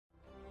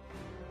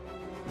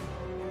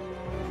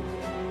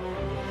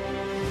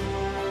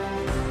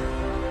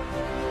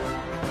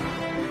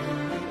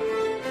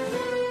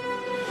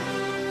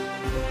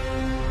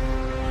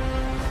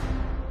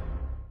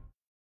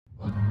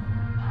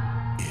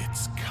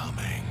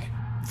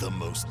The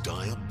most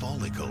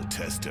diabolical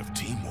test of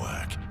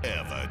teamwork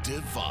ever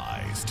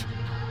devised.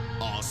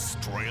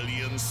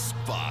 Australian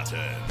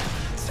Spartan.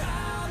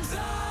 Times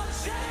are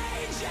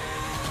changing.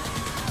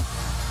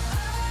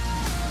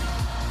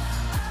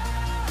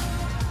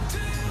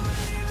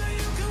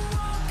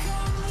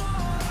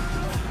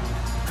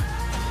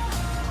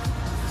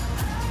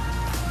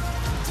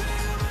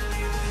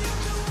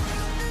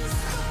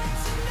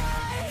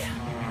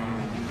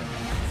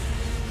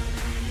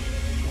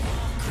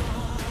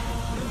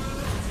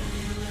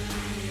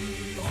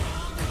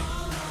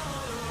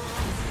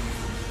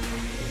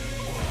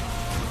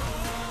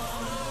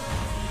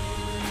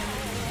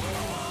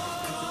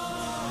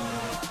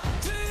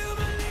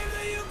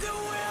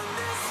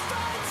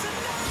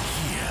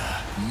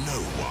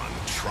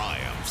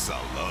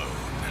 Alone.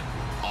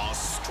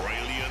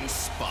 Australian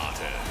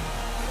Spartan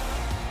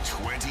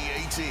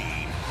 2018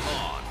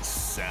 on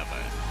 7.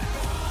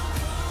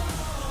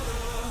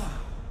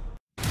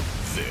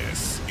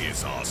 This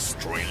is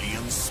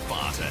Australian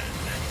Spartan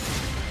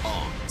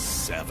on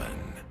 7.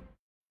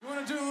 You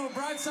want to do a little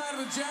bright side of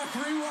the Jack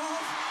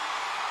re-roll?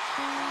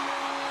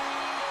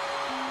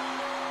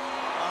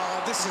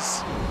 Oh, this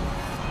is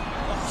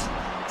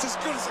it's as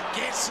good as it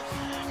gets.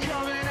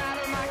 Coming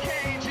out of my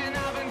cage and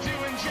I've been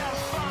doing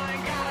just fine.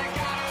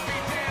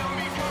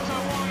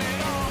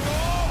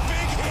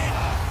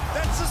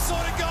 That's the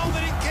sort of goal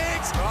that he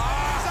kicks. So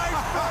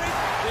funny.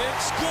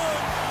 It's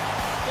good.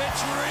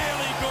 It's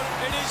really good.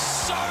 It is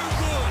so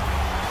good.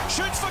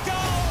 Shoots for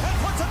goal and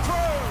puts it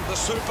through. The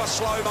super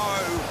slow-mo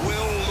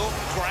will look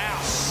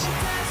Krause.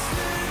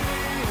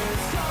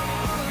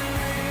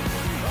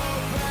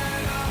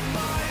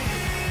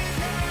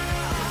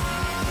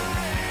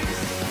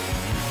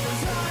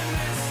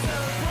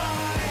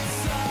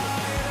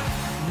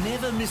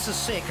 Never miss a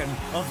second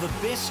of the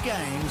best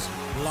games,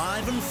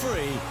 live and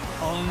free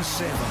on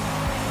 7.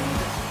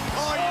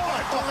 Oh, you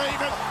don't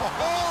believe it.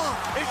 Oh,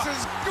 it's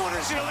as good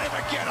as you'll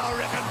ever get, I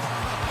reckon.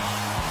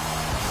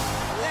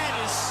 That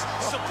is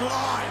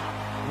sublime.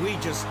 We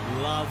just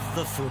love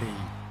the footy.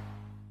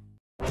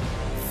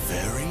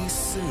 Very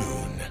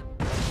soon,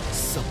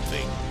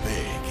 something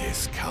big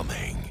is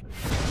coming.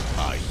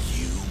 Are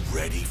you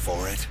ready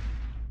for it?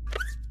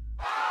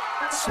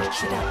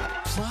 Switch it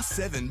up. Plus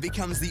 7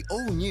 becomes the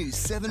all-new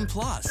 7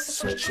 Plus.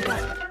 Switch it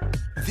up.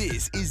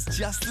 This is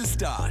just the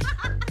start.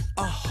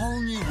 A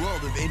whole new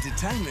world of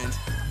entertainment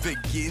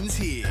begins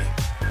here.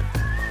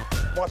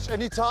 Watch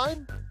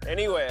anytime,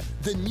 anywhere.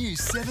 The new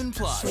 7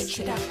 Plus. Switch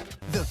it up.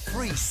 The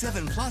free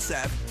 7 Plus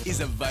app is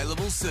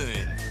available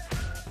soon.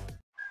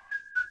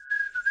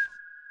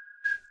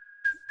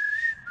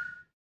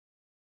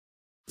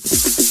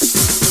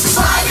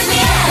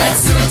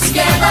 Let's do it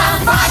together,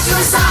 fight to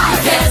a side.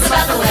 Who cares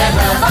about the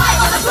weather? Fight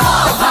on the floor,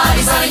 the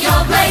party's on in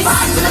your place.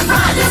 Fight to the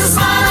front, there's a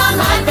smile on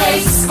my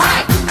face.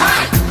 Fight,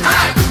 fight,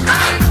 fight,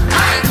 fight,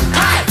 fight,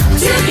 fight.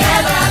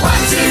 Together, 1,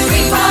 2,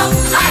 3, 4,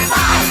 high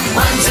five.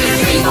 1,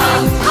 2, 3, 4,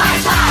 high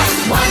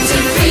five. 1,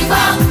 2, 3,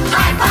 4,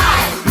 high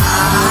five.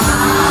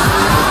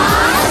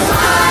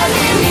 Fight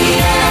in the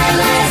air,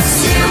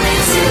 let's do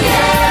it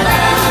together.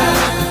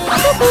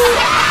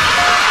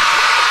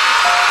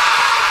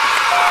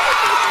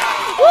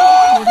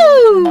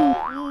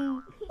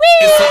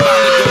 It's about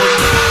to go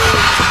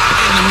down.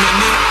 In a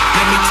minute,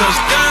 let me touch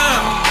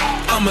down.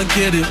 I'ma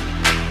get it.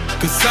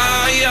 Cause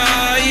I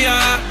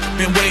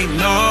been waiting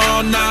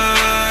all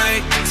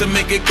night to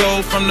make it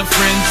go from the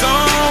friend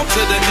zone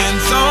to the end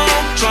zone.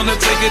 Tryna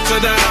take it to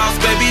the house,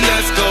 baby,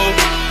 let's go.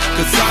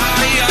 Cause I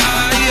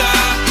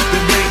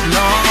been waiting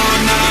all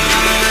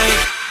night.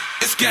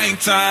 It's game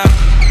time.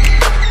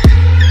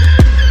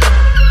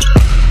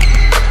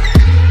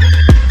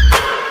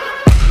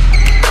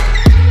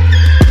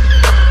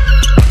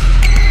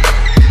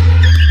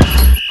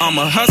 I'm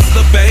a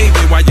hustler,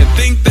 baby. Why you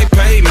think they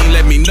pay me?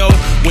 Let me know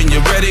when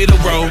you're ready to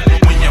roll.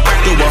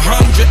 Do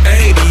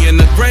 180 in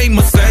the gray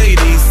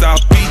Mercedes, South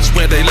Beach,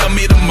 where they love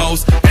me the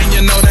most. And you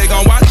know they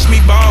gon' watch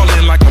me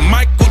ballin' like a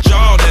Michael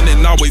Jordan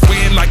and always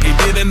win like he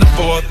did in the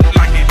fourth.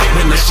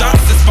 When the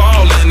shots is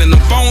falling and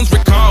the phone's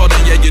recording,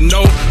 yeah, you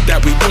know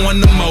that we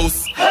doing the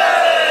most.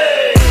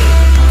 Hey!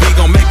 We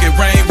gon' make it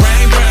rain,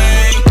 rain,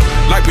 rain,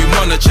 like we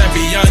won a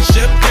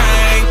championship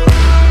game.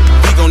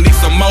 We gon' need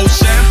some more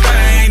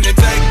champagne to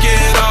take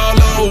it all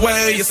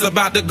away. It's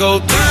about to go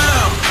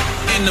down.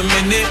 In a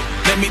minute,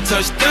 let me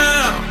touch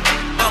down.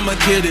 I'ma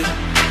get it.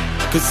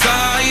 Cause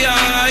I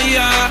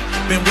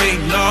been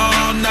waiting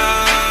all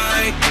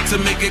night to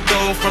make it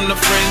go from the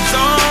friend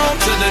zone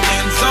to the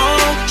end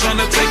zone.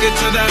 Tryna take it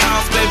to the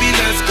house, baby,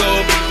 let's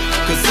go.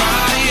 Cause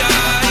I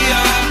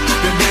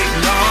been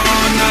waiting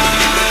all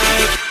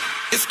night.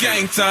 It's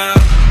game time.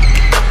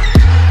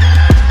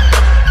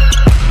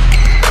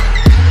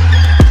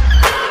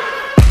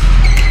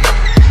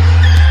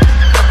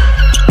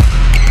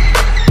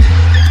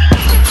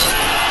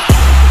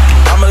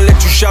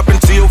 Shop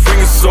until your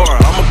fingers sore.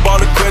 I'ma ball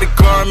a credit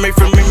card made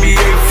from NBA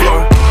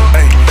floor.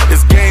 Hey,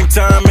 it's game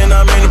time and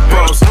I'm in the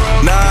pros.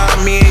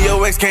 Nah, me and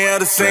your ex can't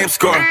have the same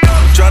score.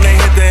 Tryna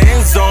hit the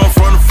end zone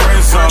from the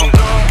friend zone,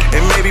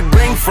 and maybe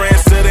bring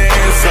friends to the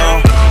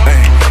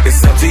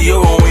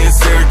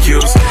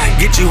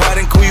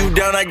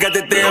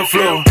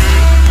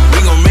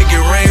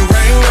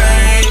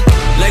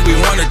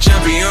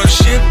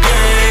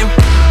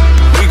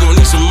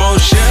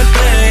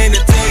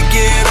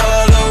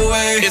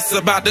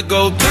about to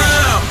go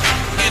down.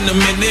 In a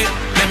minute,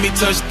 let me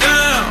touch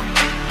down.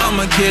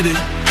 I'ma get it.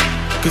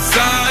 Cause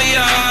I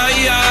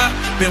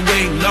been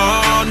waiting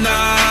all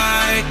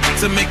night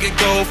to make it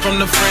go from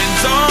the friend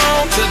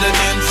zone to the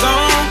end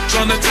zone.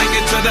 Tryna take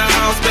it to the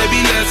house, baby,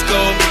 let's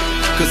go.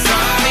 Cause I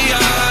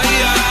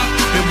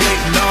been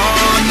waiting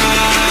all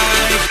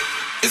night.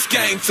 It's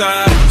game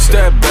time.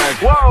 Step back,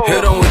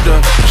 hit him with the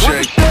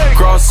shake.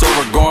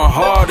 Crossover, going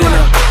hard in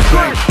the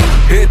bank.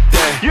 Hit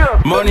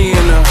that, money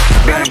in the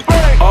bank.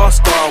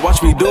 All-star,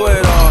 watch me do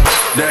it all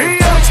day.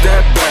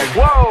 Step back,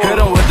 hit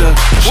him with the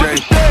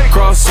shake.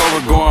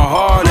 Crossover, going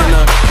hard in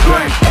the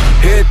bank.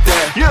 Hit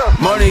that,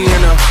 money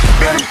in the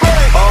bank.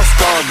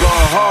 All-star,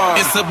 going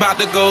hard. It's about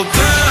to go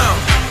down.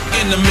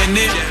 In a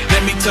minute,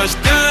 let me touch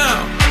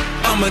down.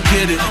 I'ma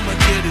get it.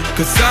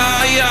 Cause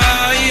I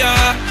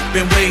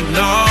been waiting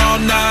all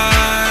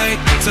night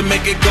to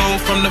make it go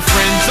from the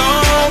friend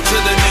zone to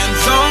the end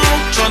zone.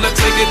 Tryna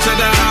take it to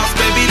the house,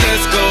 baby,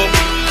 let's go.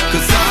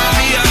 Cause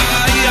I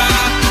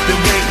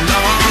been waiting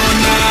all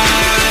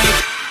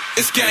night.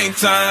 It's game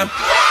time.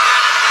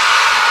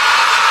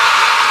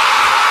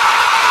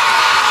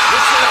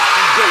 Listen up,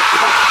 you great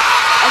punk.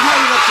 I'm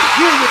ready to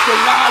hear with your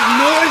loud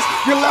noise,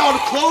 your loud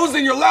clothes,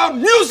 and your loud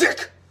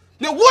music.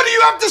 Now what do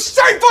you have to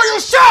say for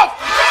yourself?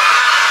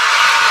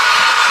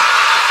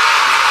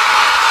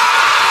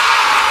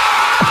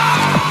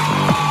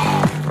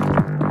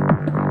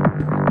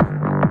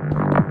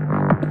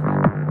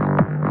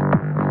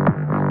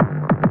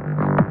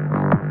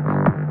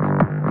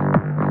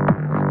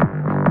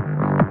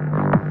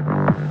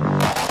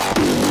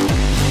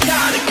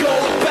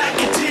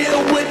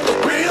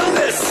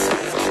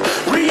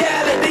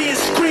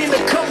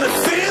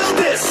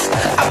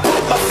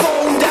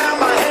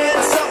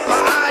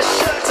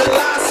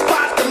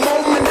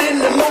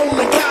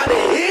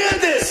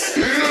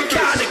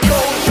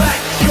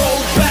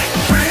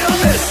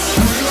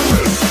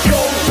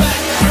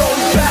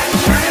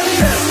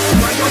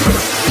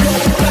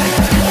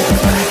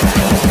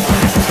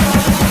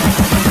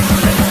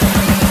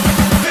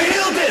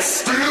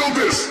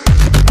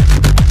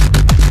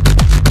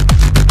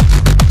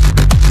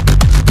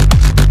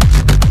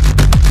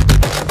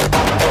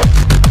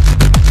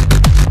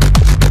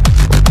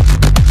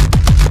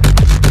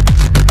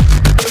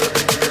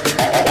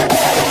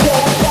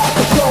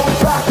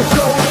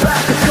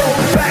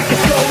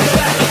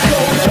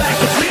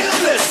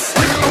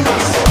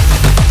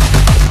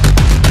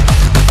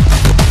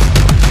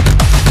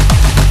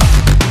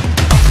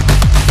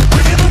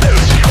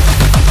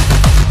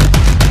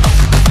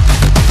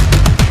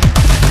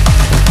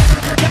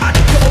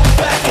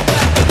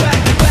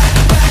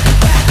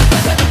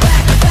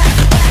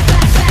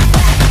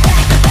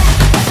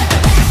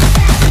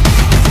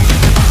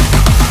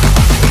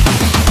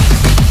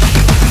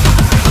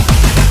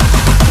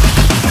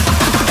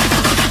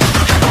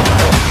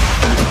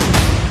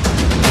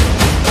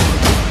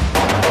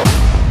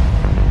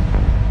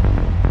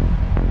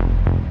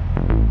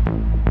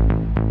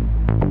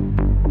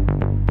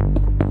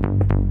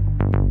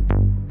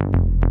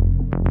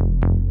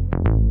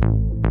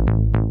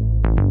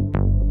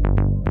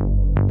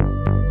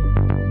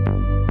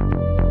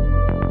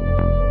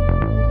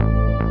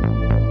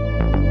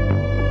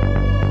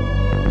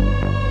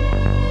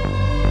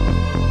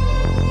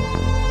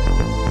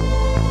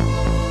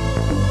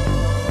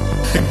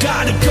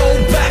 Gotta go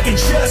back and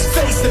just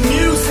face the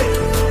music.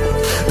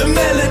 The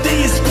melody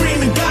is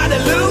screaming, gotta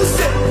lose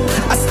it.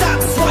 I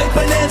stopped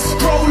swiping and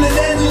scrolling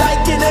and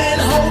liking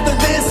and holding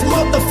this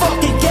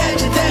motherfucking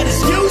gadget that is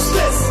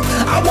useless.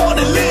 I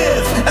wanna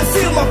live and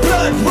feel my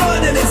blood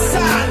running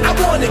inside. I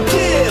wanna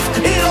give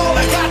it all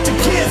I got to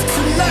give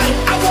tonight.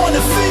 I wanna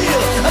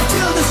feel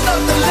until there's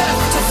nothing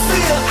left to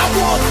feel. I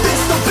want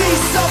this to be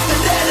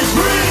something that is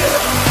real.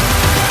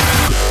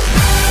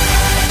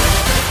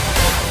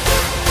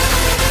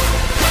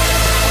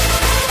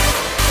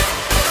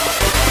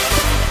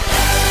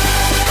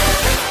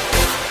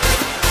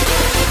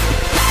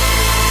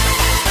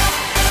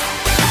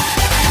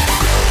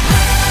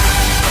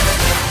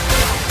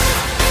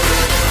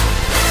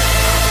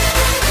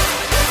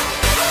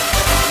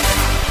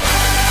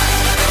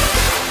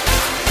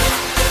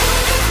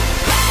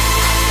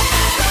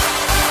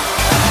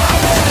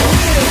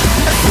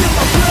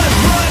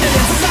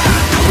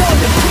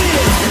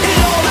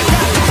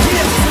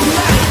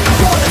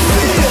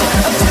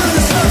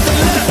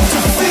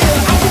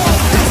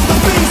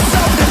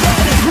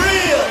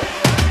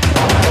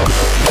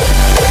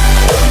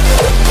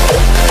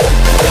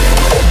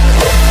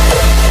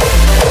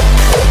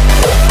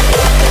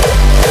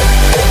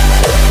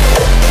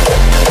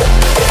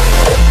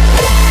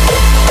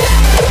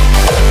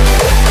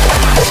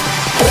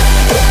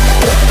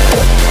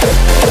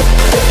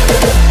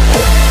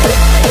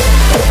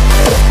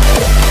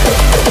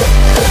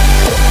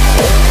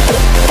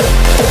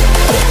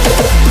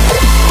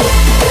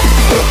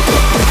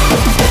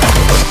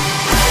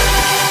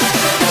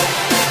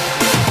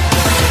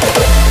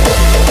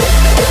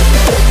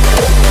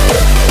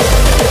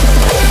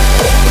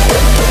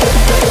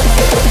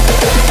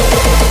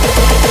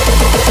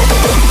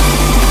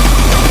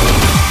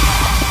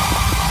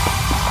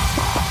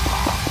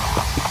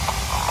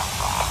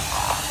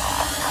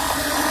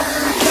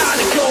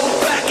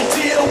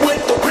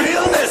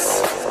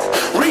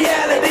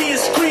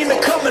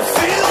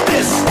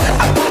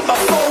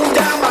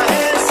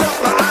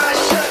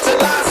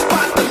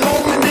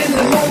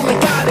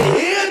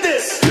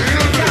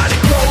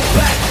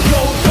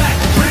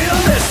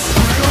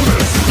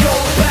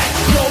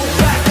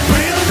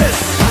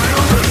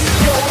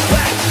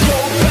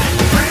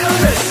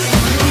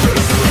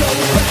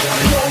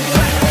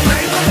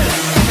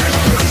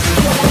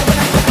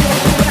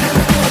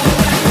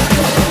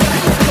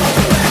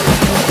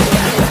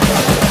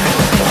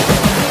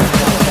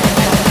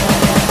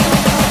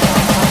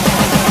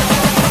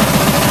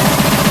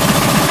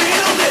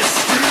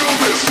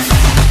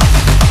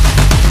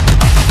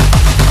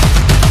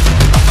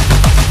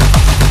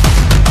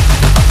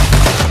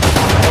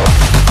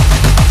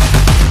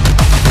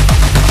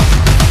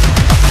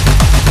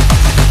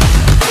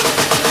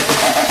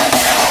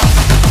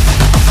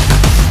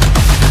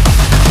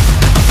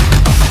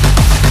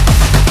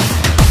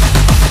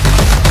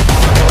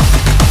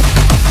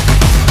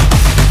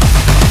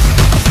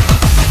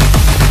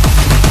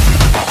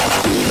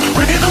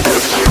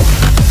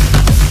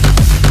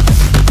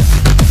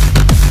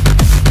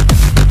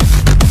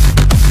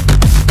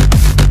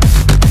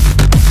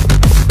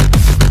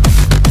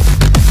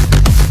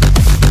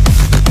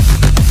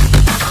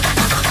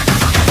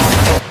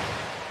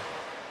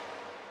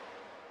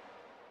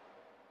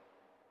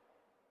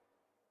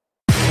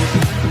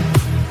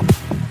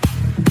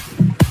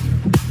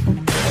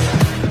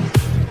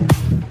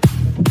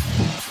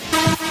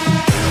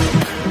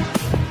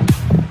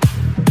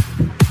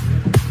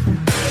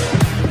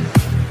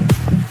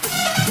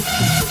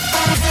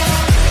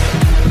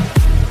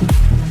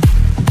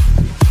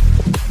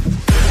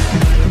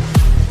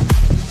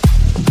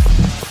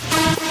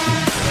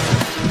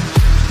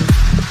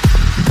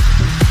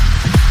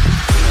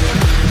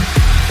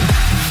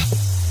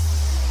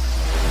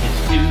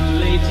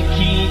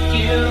 keep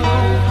you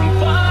from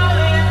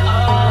falling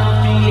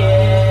off the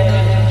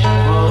edge.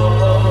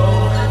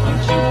 Oh, I'm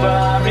too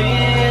far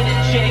in to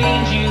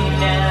change you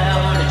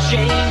now, to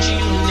change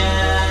you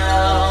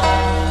now.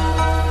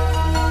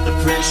 The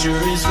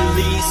pressure is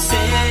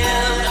releasing.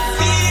 I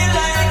feel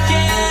like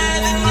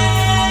giving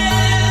in.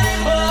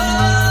 Oh,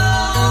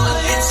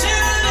 it's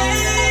too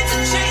late to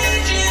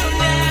change you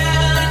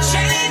now, to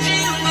change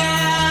you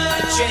now,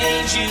 to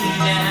change you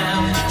now,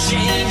 to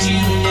change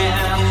you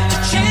now, to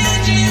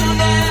change you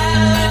now,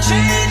 to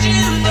change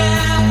you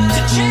now,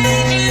 to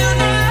change you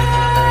now.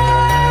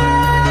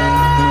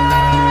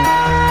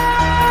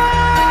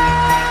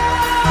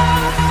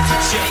 To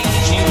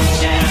change you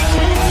now. To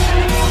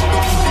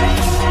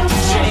change you now. To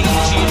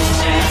change you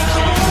now.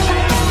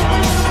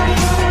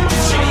 To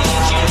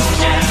change you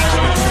now.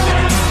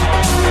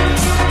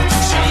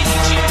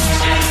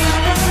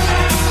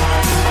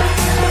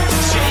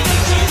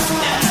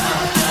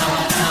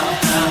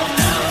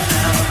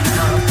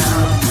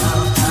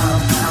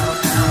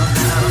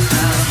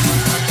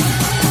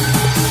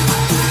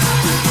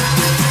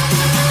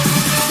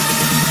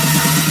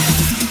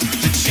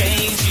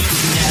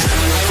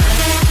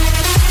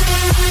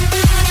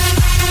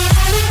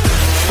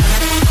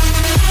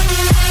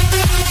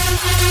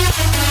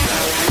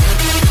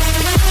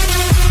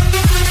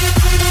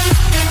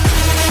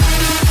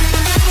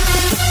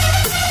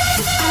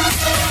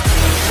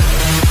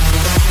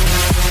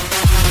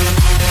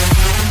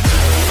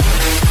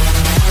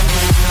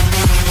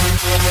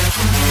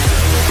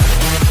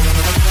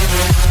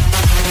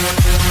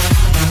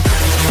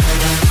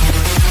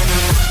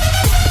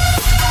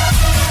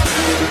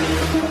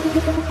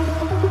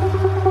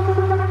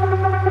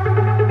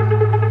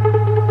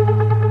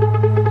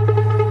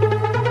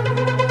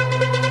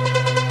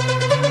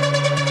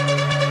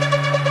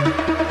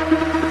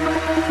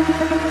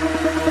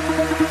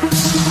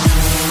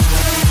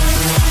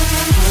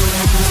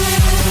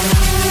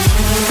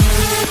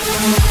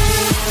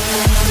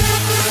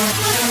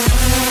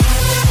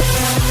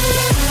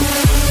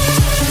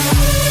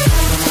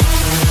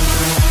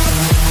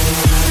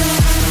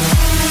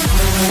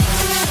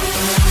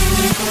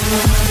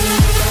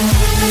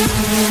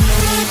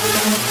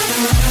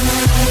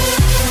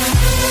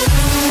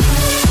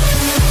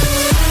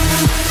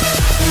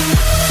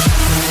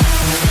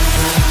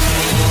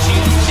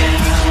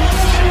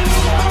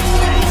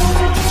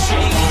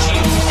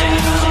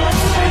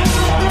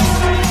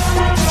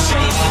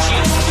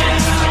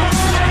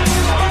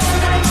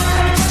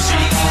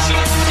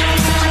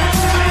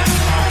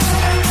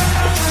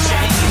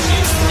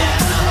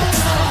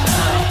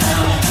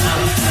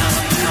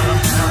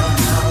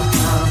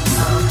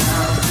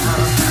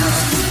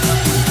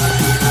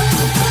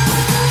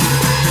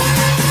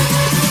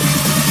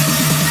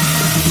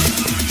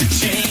 To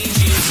change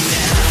you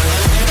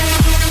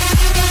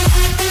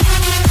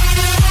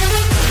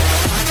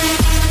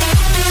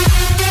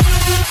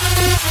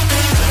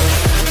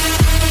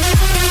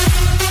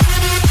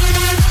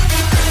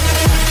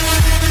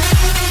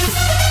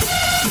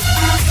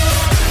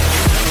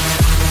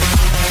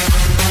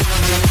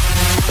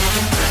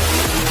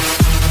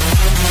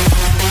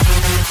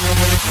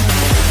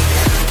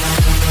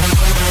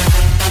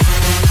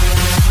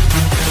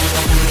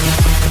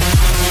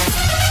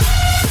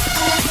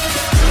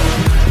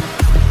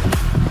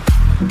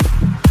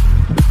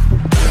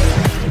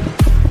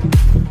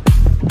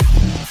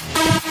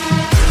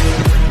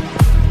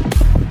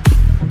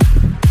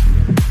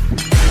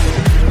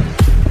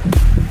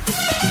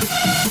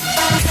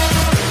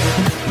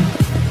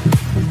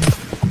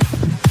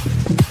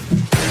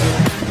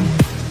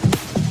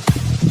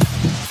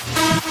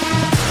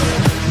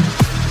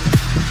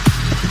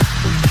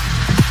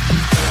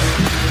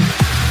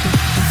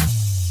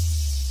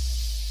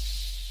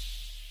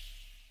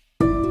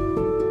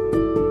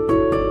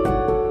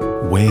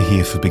We're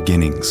here for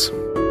beginnings,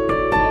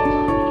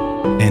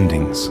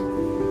 endings,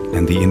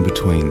 and the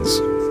in-betweens.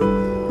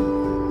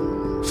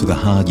 For the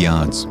hard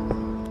yards,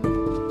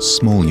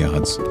 small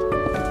yards,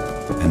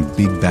 and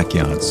big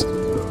backyards.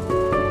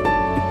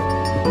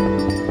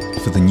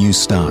 For the new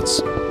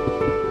starts,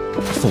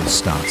 false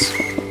starts,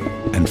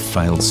 and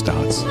failed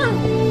starts.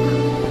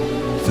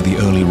 For the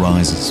early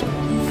risers,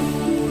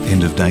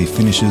 end-of-day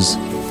finishers,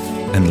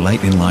 and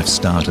late-in-life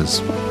starters.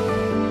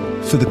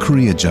 For the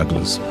career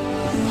jugglers,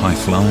 high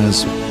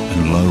flyers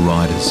and low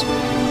riders.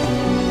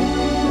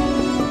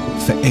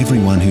 For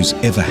everyone who's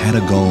ever had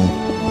a goal,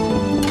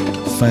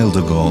 failed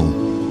a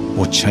goal,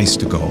 or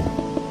chased a goal.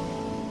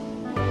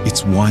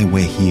 It's why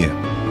we're here.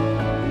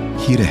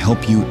 Here to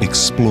help you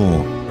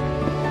explore,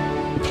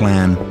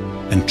 plan,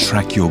 and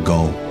track your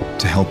goal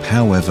to help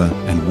however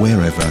and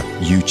wherever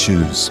you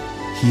choose.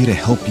 Here to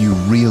help you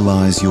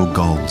realize your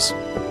goals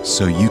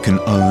so you can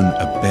own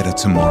a better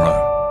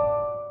tomorrow.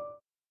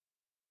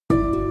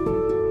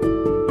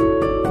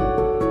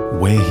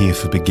 We're here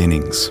for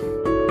beginnings,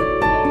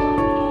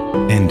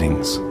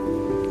 endings,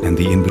 and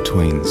the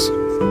in-betweens.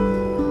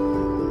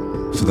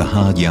 For the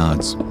hard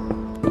yards,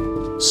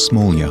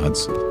 small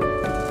yards,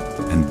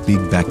 and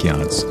big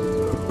backyards.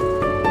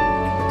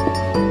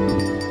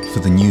 For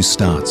the new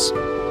starts,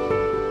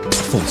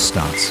 false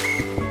starts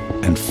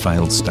and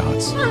failed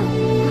starts.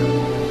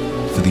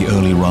 For the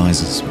early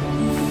risers,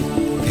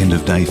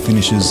 end-of-day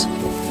finishers,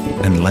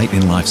 and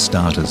late-in-life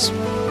starters.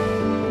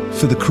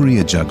 For the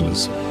career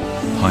jugglers,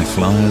 high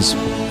flyers,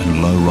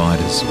 and low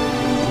riders.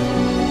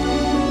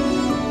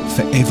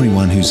 For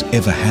everyone who's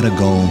ever had a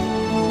goal,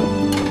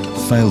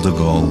 failed a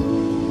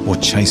goal, or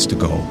chased a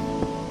goal.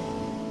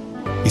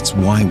 It's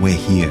why we're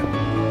here.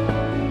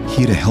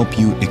 Here to help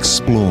you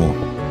explore,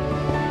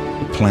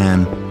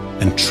 plan,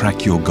 and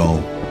track your goal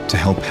to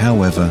help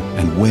however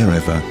and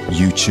wherever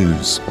you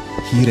choose.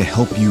 Here to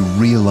help you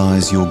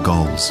realize your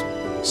goals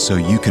so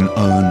you can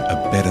own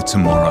a better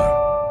tomorrow.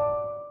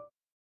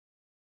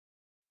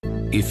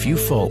 If you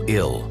fall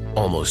ill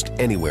almost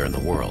anywhere in the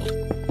world,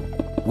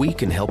 we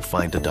can help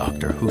find a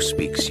doctor who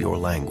speaks your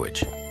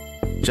language.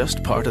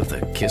 Just part of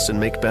the Kiss and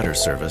Make Better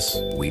service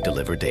we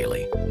deliver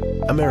daily.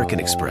 American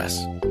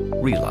Express.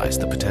 Realize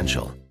the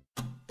potential.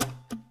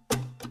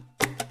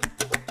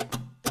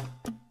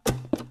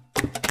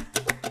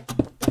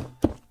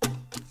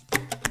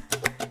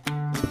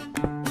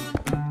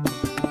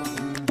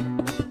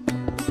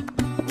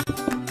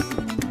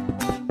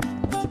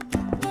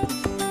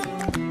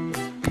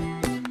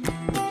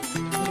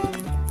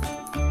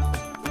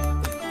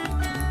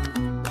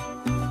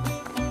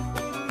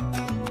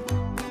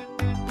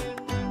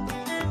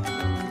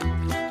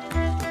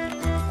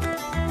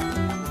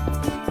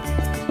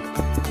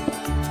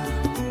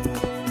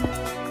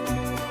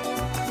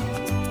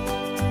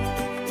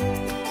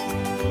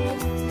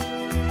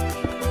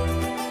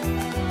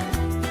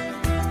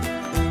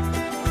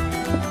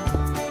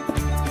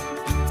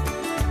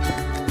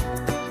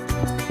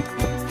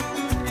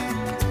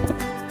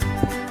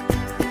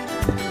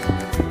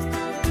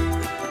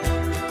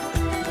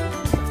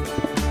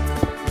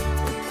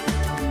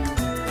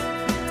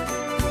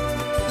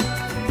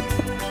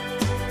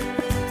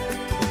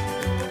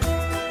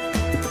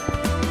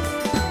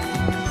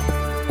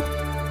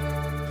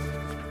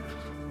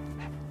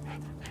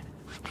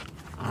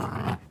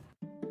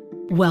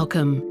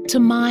 Welcome to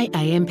My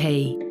AMP,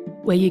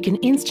 where you can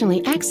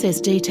instantly access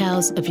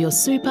details of your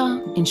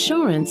super,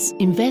 insurance,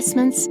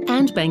 investments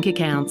and bank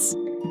accounts.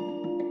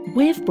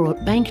 We've brought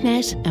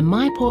BankNet and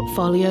My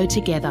Portfolio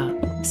together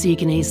so you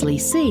can easily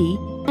see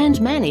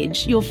and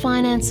manage your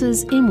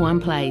finances in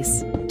one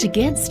place. To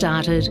get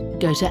started,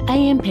 go to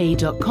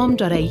amp.com.au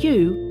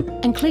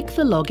and click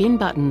the login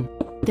button.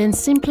 Then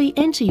simply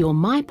enter your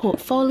My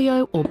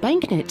Portfolio or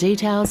BankNet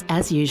details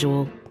as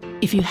usual.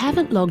 If you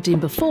haven't logged in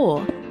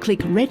before,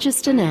 click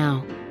Register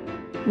now.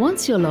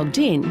 Once you're logged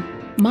in,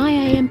 My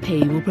AMP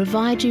will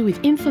provide you with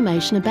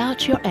information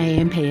about your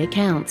AMP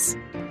accounts.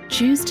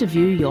 Choose to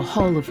view your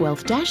whole of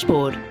wealth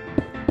dashboard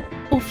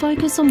or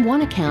focus on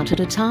one account at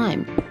a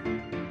time.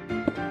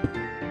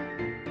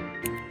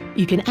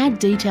 You can add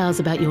details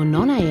about your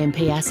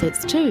non-AMP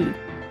assets too,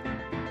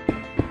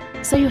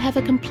 so you have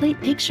a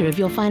complete picture of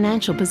your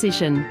financial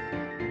position.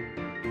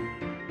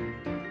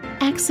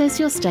 Access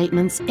your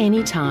statements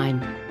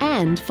anytime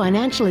and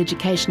financial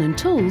education and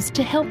tools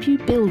to help you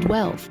build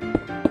wealth.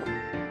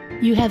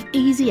 You have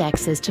easy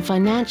access to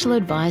financial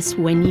advice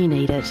when you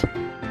need it.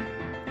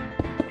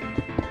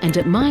 And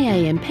at My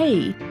AMP,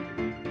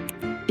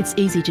 it's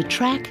easy to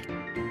track,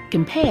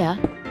 compare,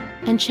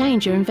 and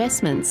change your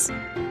investments.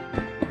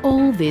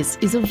 All this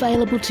is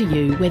available to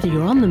you whether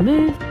you're on the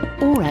move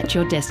or at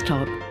your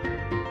desktop.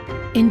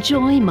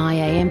 Enjoy My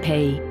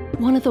AMP,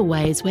 one of the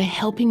ways we're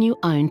helping you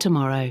own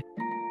tomorrow.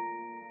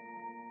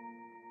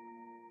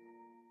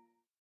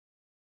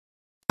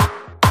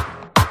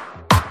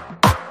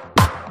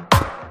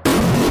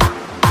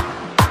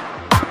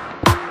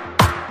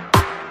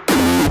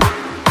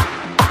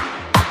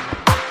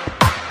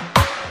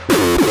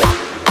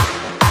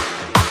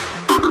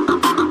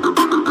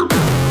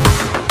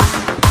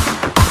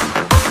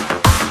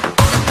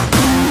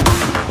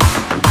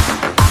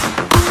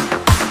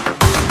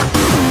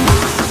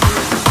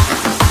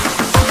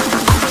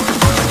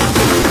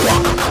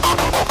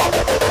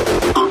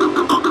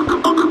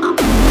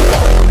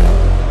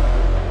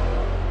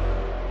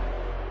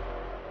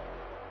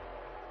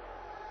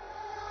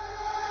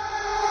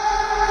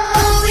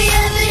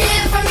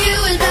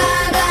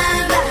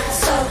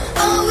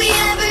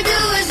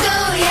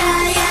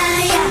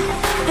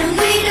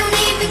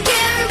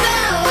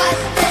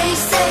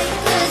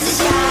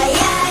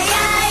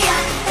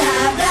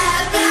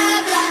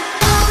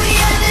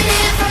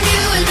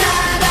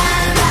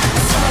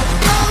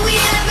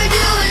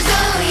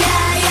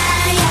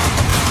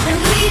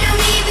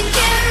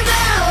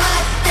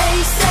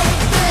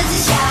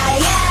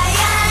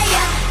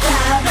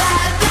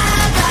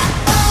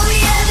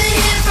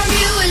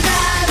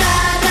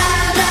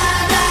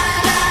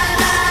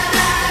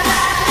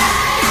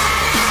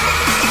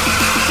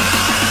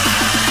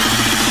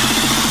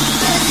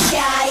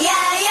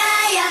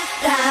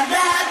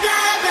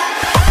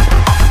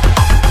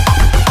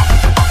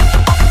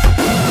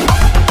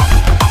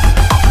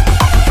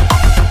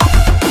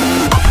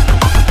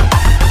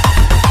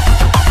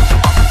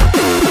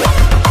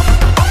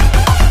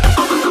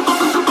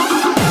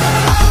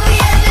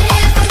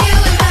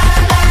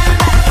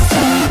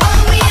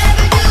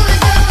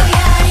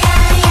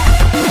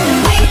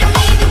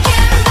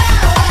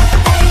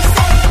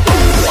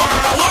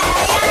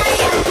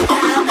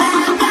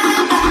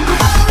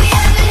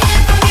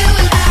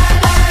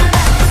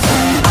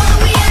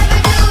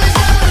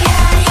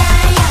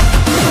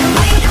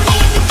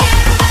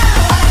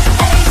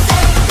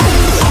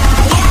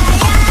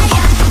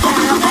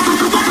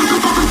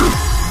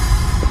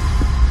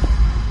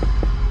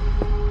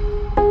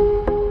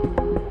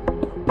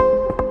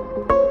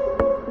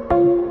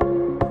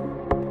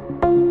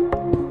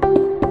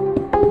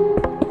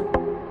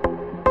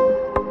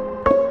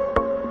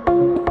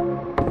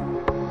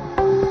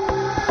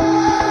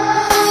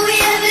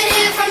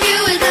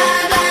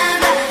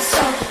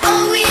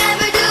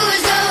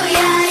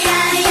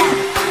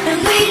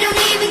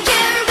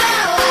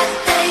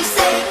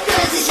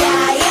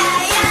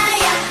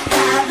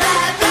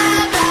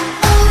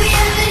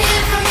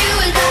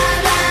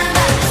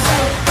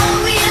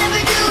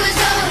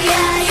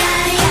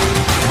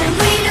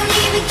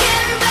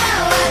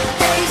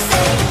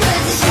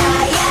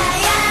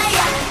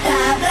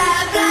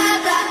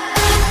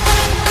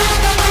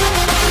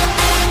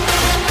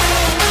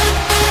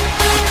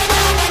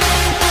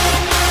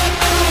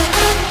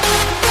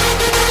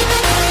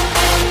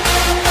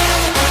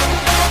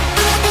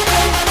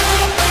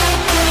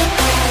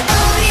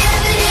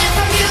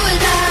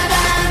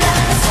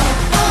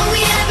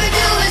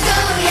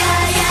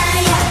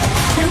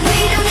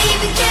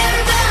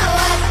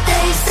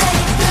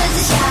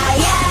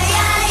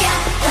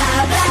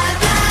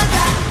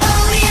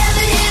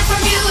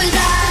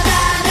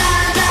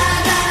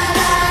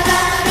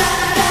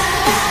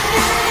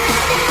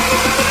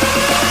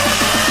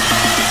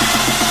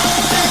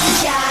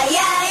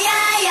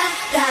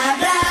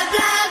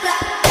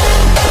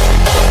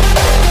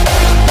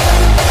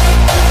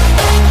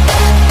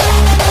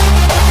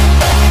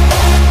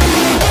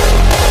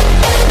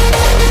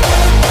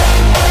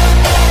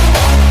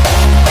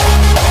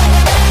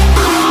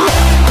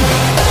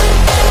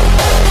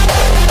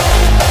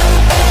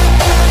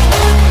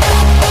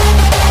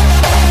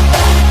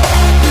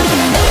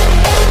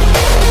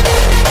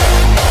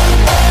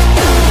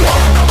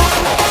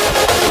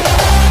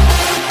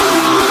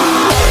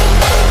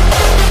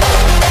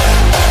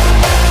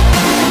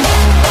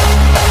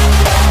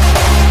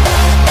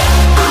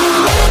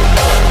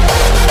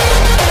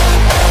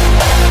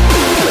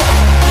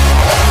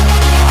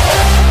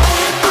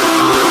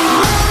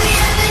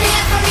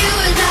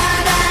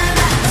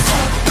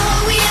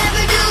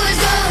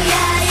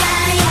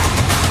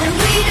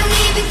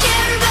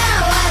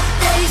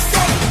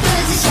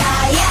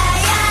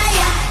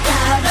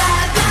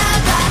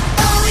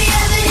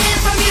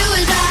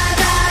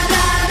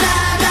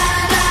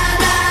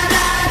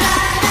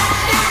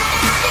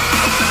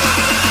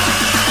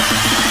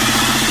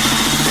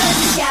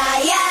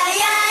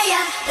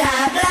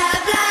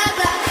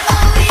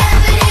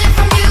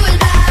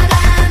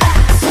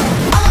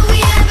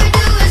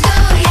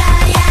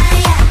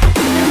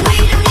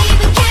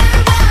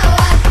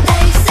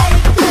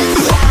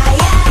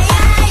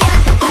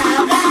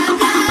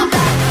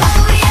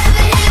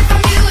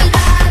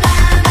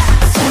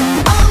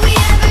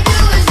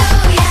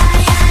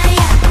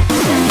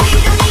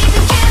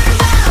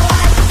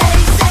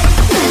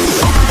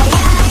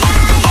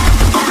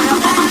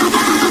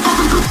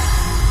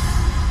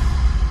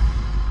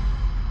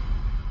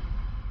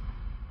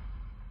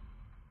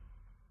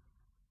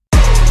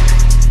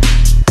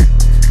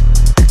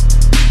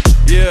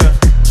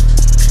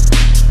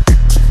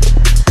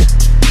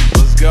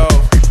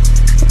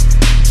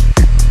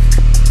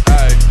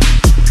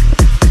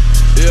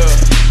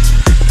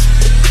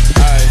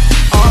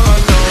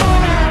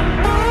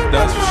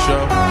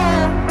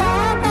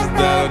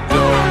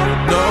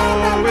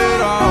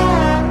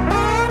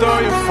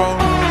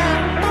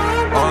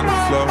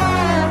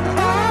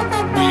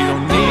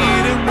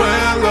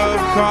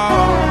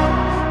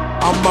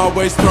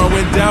 always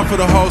throwing down for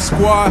the whole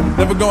squad.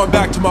 Never going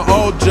back to my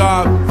old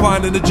job.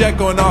 Flying in a jet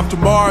going off to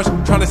Mars.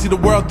 Trying to see the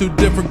world through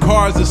different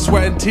cars. The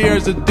sweat and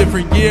tears of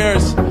different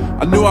years.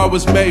 I knew I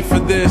was made for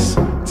this.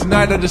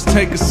 Tonight I just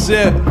take a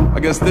sip. I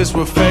guess this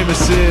what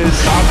famous is.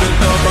 I've been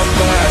on my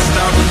last,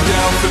 I've been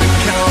down for the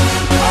count.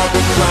 I've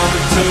been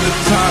climbing to the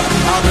top,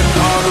 I've been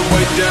all the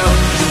way down.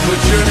 Just put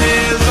your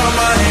hands on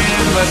my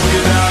hand, let's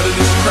get out of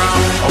this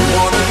crowd. I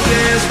wanna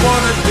dance,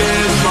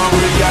 my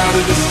way out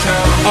of this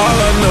town. All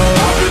I know,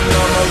 I've been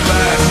on my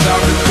last,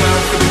 I've been down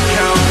for the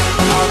count.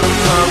 I've been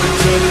climbing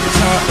to the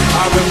top,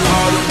 I've been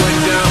all the way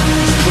down.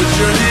 Just put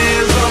your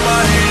hands on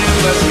my hand,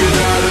 let's get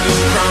out of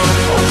this crowd.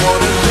 I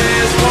wanna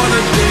dance, my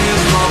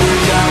way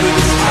out of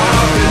this town.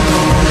 I've been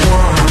on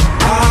one,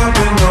 I've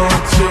been on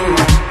two,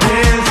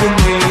 hands in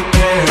the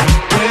air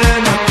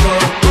when I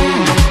come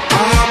through.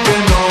 I've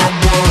been on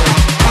one,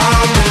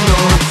 I've been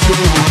on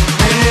two,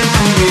 hands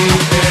in the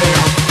air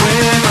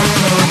when I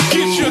come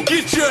through.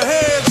 Get your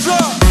hands up.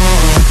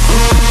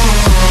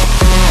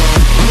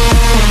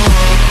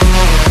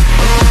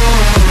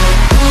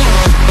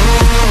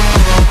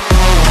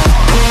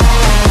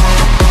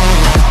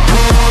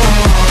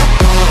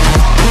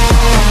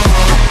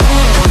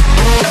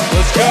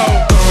 Let's go.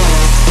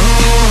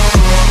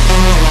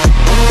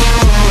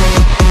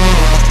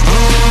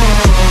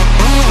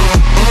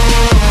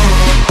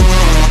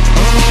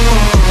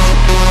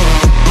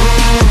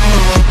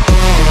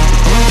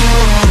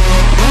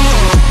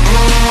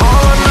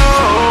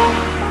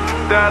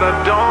 That I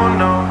don't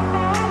know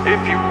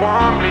if you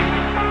want me,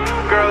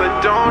 girl, it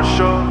don't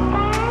show.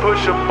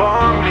 Push up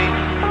on me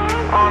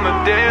on the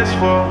dance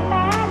floor.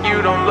 You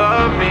don't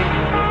love me,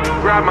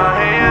 grab my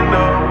hand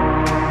though.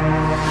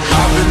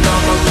 I've been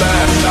on my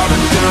last, I've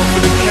been down for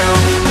the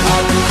count.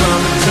 I've been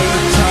climbing to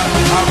the top,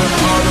 I've been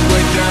all the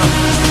way down.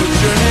 Just put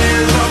your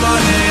hands on my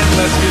hand,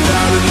 let's get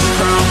out of this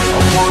crowd.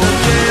 I wanna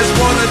dance,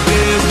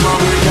 my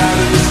way out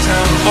of this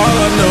town. All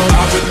I know,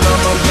 I've been on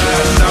my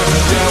last, I've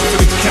been down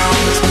for the count.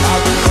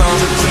 I've been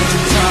climbing to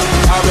the top,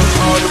 I've been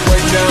all the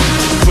way down.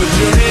 Just put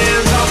your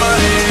hands on my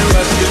hand,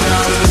 let's get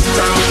out of this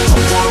crowd. I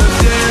wanna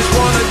dance,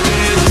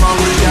 my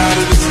way out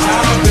of this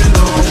town. I've been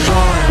on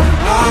one,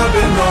 I've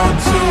been on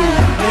two,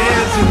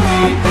 hands in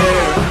the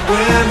air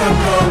when I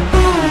come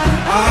through.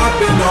 I've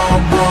been on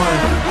one,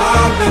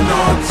 I've been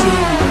on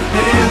two,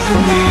 hands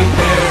in the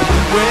air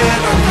when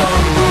I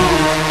come through.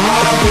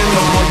 I've been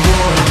on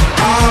one,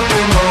 I've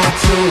been on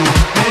two,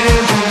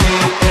 hands in the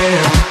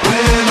air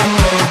when I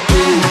come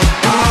through.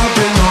 I've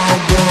been on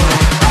one,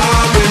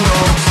 I've been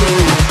on two,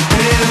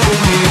 hands in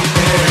the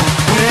air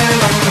when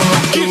I come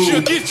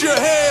through. Get your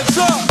hands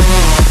up.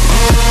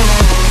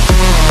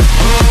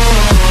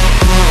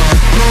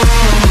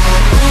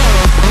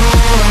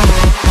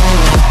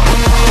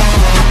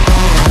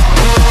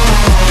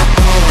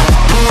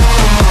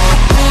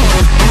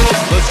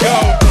 Let's go.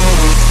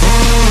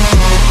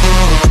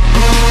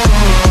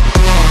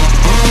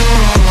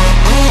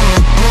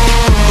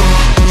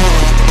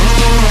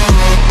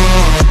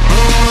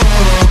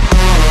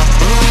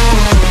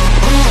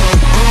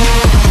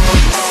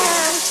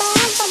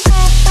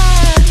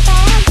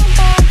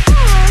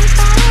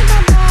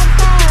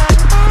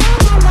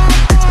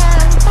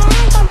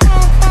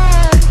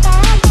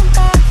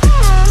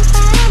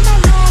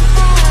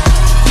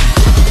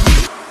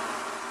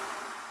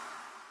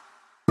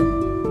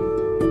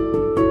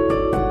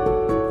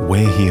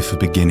 We're here for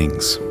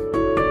beginnings,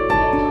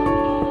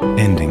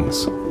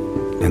 endings,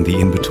 and the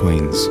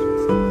in-betweens.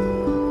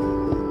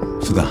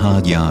 For the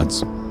hard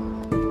yards,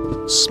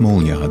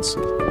 small yards,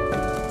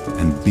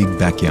 and big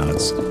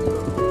backyards.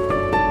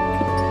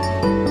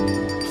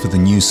 For the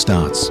new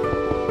starts,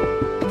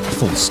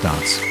 false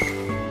starts,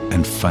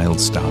 and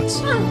failed starts.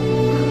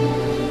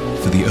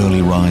 For the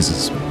early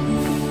risers,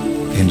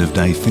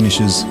 end-of-day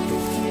finishers,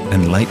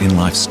 and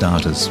late-in-life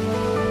starters.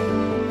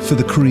 For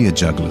the career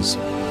jugglers,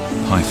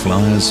 high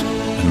flyers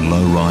and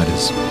low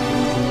riders.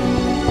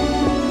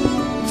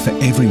 For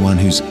everyone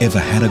who's ever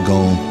had a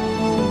goal,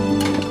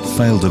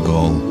 failed a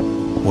goal,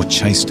 or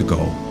chased a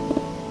goal.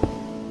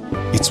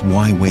 It's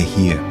why we're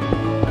here.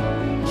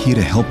 Here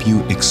to help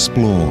you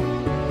explore,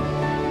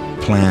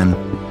 plan,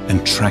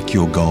 and track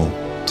your goal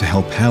to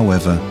help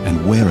however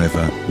and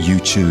wherever you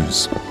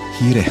choose.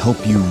 Here to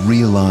help you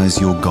realize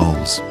your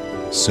goals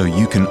so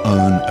you can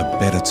own a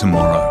better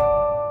tomorrow.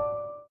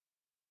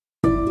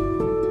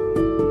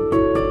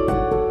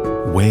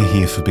 We're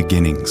here for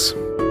beginnings,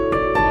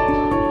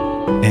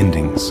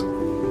 endings,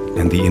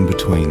 and the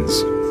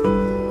in-betweens.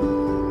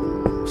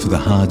 For the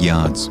hard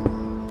yards,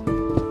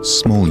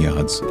 small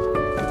yards,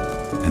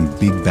 and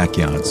big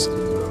backyards.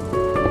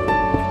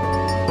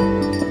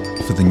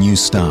 For the new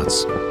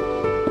starts,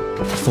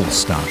 false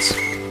starts,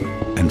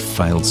 and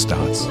failed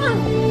starts.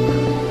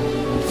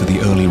 For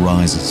the early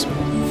risers,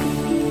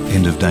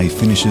 end-of-day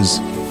finishers,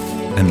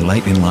 and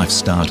late-in-life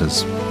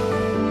starters.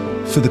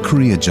 For the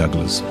career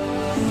jugglers,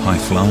 high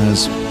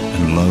flyers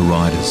and low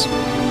riders.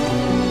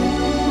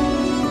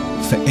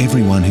 For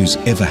everyone who's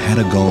ever had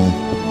a goal,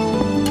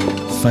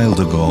 failed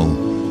a goal,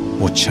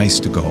 or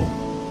chased a goal.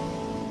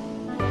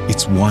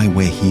 It's why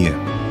we're here.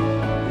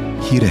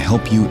 Here to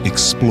help you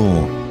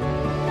explore,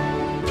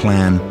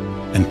 plan,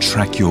 and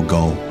track your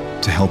goal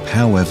to help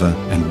however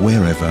and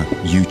wherever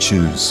you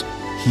choose.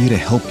 Here to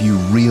help you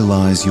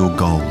realize your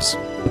goals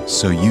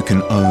so you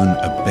can own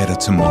a better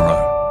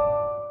tomorrow.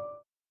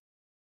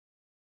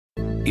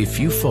 If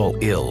you fall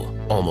ill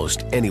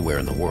almost anywhere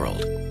in the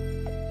world,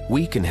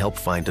 we can help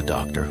find a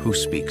doctor who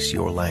speaks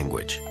your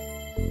language.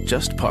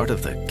 Just part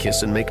of the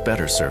Kiss and Make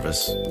Better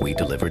service we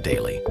deliver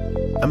daily.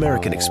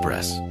 American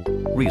Express.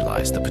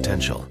 Realize the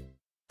potential.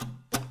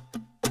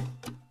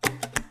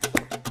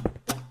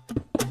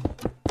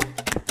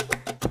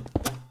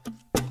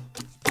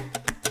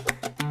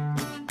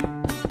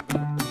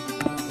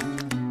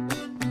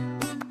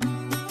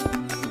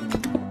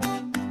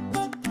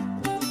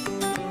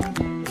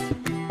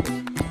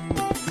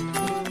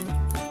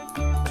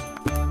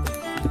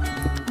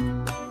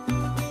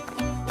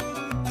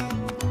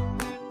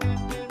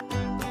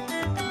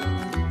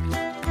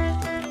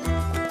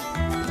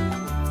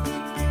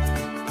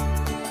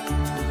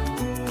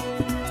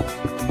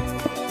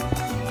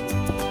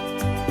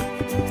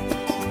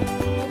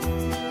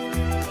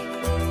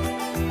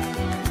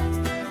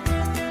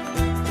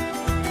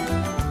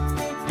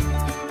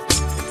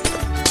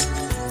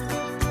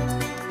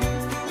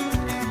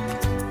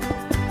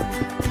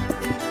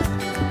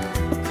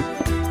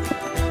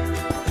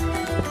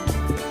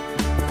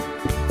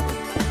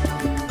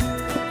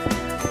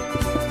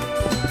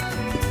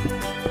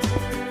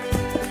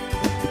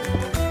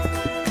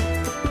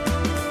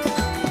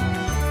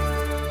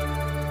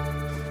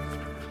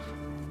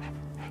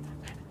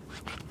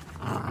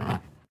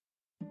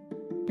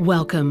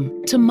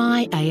 Welcome to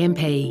My AMP,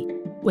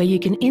 where you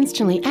can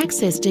instantly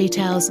access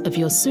details of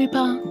your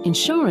super,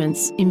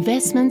 insurance,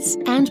 investments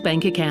and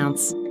bank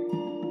accounts.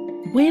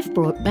 We've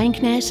brought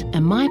BankNet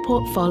and My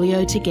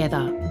Portfolio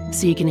together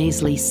so you can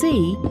easily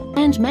see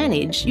and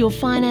manage your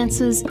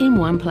finances in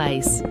one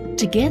place.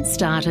 To get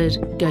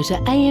started, go to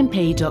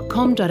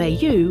amp.com.au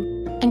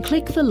and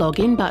click the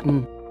login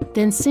button.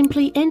 Then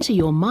simply enter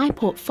your My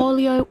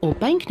Portfolio or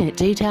BankNet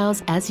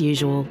details as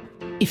usual.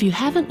 If you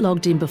haven't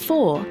logged in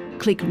before,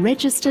 click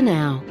Register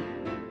Now.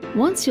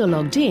 Once you're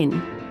logged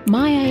in,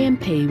 My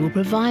AMP will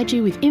provide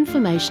you with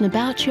information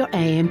about your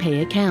AMP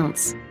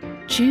accounts.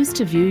 Choose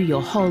to view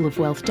your whole of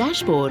wealth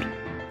dashboard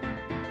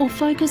or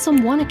focus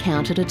on one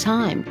account at a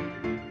time.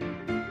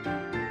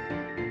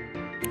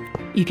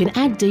 You can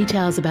add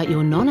details about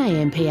your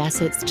non-AMP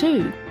assets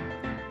too,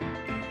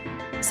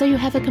 so you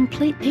have a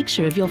complete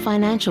picture of your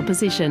financial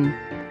position.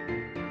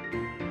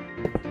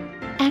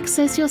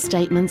 Access your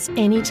statements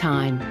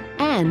anytime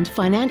and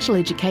financial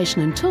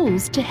education and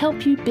tools to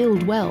help you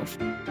build wealth.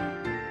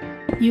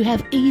 You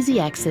have easy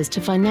access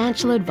to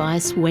financial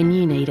advice when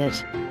you need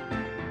it.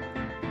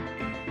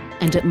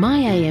 And at My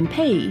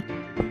AMP,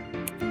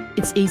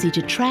 it's easy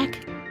to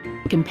track,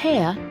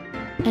 compare,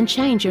 and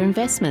change your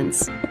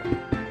investments.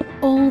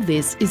 All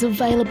this is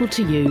available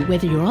to you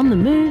whether you're on the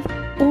move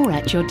or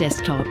at your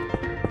desktop.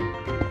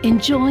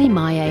 Enjoy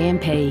My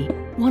AMP,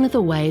 one of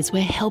the ways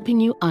we're helping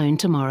you own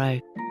tomorrow.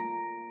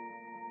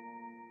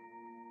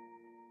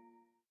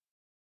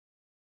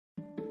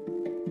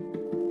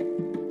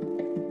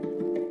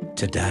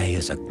 Today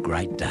is a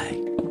great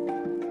day.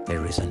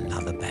 There is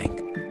another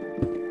bank.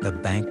 The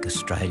bank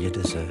Australia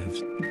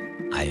deserves.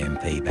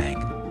 AMP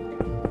Bank.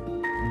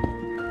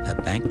 A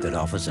bank that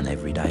offers an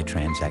everyday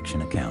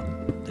transaction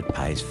account that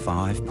pays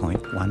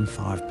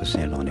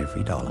 5.15% on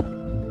every dollar,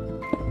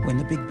 when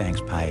the big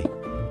banks pay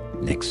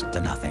next to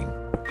nothing.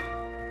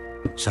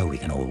 So we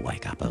can all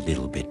wake up a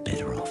little bit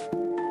better off.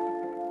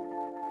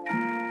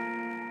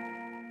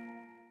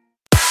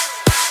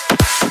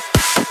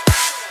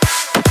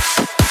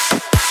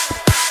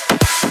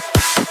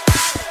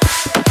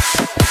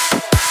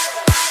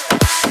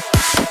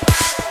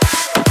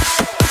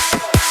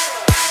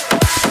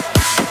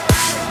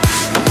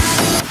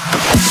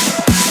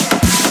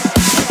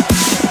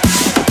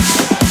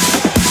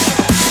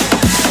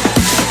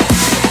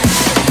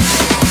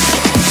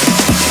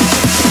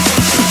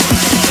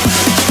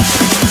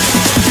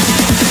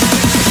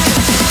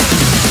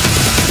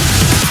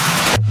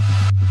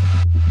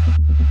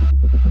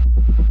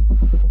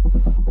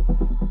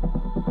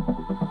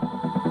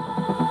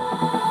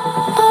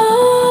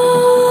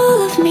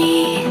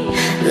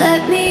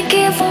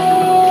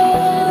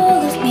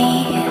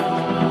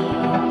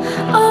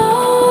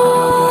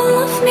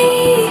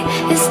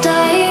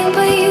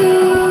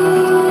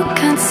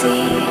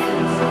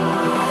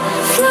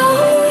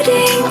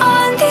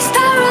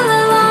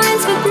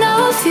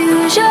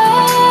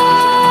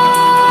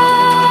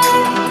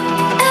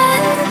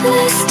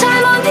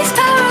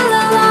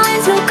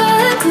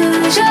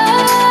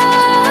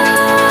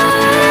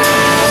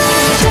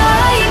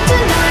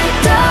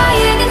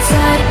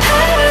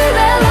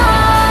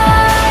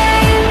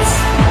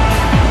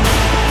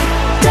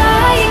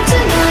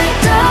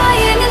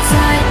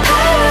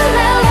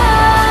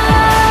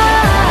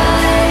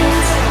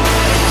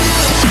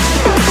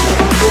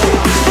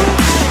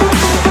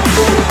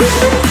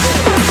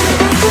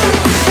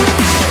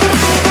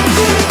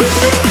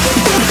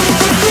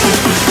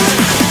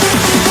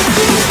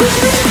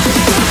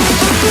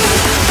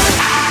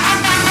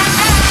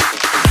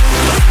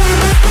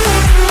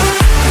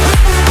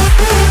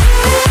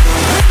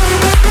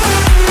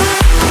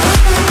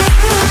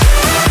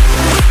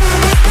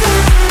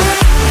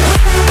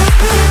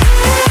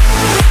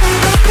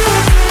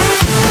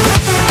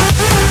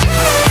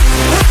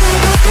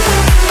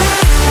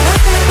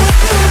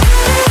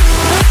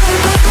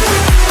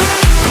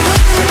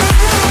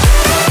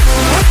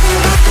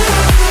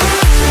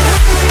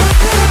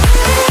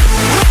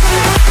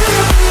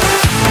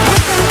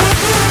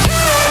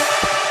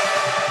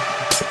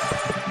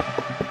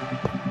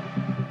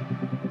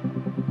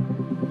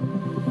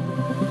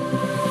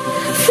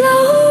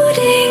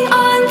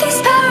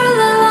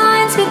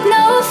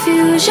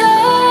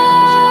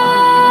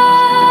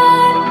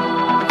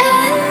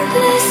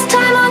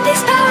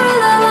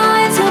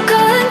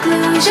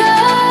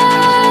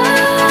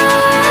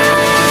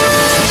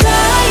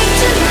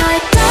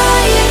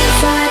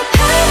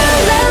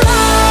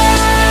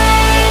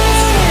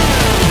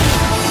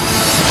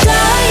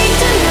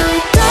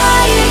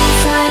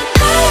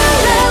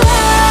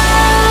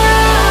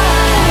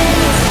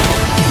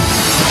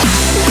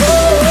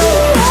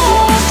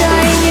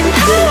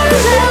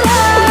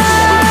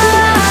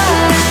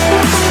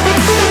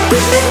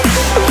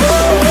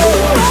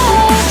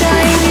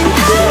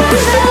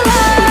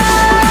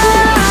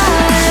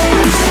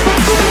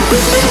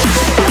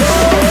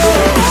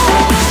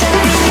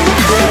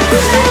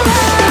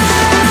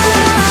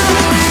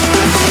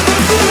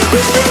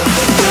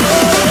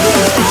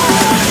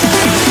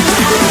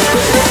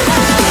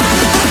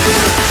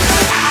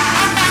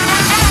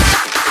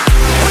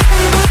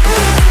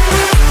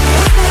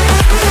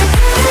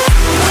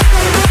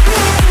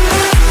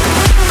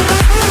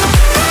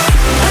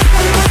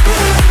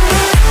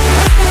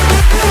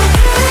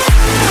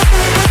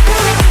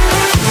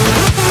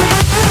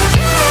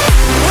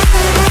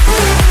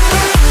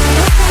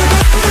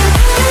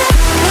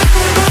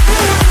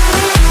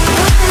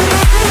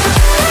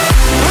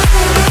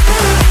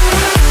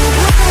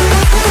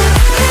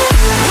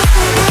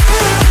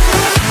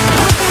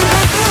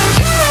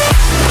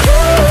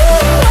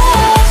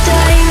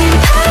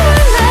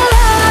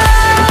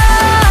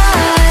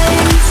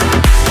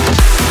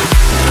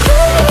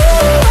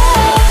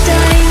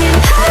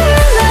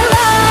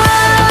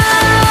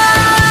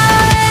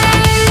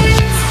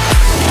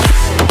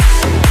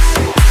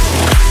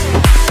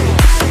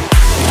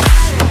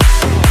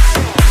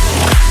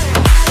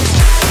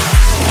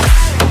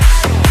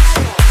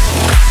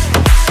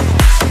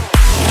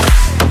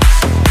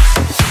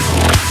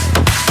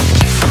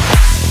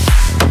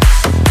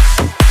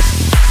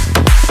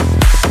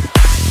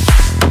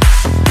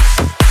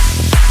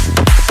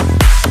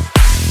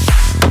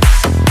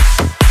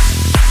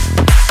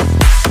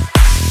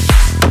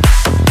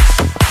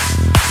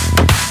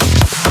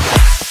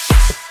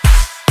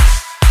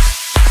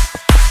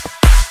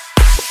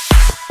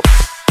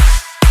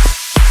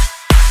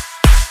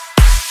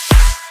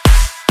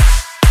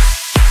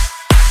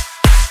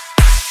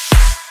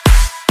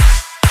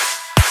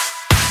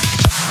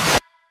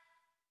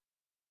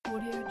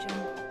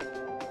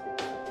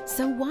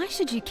 So why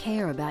should you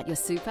care about your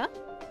super?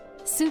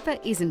 Super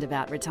isn't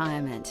about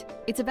retirement.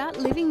 It's about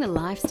living the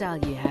lifestyle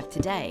you have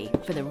today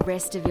for the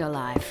rest of your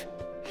life.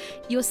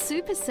 Your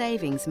super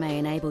savings may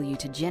enable you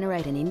to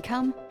generate an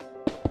income,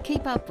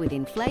 keep up with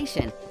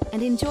inflation,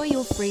 and enjoy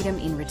your freedom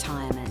in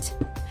retirement.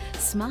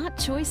 Smart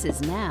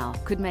choices now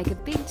could make a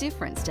big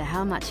difference to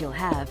how much you'll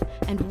have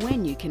and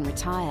when you can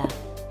retire.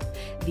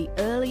 The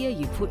earlier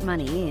you put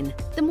money in,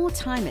 the more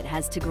time it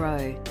has to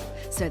grow.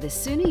 So the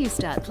sooner you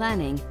start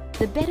planning,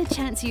 the better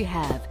chance you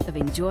have of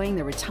enjoying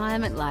the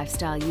retirement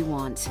lifestyle you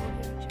want.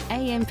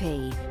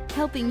 AMP,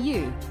 helping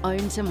you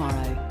own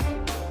tomorrow.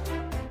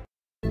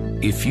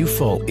 If you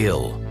fall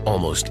ill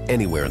almost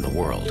anywhere in the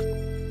world,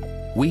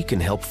 we can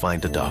help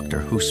find a doctor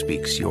who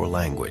speaks your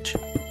language.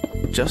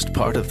 Just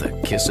part of the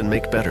Kiss and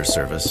Make Better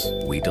service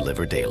we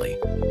deliver daily.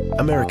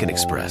 American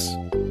Express.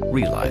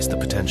 Realize the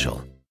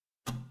potential.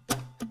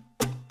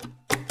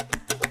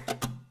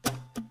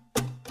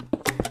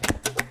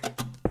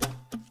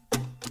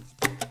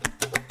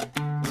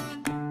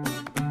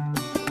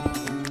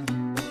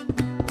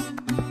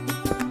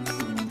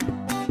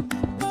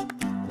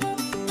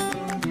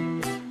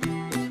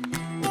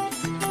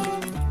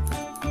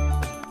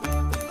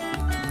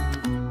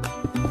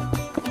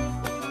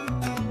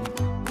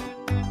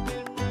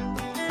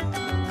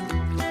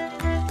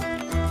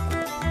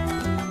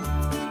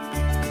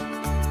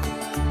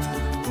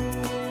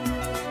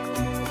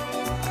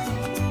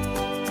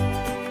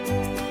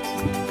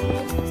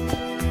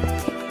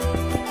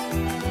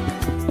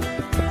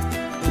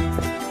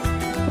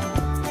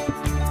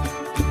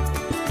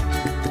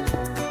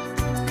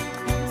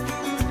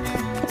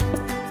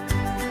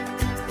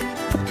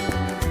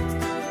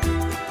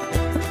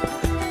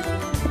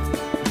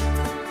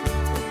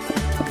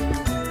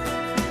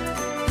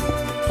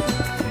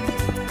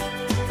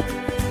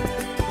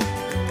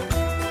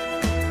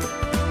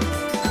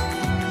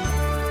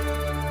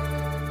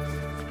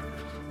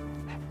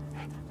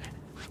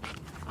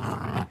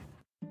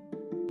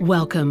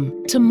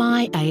 Welcome to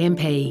My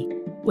AMP,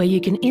 where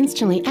you can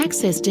instantly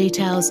access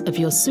details of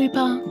your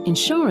super,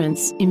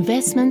 insurance,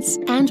 investments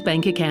and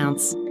bank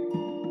accounts.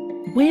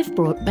 We've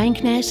brought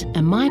BankNet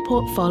and My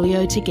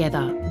Portfolio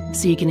together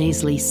so you can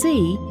easily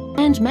see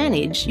and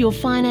manage your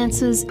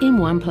finances in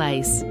one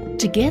place.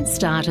 To get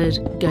started,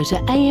 go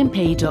to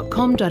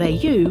amp.com.au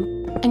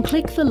and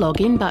click the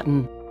login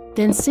button.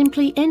 Then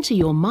simply enter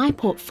your My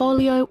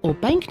Portfolio or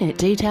BankNet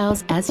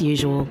details as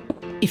usual.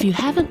 If you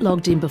haven't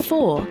logged in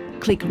before,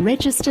 click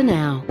Register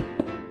Now.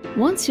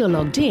 Once you're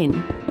logged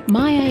in,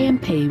 My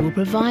AMP will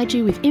provide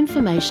you with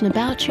information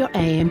about your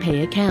AMP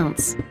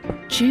accounts.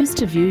 Choose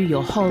to view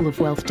your whole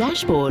of wealth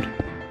dashboard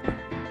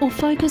or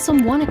focus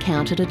on one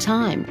account at a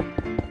time.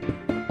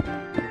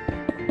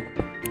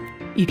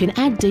 You can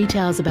add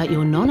details about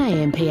your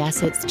non-AMP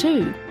assets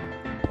too,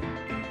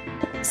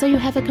 so you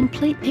have a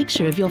complete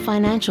picture of your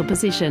financial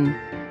position.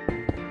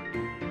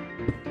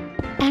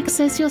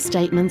 Access your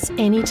statements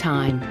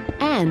anytime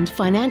and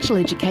financial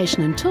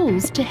education and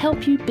tools to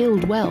help you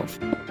build wealth.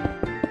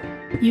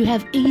 You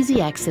have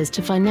easy access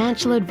to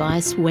financial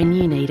advice when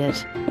you need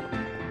it.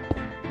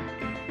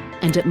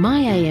 And at My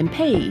AMP,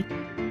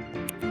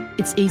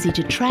 it's easy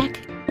to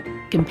track,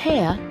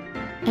 compare,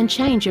 and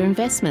change your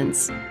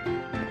investments.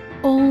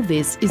 All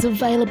this is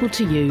available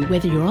to you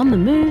whether you're on the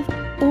move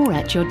or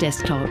at your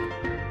desktop.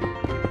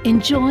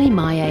 Enjoy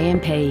My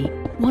AMP,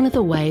 one of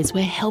the ways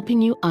we're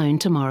helping you own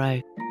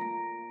tomorrow.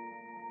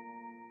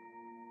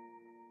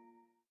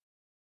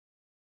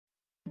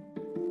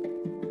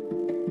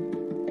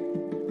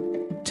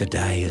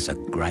 Today is a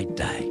great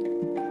day.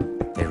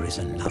 There is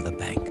another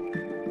bank.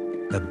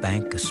 The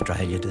bank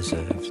Australia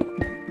deserves.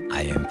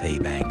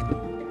 AMP Bank.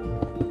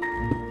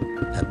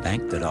 A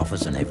bank that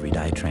offers an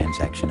everyday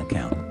transaction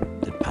account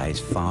that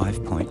pays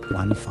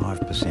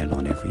 5.15%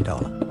 on every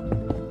dollar.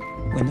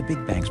 When the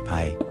big banks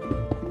pay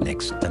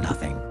next to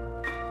nothing.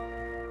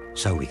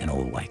 So we can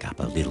all wake up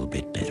a little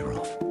bit better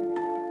off.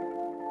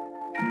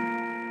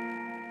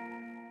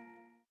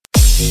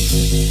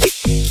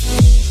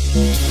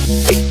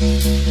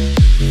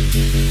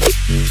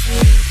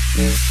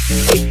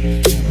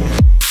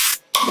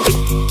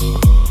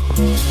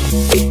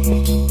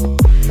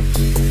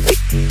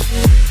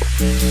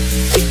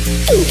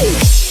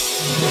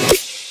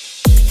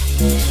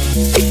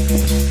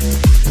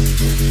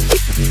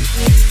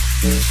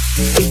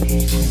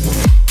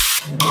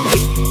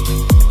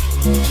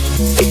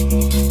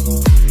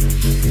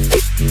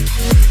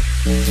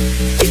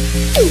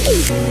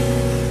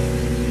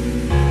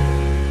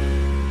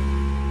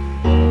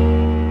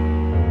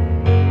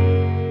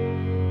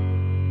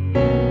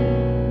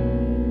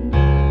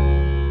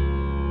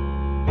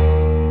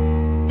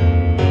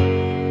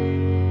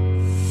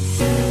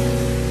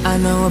 I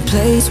know a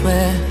place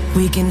where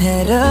we can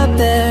head up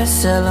there,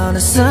 sail on a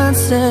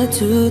sunset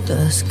to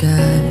the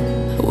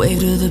sky. Wave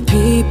to the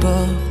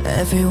people,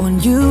 everyone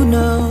you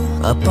know,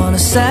 up on a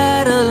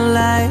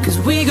satellite. Cause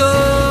we go,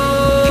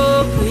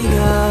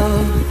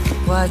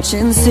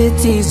 watching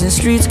cities and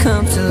streets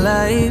come to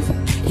life.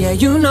 Yeah,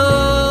 you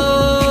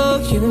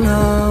know,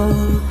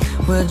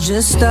 We're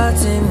just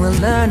starting, we're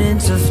learning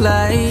to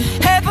fly.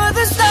 Head for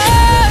the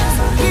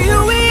stars,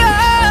 here we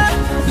are,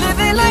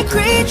 living like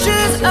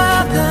creatures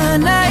of the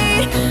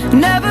night.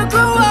 Never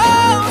grow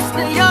old,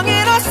 stay young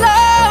in our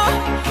soul.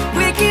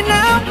 We can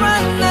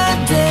outrun the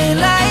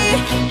daylight.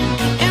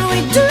 And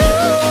we do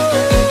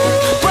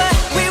what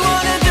we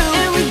wanna do.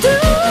 And we do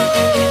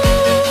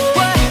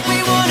what we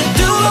wanna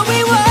do, what we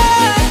want.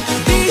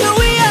 Be who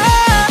we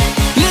are,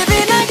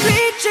 living like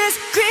creatures,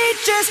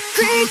 creatures,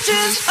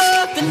 creatures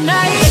of the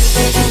night.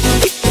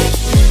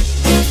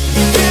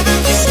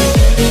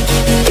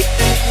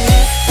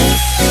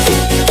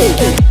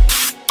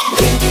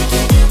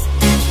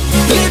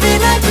 Living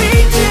like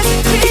creatures,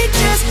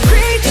 creatures,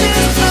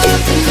 creatures of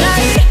the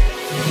night.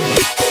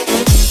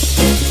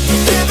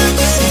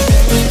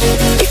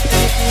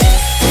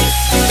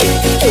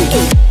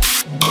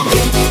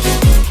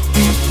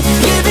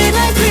 Living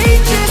like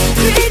creatures,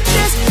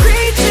 creatures,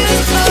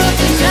 creatures of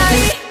the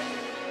night.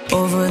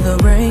 Over the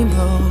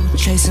rainbow,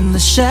 chasing the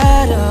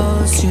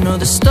shadows. You know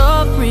the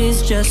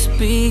story's just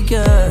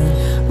begun.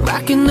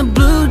 Rocking the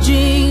blue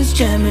jeans,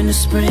 jamming the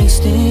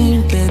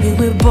Springsteen. Baby,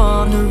 we're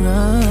born to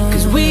run.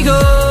 Cause we go,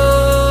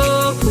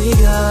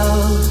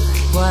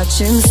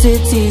 watching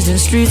cities and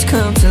streets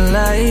come to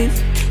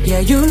life. Yeah,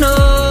 you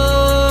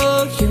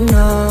know,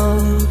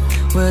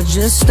 we're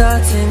just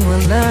starting,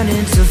 we're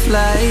learning to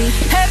fly.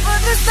 Head for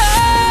the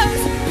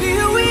stars,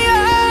 here we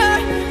are,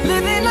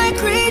 living like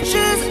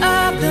creatures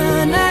of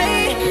the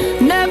night.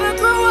 Never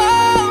grow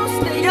old,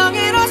 stay young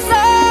in our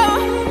soul.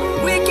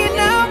 We can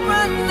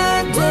outrun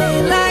the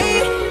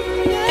daylight.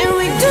 And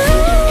we do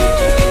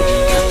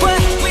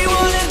what we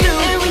wanna do.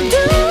 And we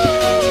do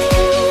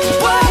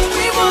what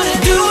we wanna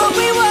do, what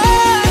we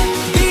want.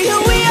 Be who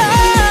we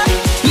are,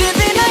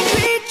 living like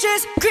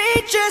creatures,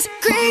 creatures,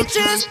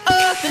 creatures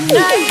of the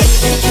night.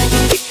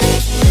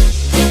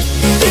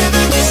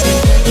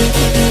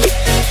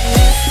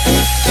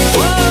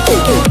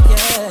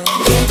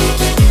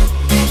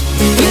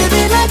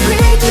 Living like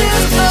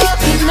creatures of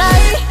the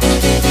night.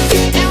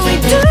 And we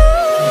do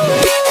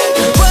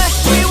what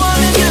we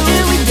wanna do.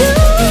 And we do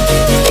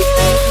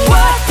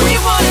what we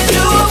wanna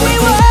do, what we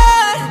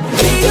want.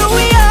 Be who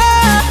we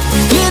are,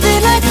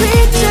 living like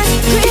creatures,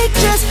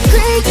 creatures,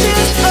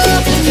 creatures of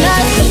the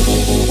night.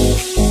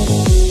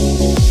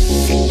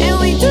 And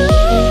we do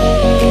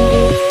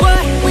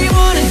what we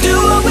wanna do,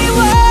 what we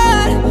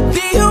want.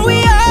 Be who we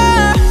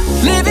are,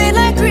 living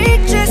like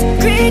creatures,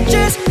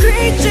 creatures,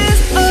 creatures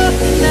of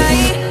the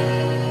night.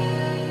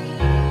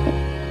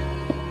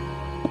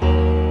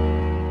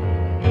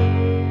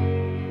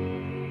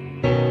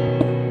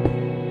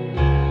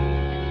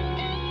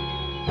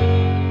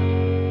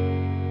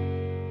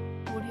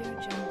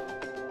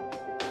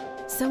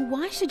 So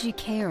why should you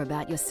care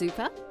about your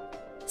super?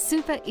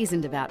 Super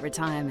isn't about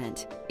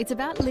retirement. It's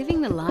about living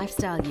the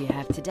lifestyle you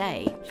have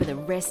today for the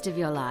rest of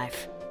your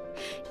life.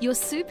 Your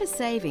super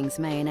savings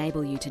may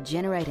enable you to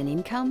generate an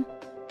income,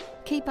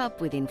 keep up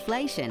with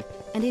inflation,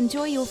 and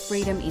enjoy your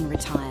freedom in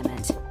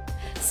retirement.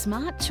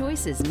 Smart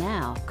choices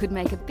now could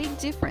make a big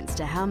difference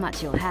to how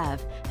much you'll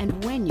have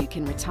and when you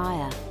can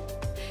retire.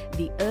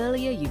 The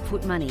earlier you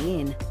put money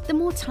in, the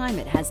more time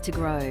it has to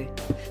grow.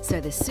 So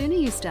the sooner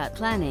you start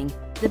planning,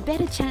 the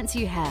better chance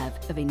you have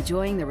of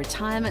enjoying the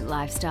retirement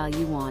lifestyle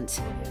you want.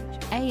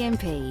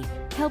 AMP,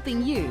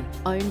 helping you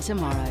own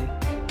tomorrow.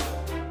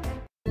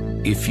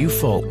 If you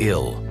fall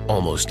ill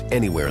almost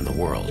anywhere in the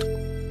world,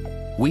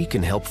 we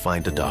can help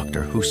find a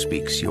doctor who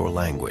speaks your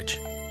language.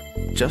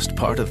 Just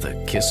part of the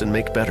Kiss and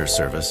Make Better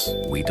service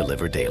we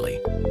deliver daily.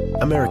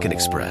 American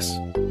Express.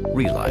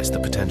 Realize the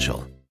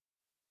potential.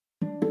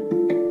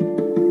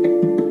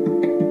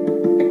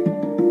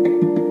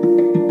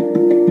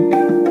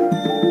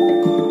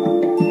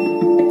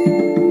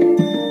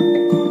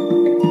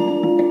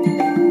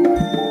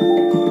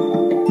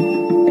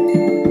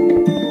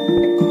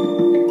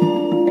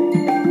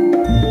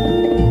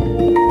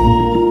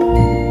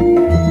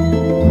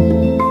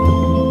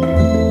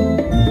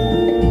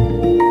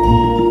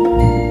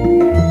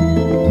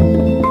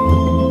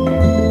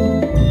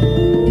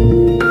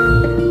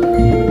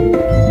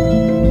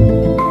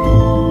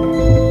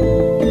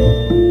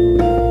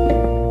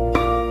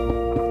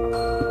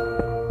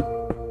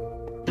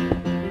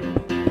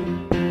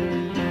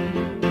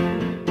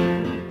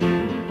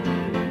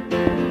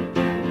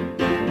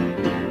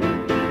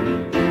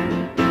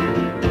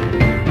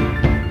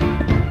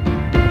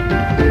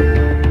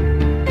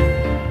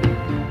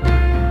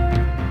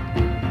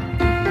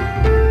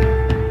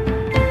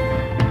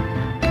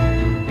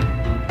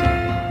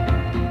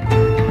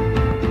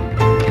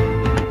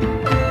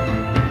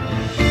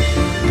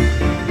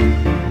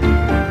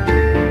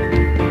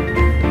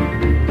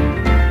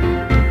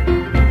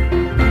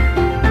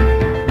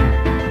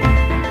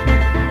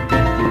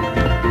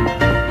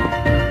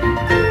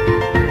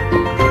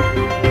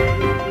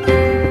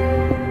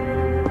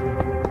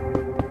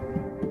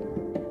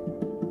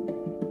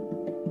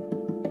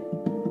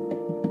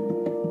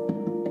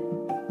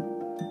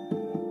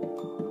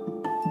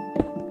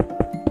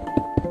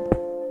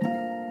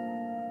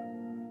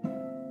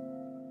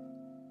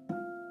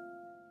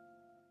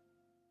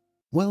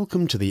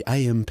 Welcome to the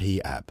AMP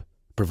app,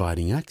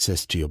 providing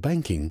access to your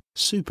banking,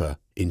 super,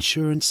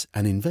 insurance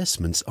and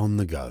investments on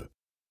the go.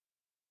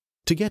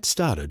 To get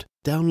started,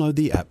 download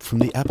the app from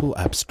the Apple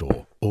App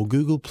Store or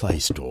Google Play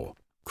Store,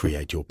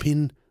 create your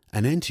PIN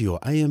and enter your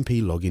AMP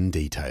login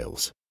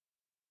details.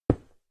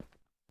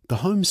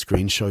 The home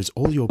screen shows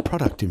all your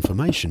product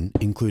information,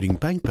 including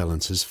bank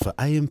balances for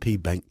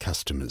AMP Bank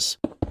customers.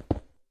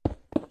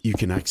 You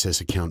can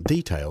access account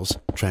details,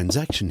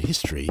 transaction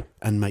history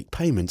and make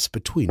payments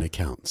between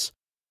accounts.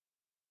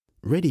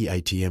 Ready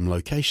ATM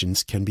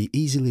locations can be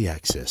easily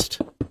accessed.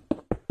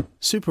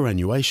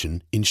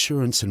 Superannuation,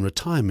 insurance and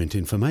retirement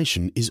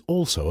information is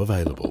also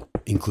available,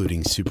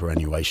 including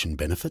superannuation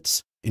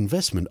benefits,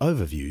 investment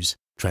overviews,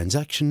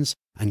 transactions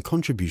and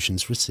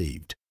contributions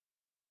received.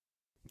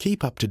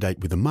 Keep up to date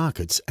with the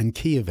markets and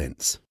key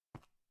events.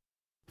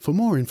 For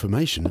more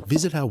information,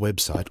 visit our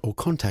website or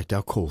contact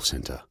our call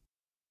centre.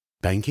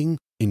 Banking,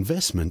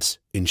 investments,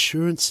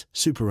 insurance,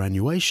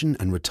 superannuation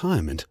and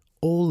retirement,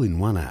 all in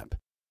one app.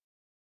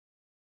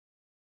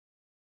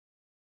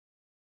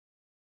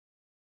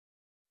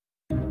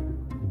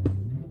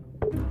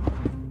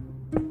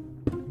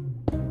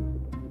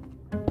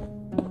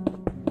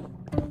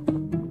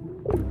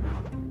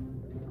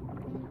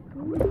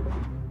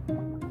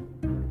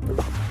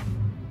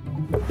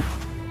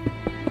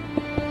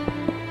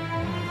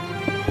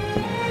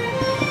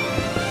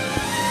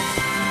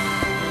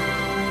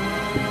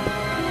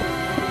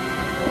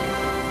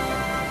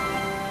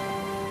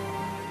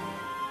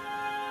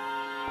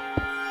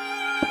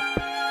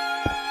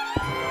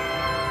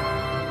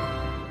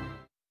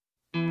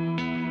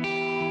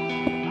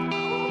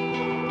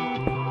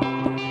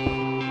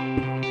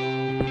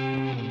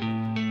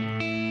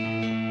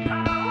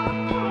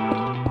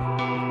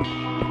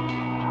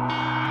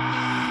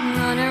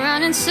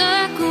 In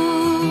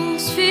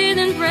circles,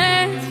 feeling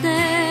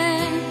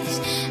breathless,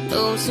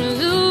 no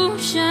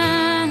solution.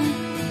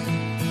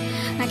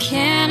 I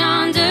can't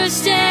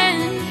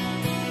understand,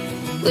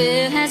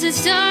 where has it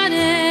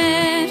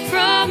started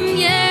from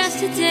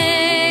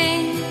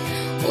yesterday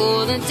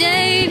or the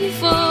day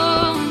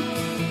before?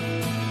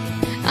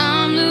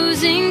 I'm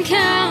losing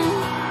count.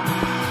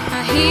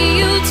 I hear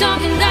you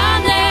talking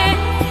down there,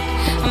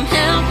 I'm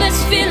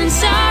helpless, feeling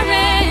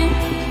sorry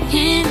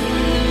in the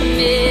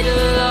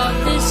middle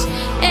of this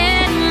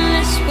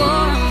endless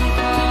war.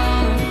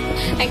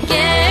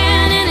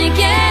 Again and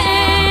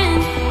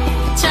again,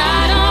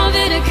 tired of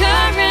it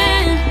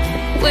occurring,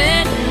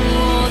 when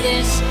all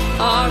this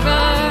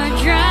horror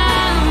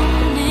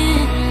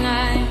drowning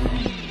light.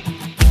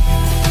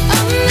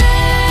 I'm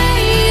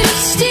made of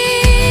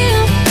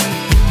steel,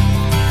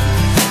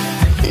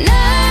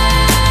 no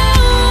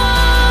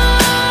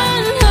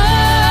one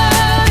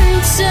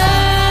hurts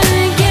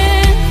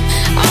again.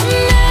 I'm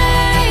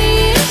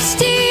made of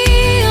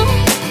steel,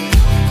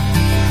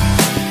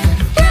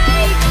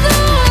 break the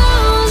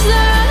walls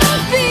that I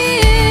built.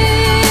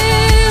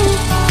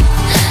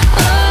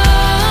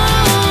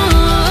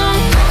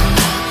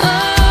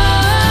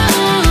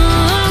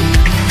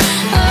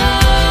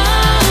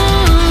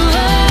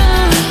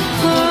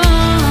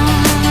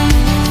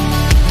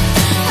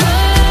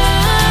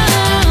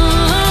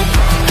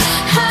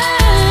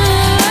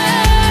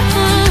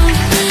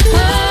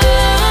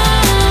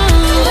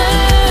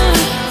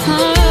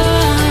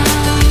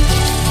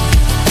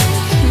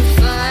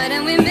 Fight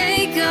and we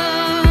make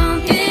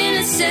up in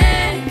a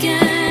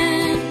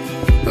second.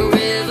 A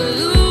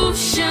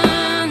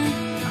revolution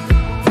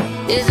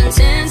is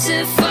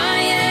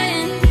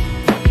intensifying.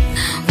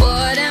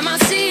 What am I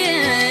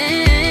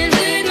seeing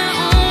with my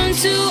own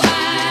two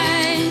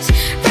eyes?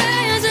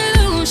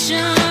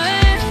 Resolution.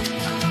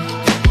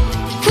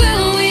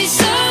 Will we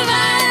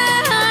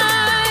survive?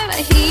 I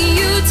hear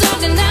you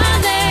talking down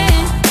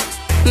there,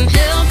 I'm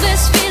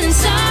helpless, feeling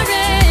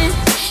sorry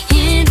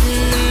in the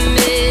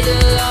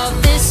middle of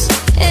this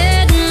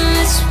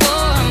endless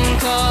war. I'm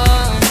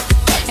caught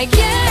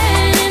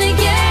again and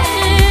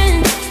again,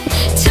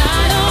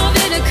 tired of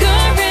it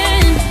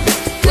occurring,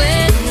 when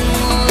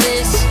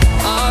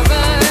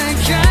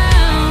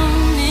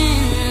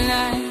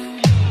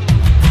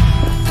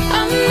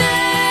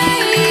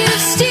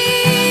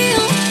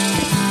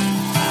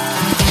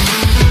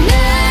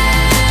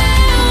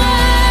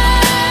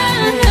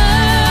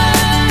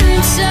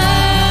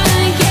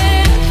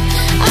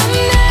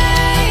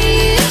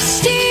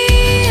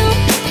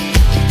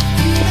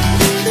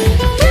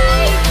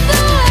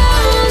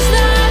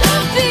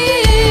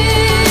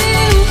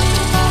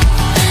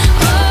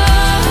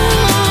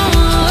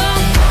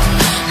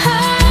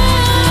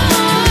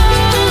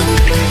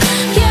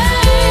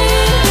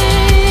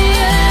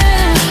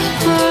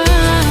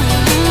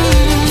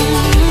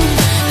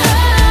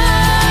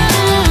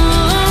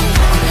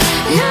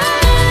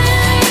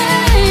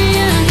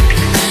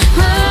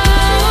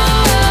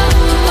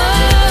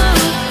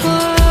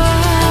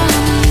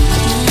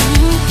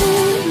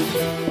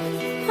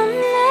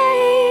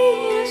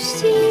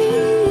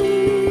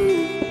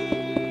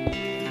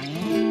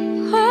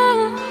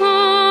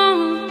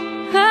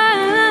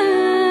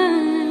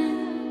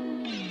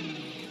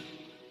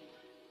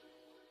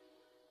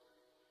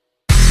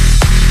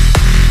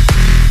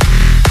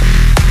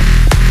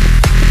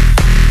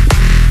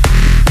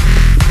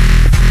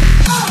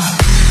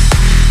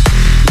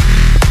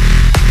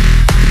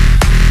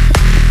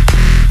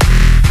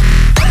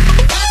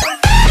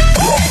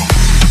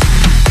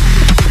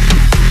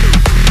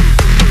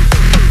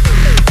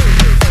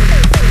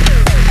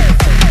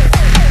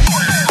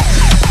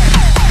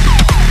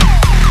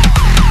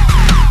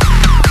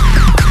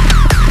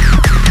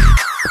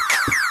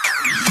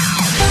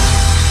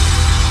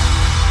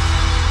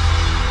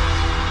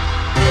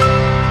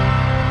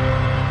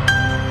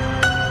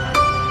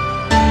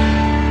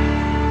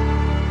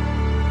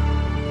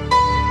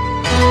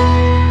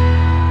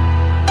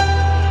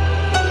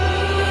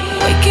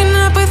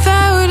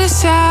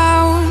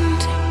sound.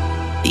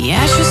 The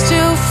ashes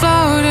still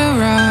float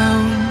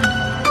around.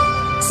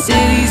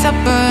 Cities are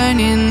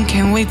burning,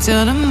 can't wait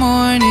till the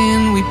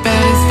morning. We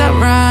better start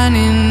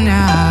running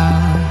now.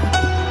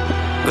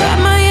 Grab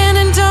my hand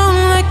and don't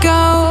let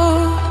go.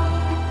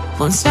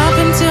 Won't stop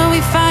until we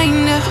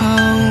find a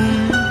home.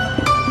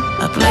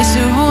 A place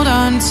to hold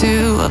on to,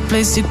 a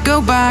place to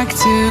go back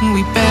to.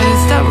 We better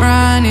start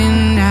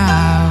running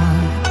now.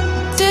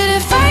 Did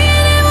it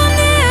fire that will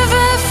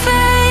never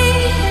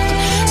fade?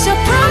 So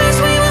promise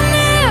we will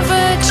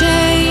never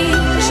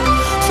change.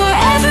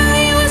 Forever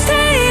we will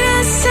stay the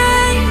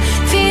same.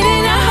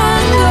 Feeding our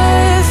hunger,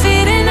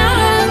 feeding our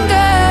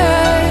hunger.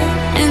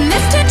 And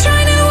if they're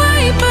trying to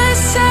wipe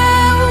us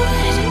out,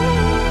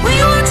 we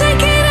will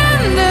take it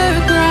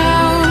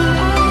underground.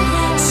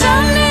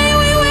 Someday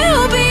we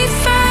will be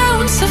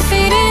found. So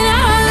feeding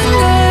our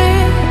hunger,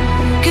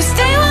 'cause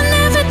they will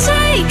never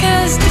take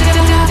us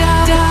down.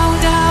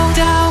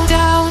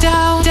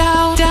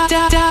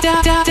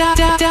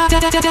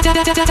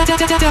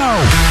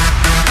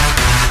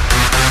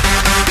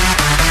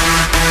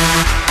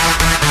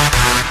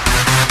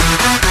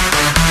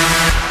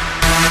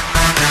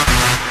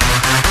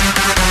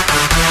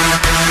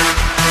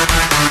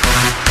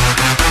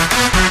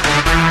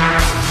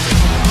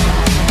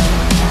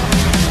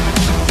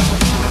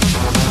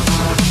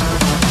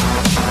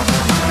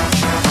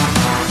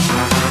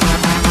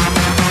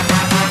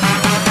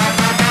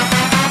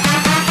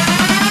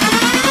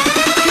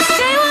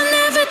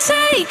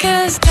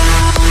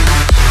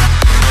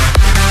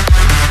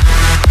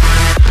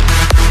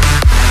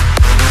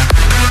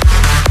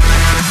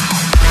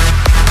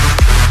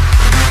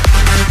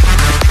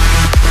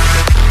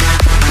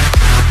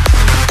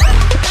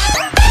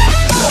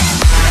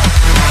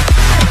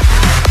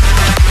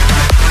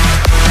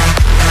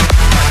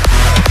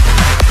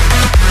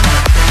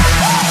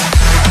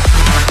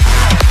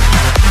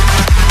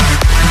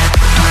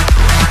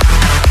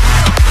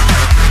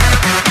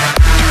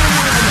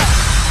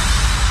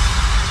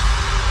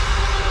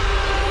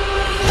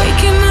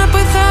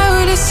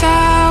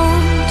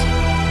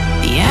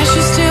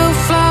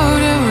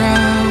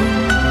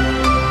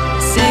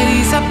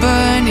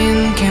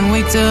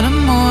 Till the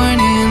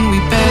morning, we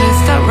better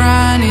start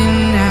running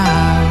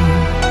now.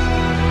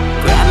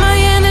 Grab my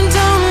hand and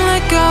don't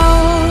let go.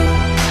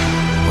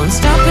 Won't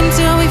stop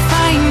until we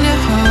find a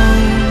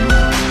home.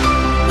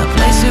 A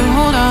place to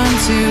hold on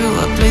to,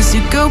 a place to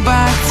go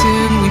back to.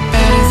 We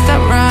better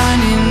start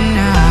running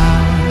now.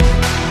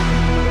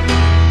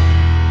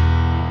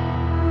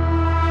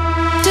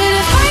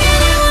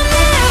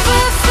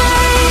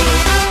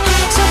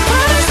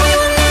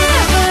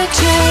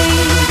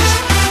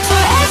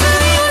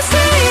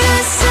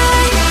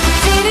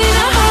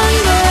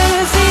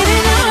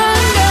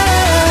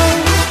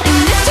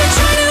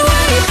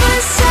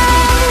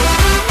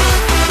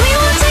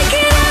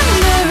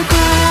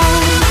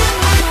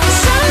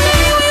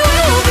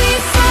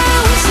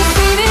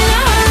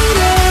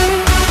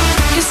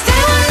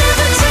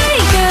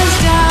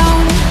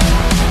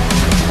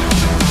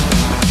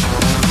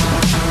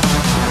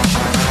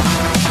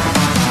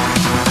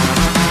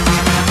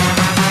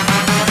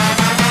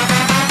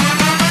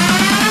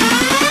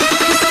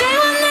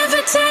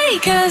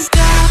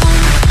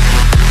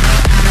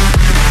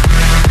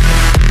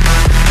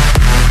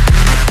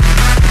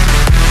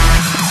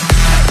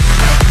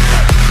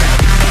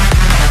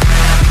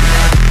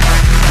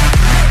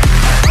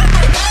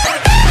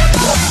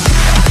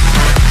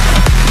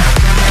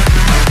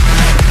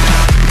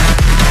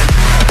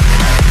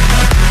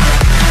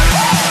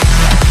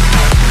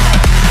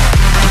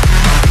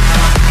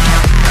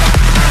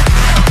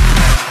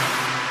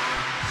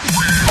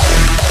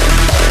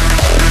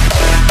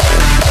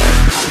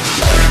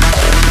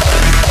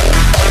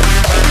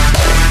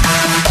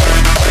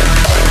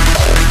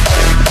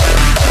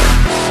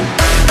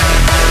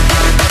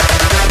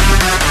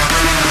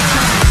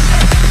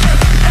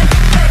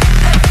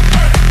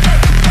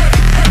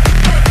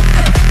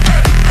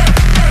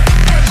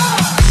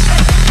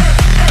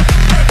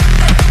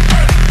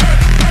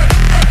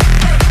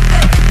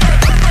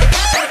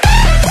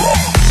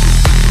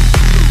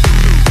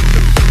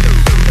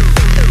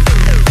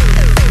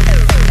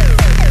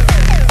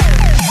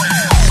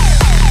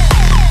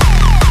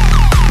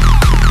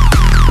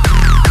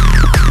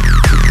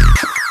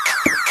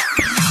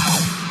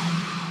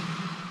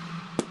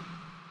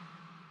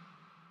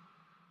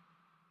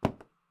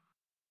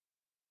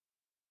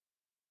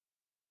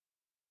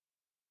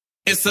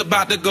 It's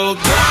about to go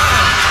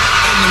down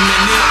in a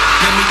minute.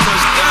 Let me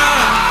touch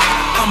down.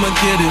 I'ma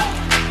get it.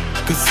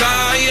 'Cause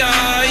I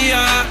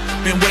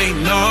been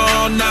waiting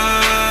all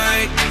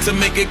night to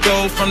make it go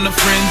from the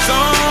friend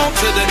zone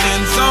to the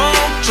end zone.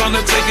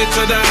 Tryna take it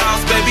to the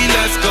house, baby,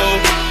 let's go.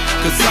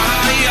 'Cause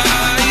I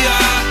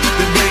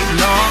been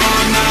waiting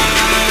all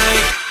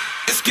night.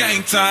 It's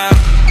game time.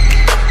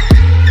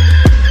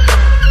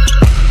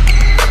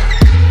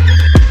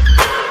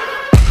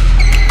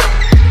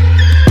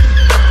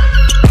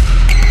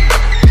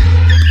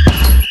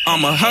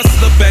 I'm a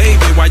hustler,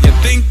 baby. Why you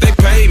think they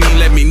pay me?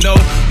 Let me know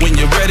when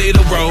you're ready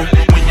to roll.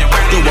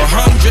 Do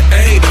 180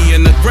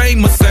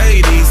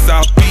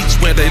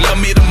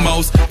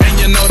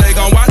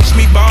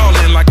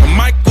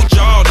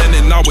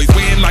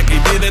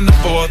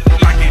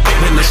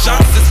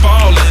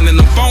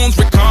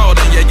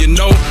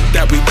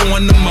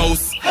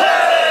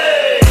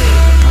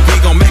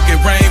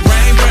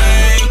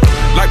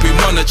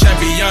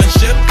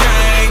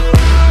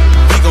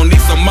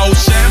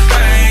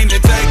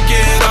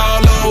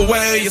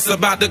 It's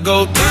about to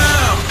go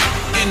down.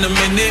 In a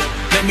minute,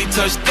 let me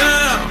touch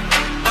down.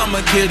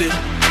 I'ma get it.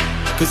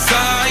 Cause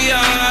I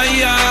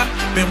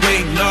been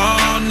waiting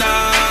all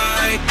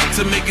night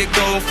to make it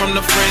go from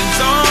the friend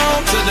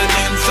zone to the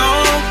end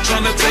zone.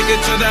 Tryna take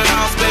it to the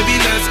house,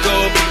 baby, let's go.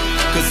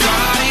 Cause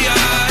I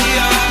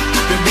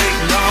been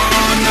waiting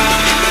all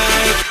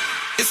night.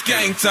 It's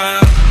game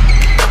time.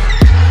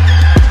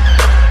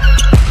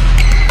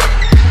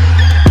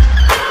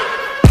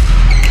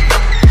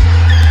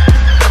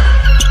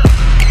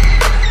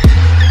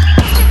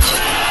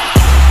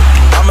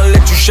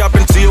 Shop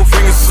until your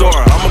fingers sore.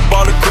 I'ma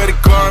ball a credit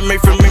card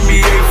made from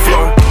NBA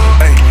floor.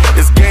 Hey,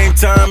 it's game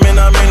time and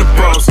I'm in the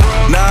pros.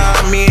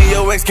 Nah, me and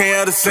your ex can't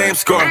have the same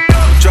score.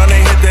 Tryna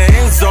hit the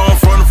end zone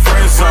from the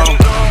friend zone,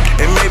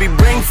 and maybe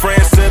bring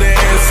friends to the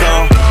end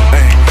zone.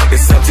 Hey,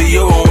 it's up to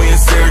you when we in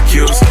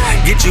Syracuse.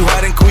 Get you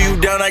hot and cool you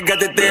down, I got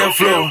that damn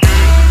flu.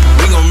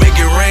 We gon'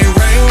 make it rain,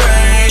 rain,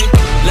 rain,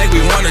 like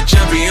we won a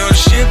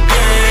championship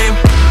game.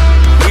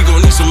 We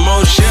gon' need some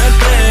more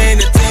champagne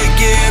to take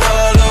it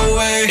all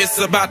away. It's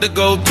about to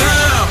go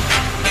down.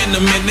 In a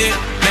minute,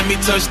 let me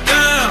touch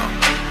down.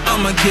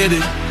 I'ma get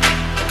it.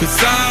 Cause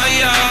I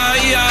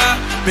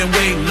been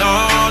waiting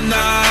all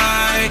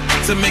night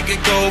to make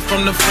it go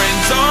from the friend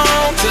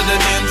zone to the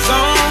end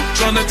zone.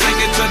 Tryna take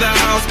it to the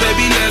house,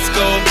 baby, let's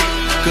go.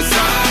 Cause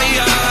I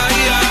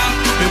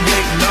been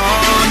waiting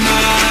all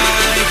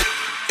night.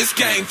 It's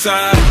game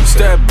time.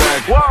 Step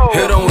back,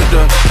 hit on with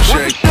the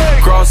shake.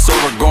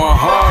 Crossover, going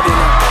hard in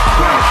the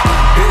bank.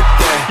 Hit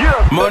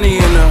that, money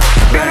in the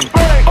bank.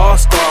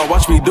 All-star,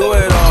 watch me do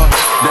it all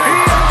day.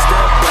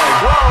 Step back,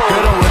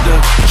 hit on with the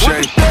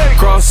shake.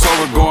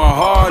 Crossover, going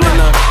hard in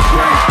the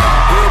bank.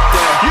 Hit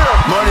that,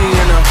 money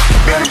in the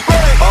bank.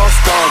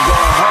 All-star,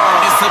 going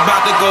hard. It's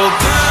about to go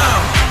down.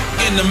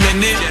 In a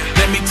minute,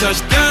 let me touch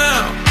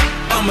down.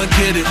 I'ma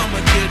get it.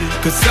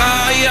 Cause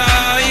I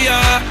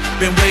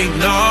been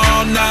waiting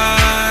all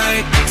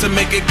night to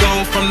make it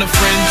go from the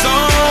friend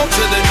zone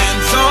to the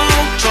end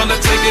zone. Tryna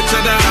take it to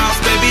the house,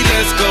 baby,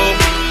 let's go.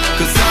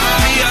 Cause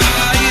I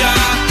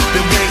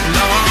been waiting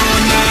all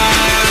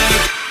night.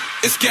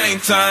 It's game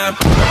time.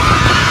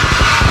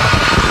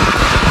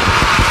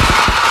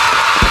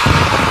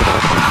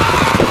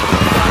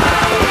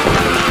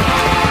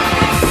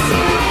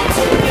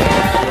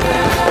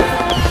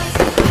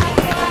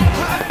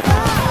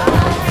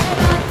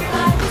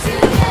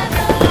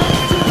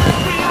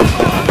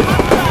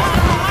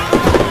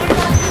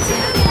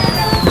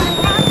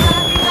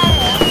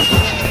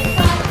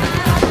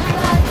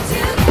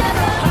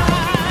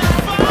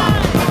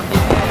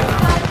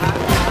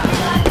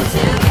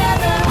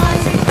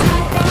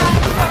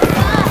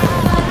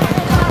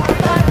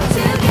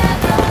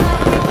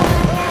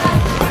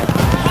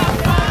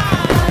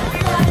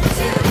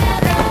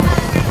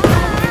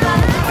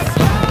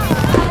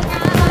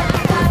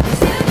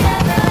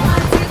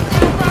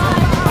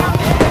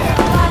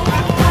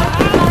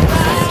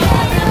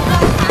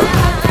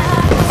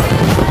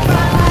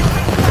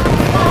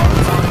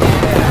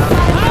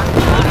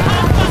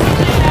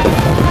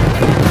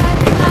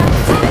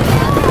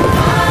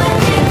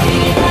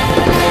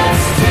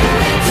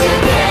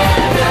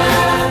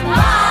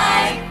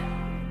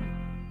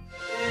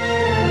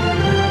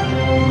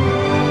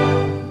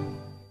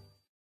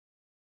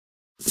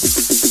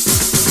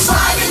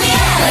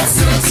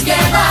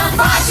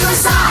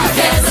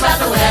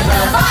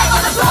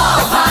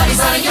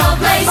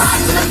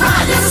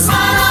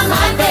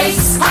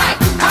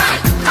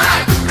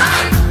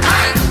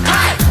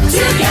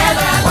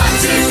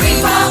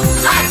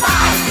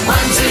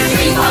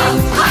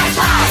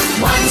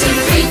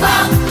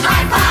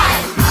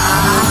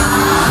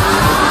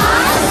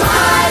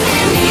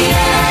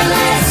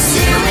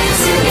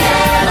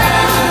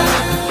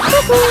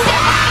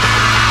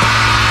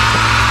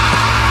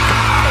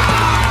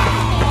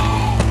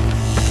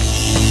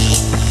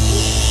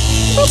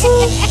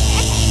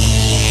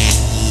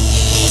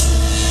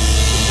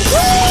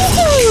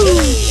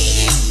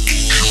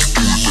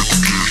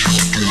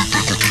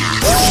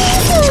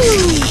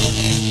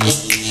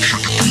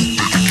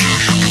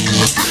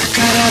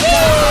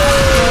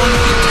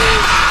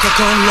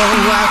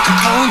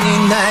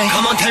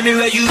 Come on, tell me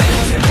where you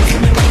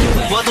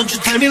at. Why don't you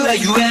tell me where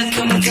you at?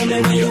 Come on, tell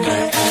me where you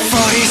at.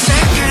 40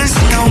 seconds,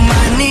 no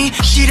money.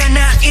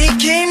 싫어나이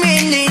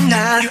기민이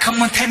날.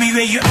 Come on, tell me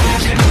where you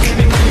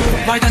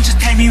at. Why don't you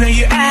tell me where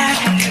you at?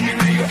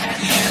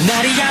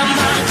 날이 아마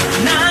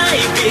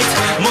나의 빛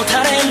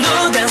못하는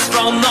dance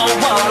from no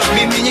one.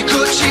 미미니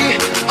굳이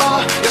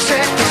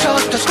요새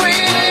더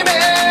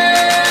screaming.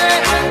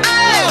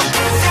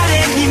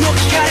 사랑이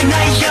목이가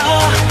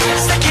나요.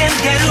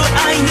 사캔대로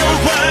I know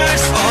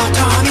words.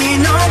 어떠니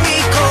너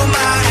믿고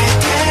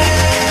말할게.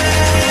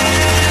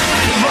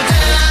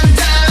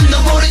 뭐단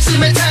너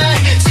머리쯤에 다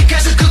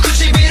지가서 그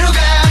굳이비로 가.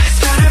 It's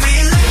gotta be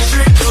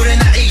electric. 불에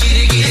나의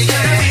길이 길게.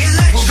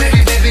 Oh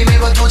baby baby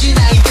매워 도지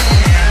나이 때.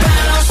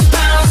 Bounce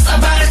bounce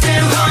about a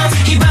damn home.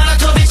 이바라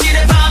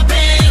도비치레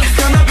popping. It's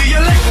gonna be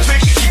electric.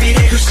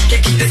 기비를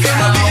후시게 기대. It's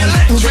gonna be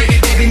electric.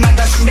 Baby baby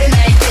만다 숨에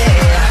나이 때.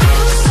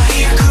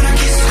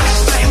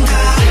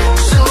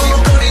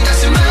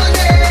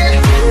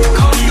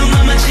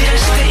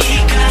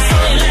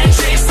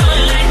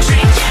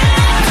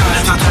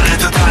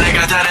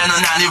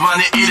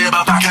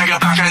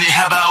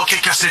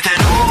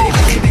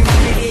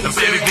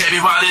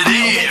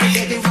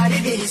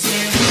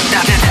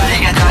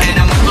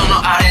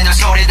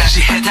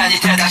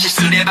 話す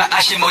れば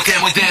足も手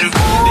も出る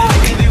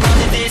Baby what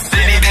it is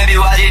Baby baby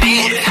what it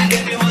is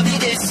Baby what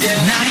it is 鳴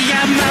り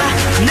やま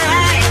な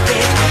いで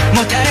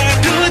もたれ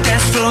る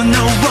Dance floor no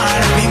one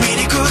耳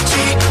に口を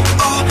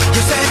寄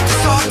せて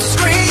そっと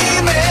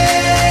screaming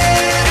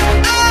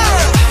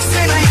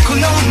狭いこ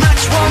の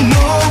街をも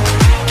う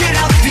Get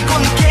out 飛び込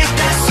んで消え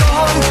たそう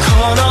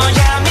この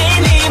闇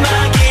に紛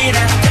れ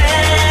て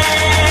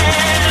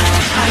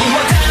愛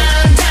もだ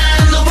んだ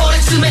ん登り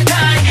詰めた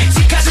い近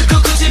づく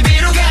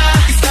唇が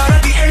It's gonna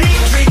be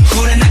electric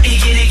触れないギ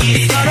リギ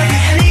リで It's gonna be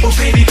electric Oh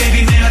baby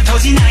baby 目は閉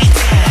じないで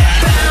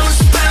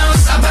Bounce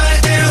bounce 暴れ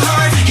てる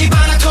heart 火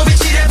花飛び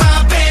散れば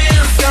Bam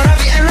It's gonna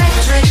be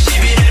electric し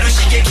びれる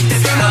刺激って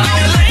It's gonna be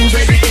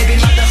electric Baby baby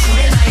まだ触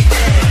れないで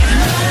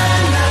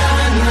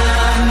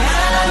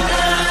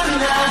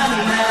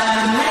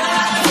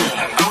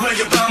I wear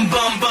your bum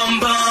bum bum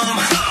bum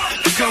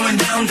It's going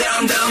down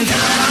down down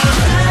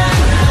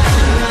down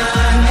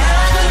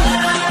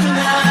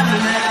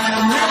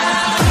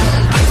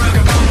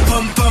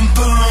Boom, boom,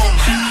 boom.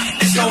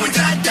 It's going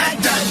da, da,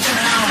 da,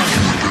 down.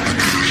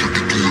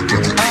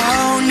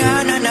 Oh, no,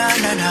 no, no,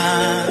 no, no.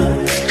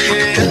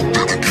 Yeah.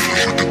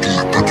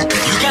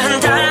 You got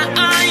that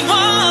I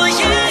want,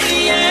 yeah,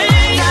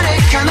 yeah. 誰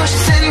かの視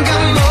線が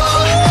もう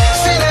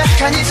背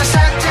中に刺さ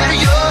って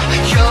るよ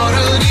夜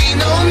に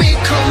飲み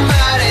込ま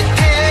れ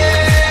て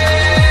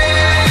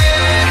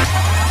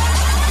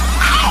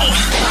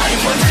愛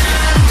もだ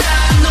んだ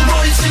ん登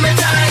り詰め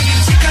たい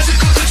近づ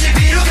く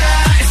唇が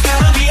It's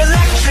gonna be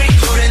electric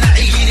触れな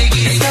いギリ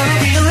ギリ It's gonna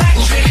be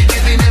electric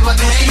Baby 目は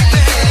閉じない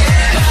で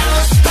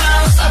Bounce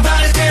bounce 暴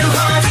れてる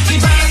heart 火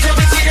花飛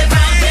び散れば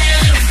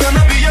Bam It's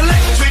gonna be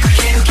electric 駆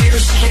け抜け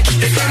る刺激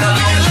It's gonna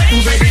be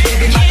electric Baby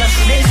baby まだ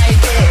触れない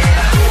で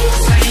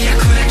最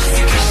悪な奇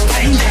跡し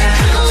たいんだ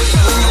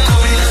怒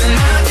り出す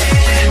まで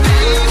こ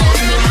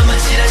のまま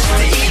散らし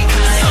ていいか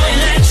So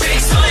electric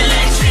So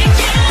electric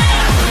yeah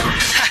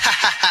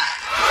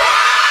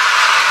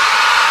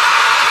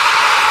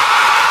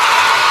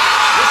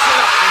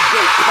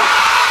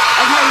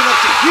I've had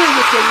enough to hear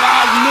with your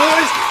loud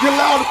noise, your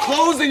loud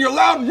clothes, and your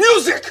loud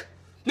music.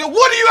 Now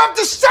what do you have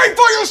to say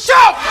for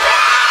yourself?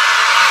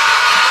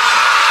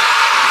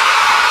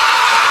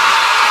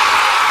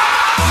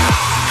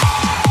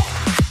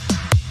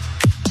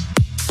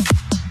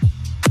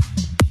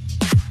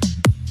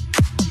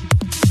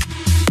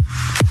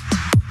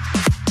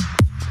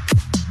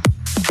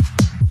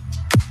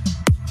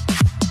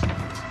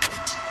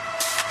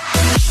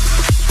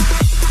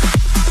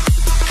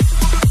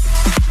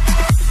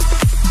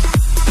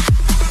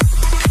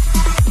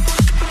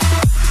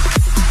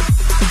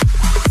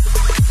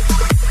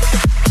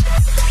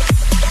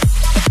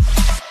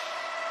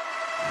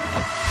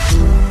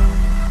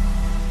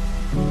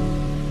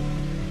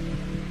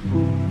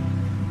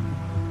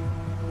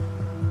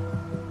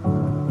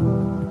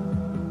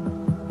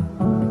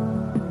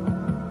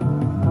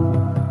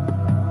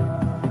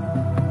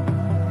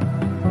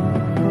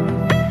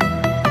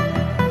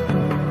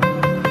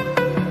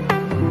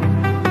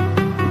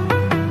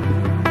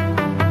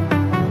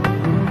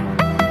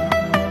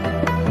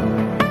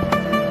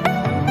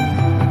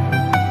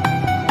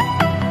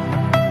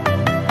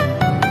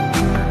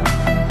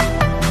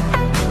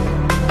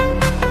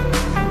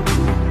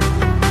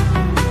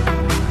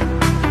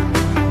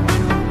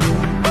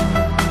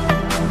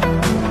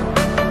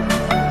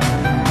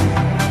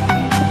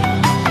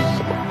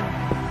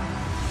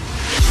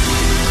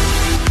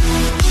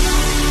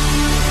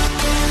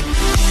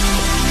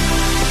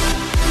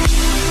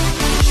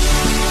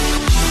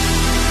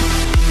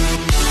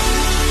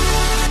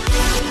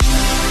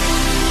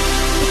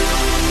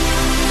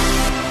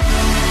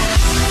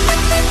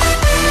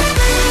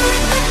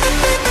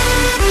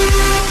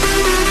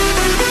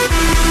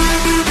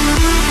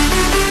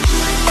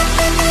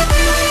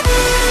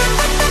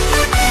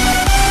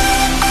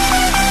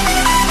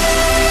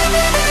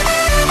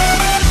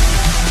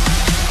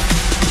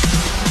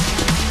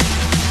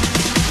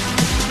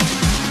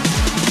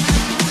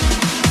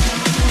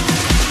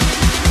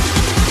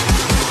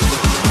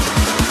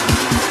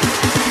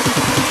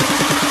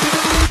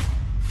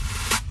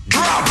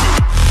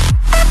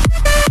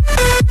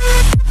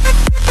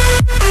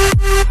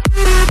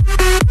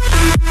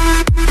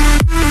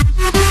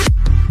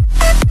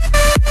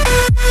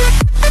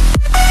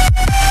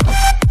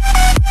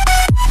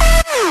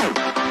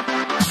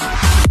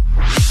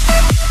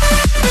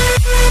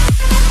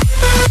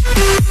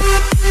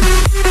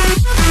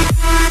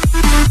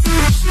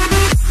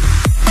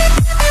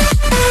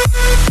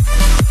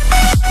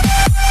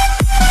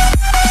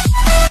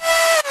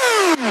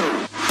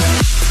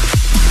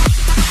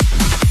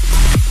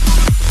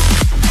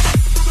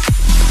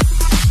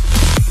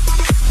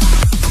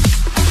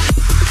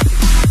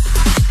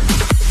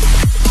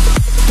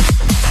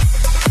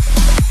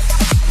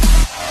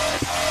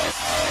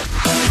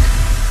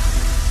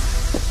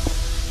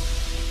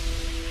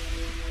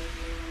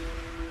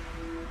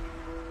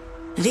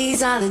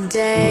 These are the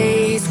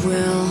days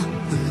we'll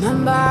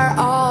remember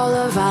all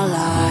of our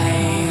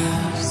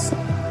lives.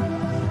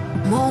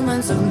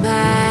 moments of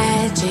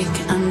magic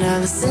under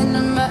the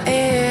cinema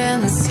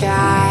in the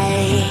sky.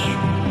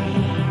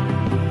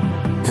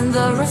 And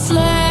the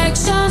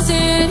reflections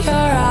in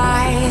your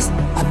eyes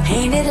are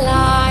painted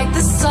like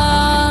the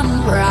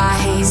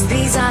sunrise.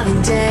 These are the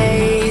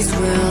days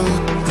we'll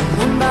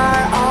remember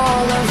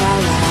all of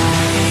our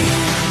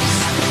lives.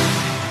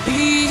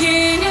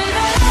 Being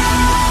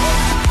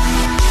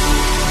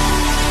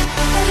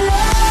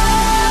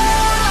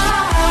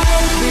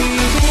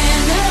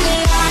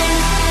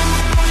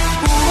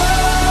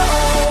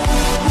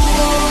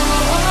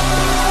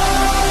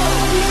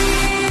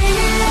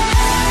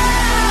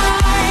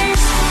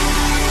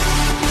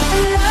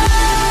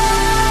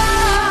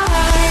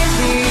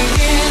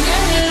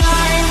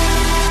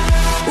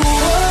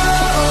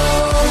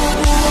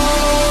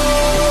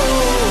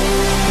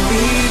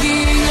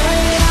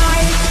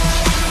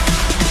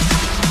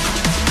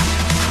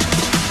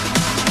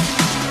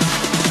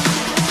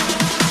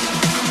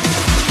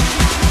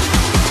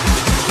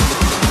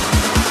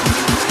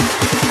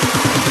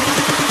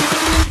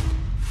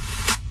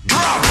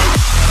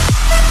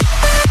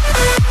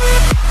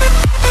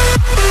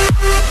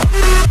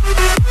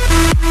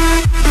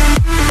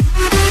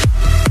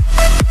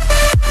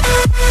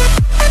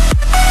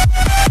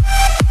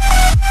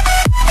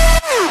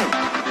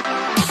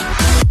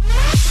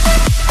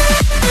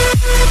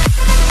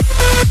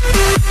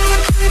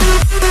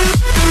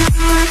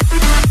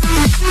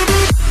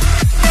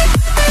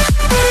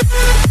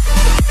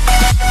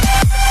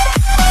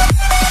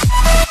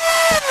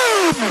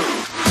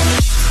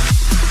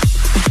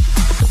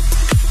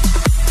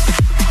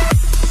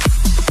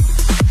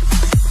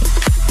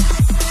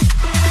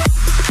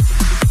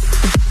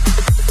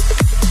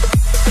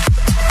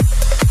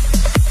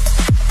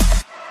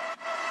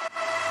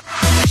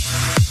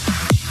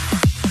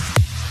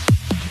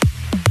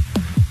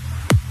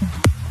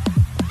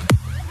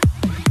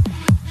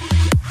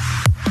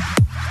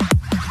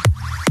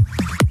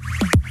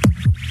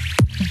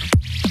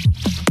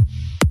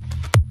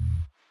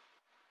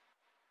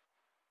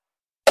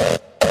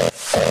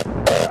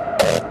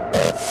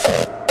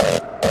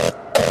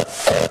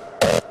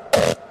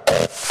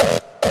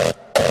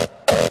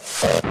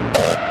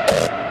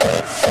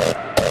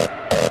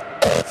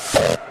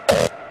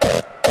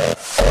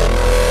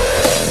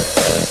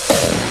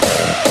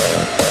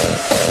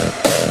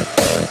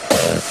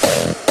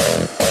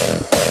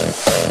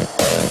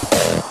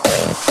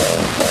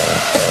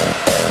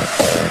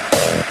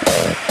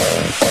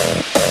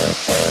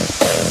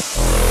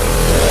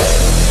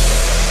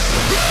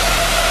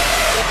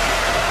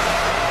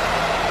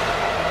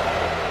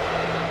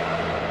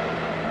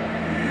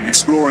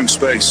Exploring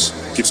space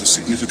gives us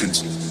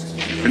significance.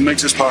 It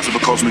makes us part of a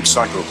cosmic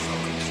cycle,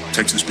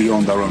 takes us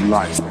beyond our own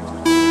life.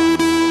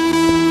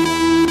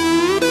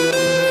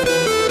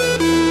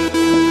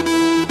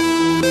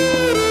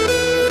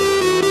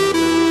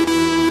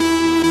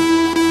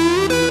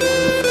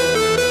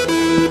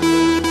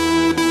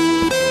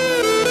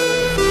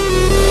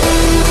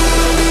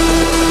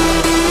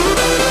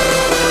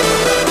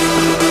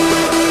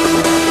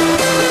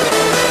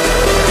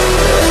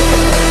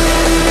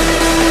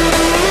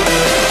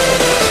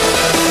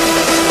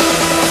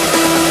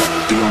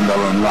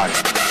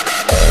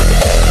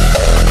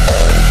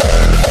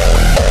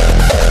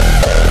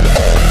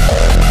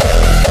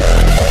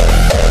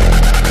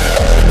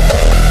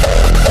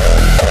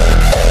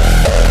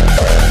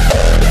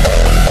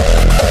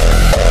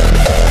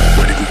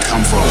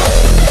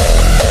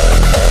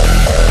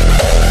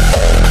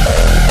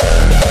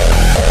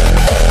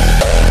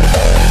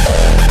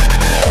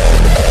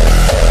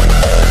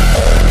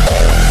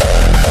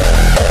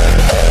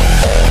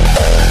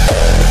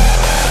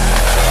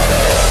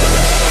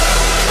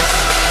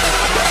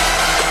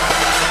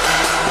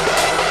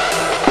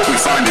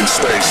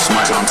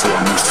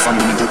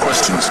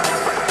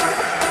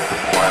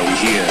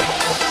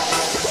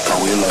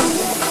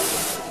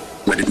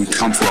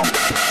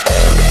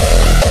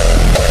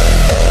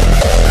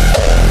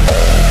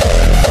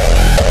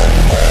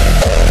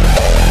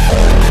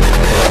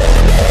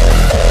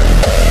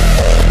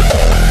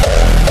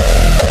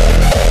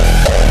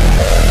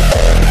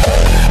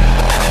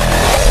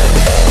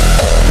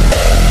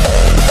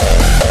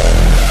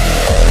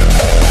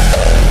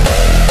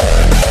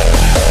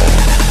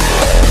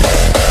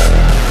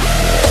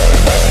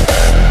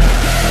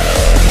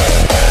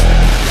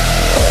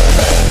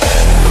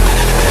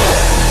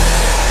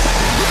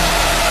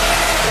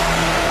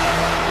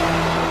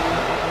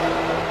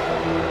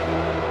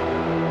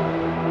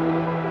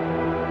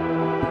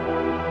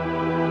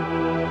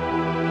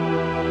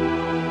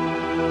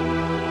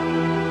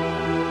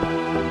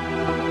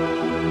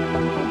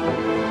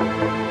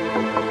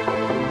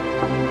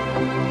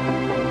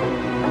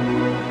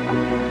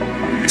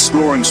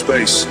 Exploring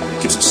space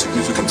gives us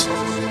significance.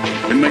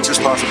 It makes us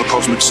part of a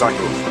cosmic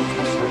cycle,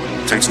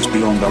 takes us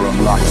beyond our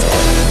own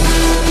life.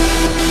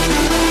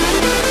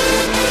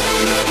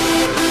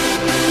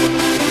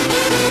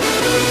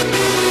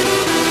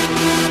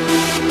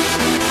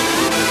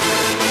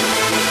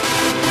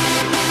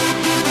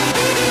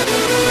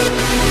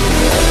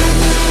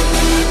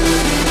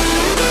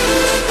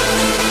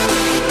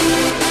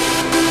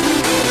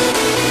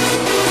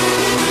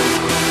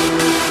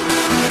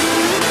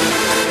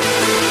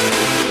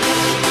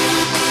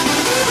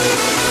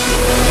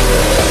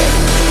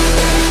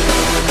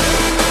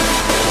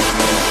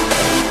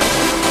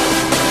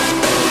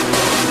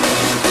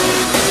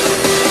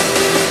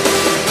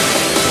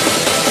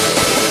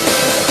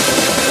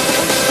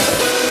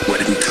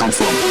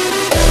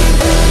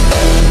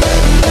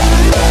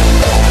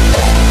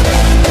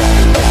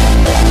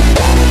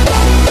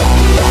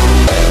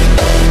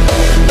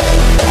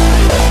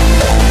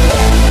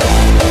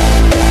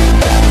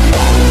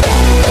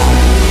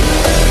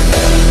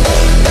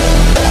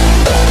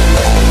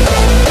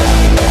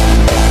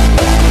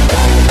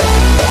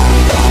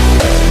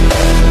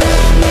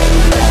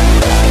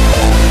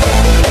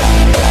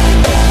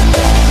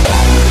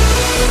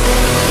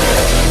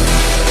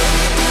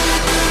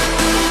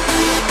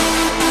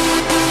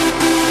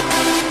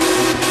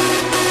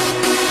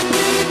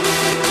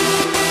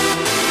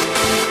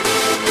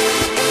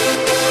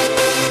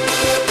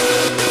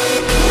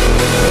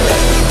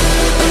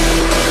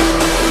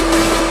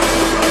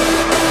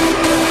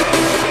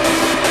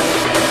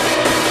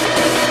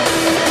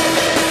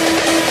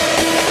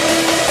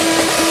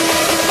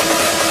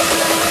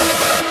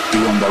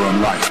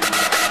 own life.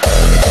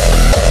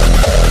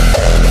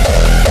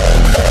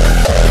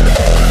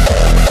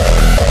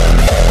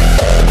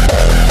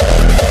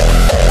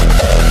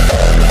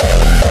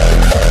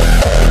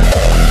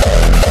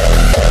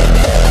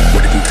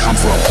 Where did we come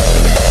from?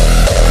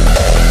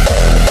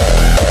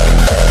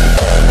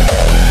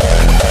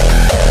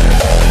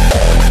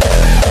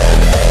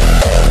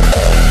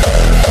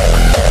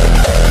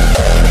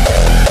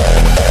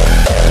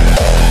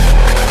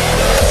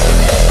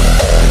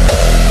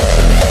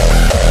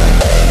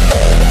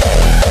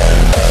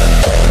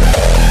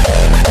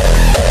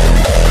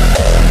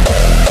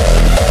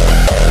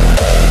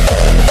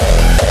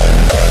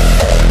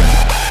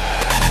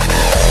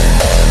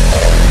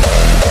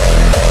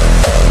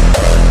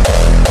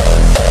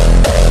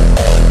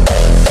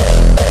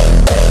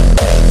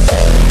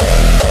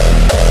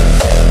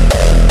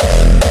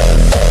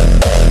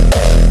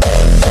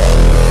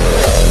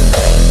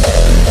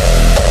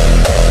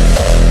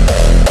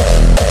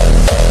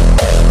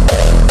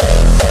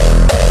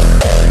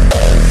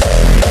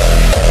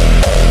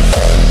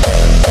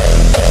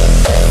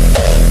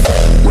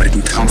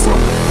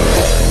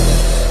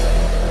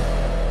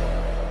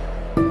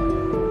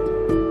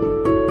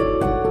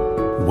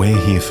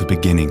 For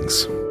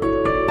beginnings,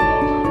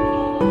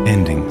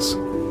 endings,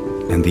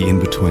 and the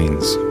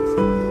in-betweens.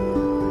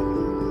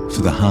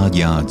 For the hard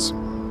yards,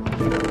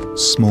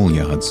 small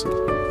yards,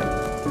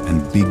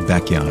 and big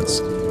backyards.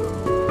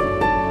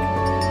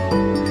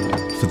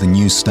 For the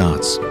new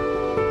starts,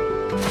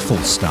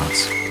 false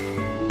starts,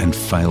 and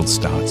failed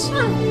starts.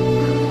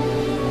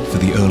 For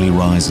the early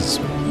risers,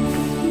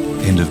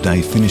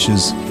 end-of-day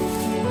finishers,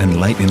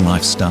 and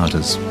late-in-life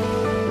starters.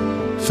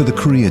 For the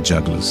career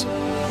jugglers,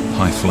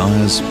 high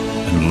flyers,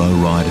 and low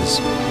riders.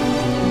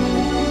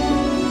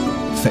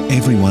 For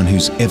everyone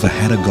who's ever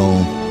had a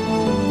goal,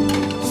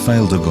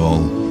 failed a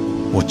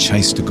goal, or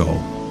chased a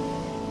goal.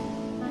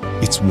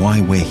 It's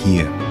why we're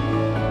here.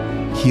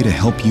 Here to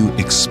help you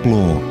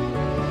explore,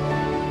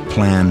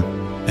 plan,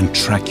 and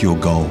track your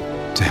goal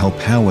to help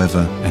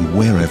however and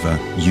wherever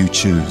you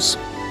choose.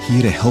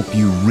 Here to help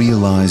you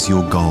realize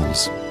your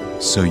goals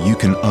so you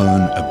can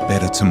own a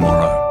better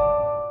tomorrow.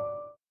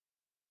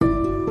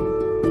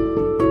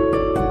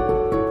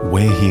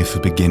 We're here for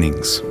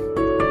beginnings,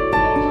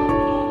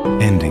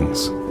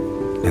 endings,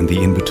 and the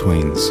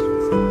in-betweens.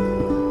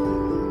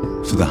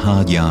 For the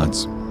hard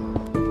yards,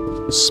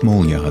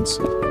 small yards,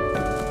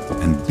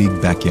 and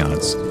big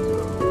backyards.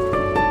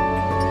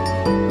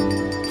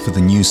 For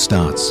the new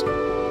starts,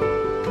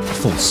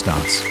 false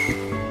starts,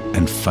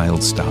 and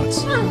failed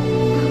starts.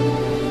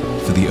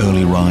 For the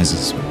early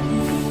risers,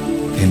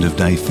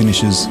 end-of-day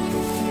finishers,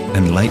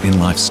 and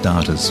late-in-life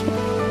starters.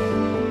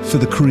 For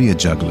the career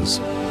jugglers,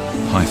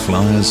 high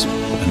flyers,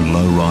 and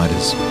low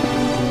riders.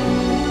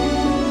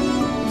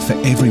 For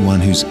everyone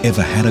who's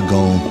ever had a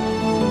goal,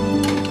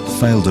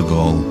 failed a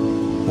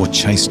goal, or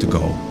chased a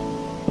goal.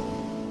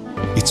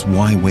 It's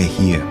why we're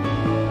here.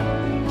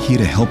 Here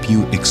to help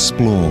you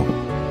explore,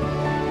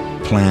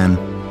 plan,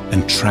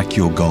 and track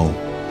your goal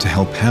to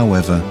help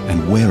however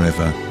and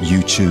wherever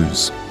you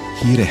choose.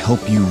 Here to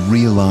help you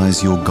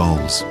realize your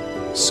goals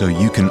so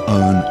you can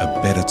own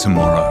a better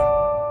tomorrow.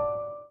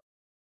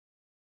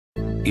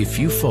 If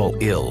you fall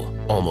ill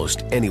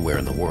almost anywhere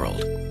in the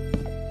world,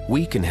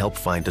 we can help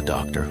find a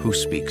doctor who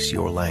speaks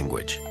your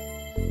language.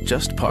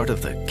 Just part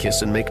of the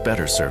Kiss and Make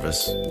Better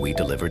service we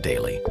deliver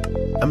daily.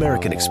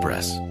 American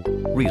Express.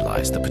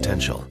 Realize the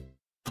potential.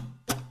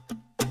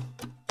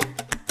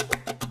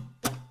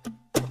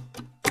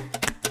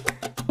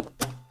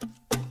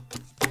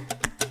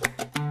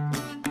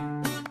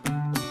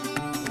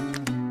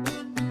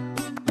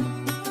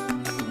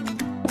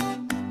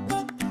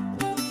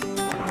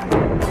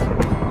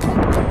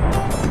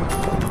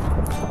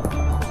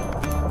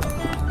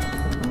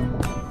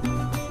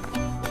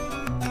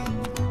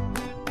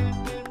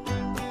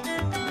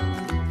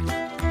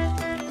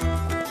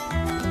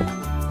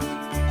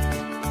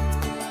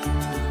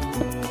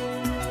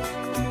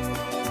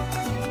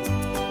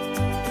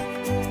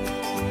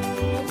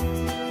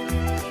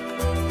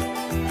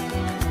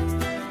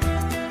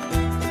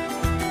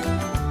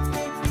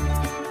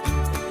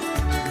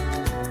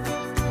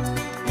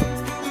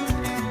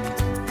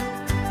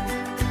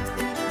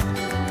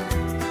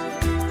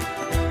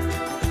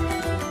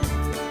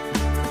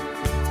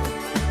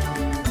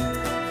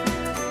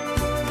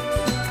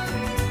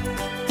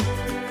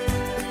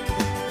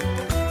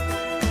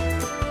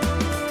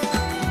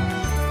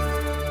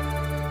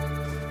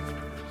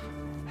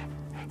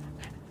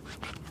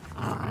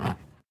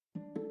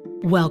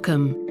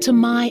 Welcome to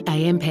My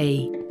AMP,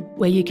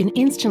 where you can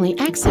instantly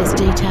access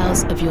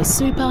details of your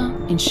super,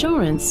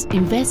 insurance,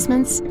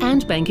 investments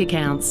and bank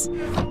accounts.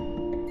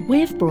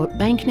 We've brought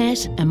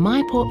BankNet and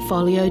My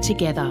Portfolio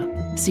together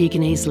so you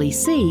can easily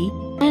see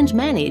and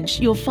manage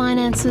your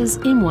finances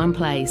in one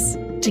place.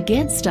 To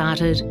get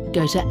started,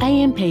 go to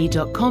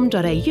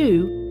amp.com.au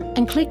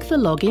and click the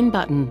login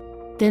button.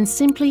 Then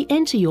simply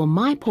enter your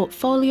My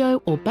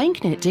Portfolio or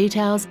BankNet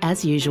details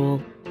as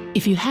usual.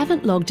 If you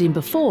haven't logged in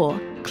before,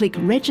 click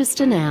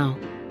Register Now.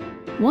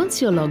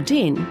 Once you're logged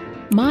in,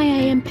 My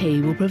AMP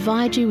will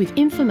provide you with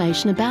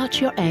information about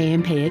your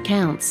AMP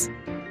accounts.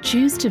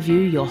 Choose to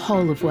view your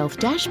whole of wealth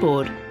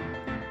dashboard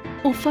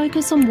or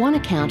focus on one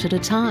account at a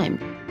time.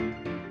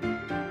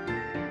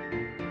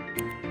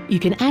 You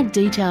can add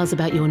details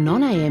about your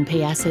non-AMP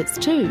assets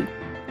too,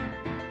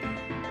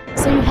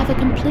 so you have a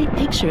complete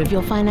picture of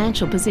your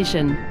financial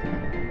position.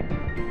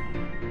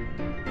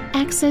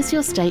 Access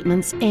your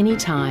statements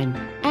anytime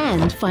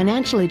and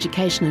financial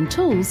education and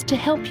tools to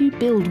help you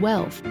build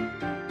wealth.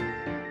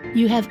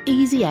 You have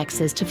easy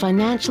access to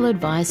financial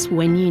advice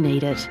when you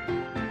need it.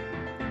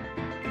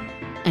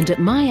 And at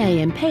My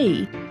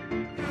AMP,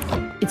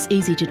 it's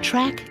easy to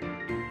track,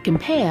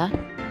 compare,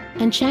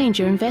 and change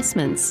your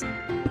investments.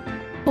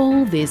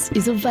 All this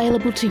is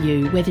available to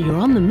you whether you're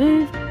on the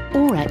move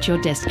or at your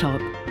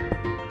desktop.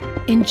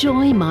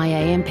 Enjoy My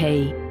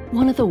AMP,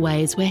 one of the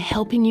ways we're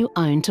helping you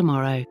own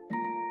tomorrow.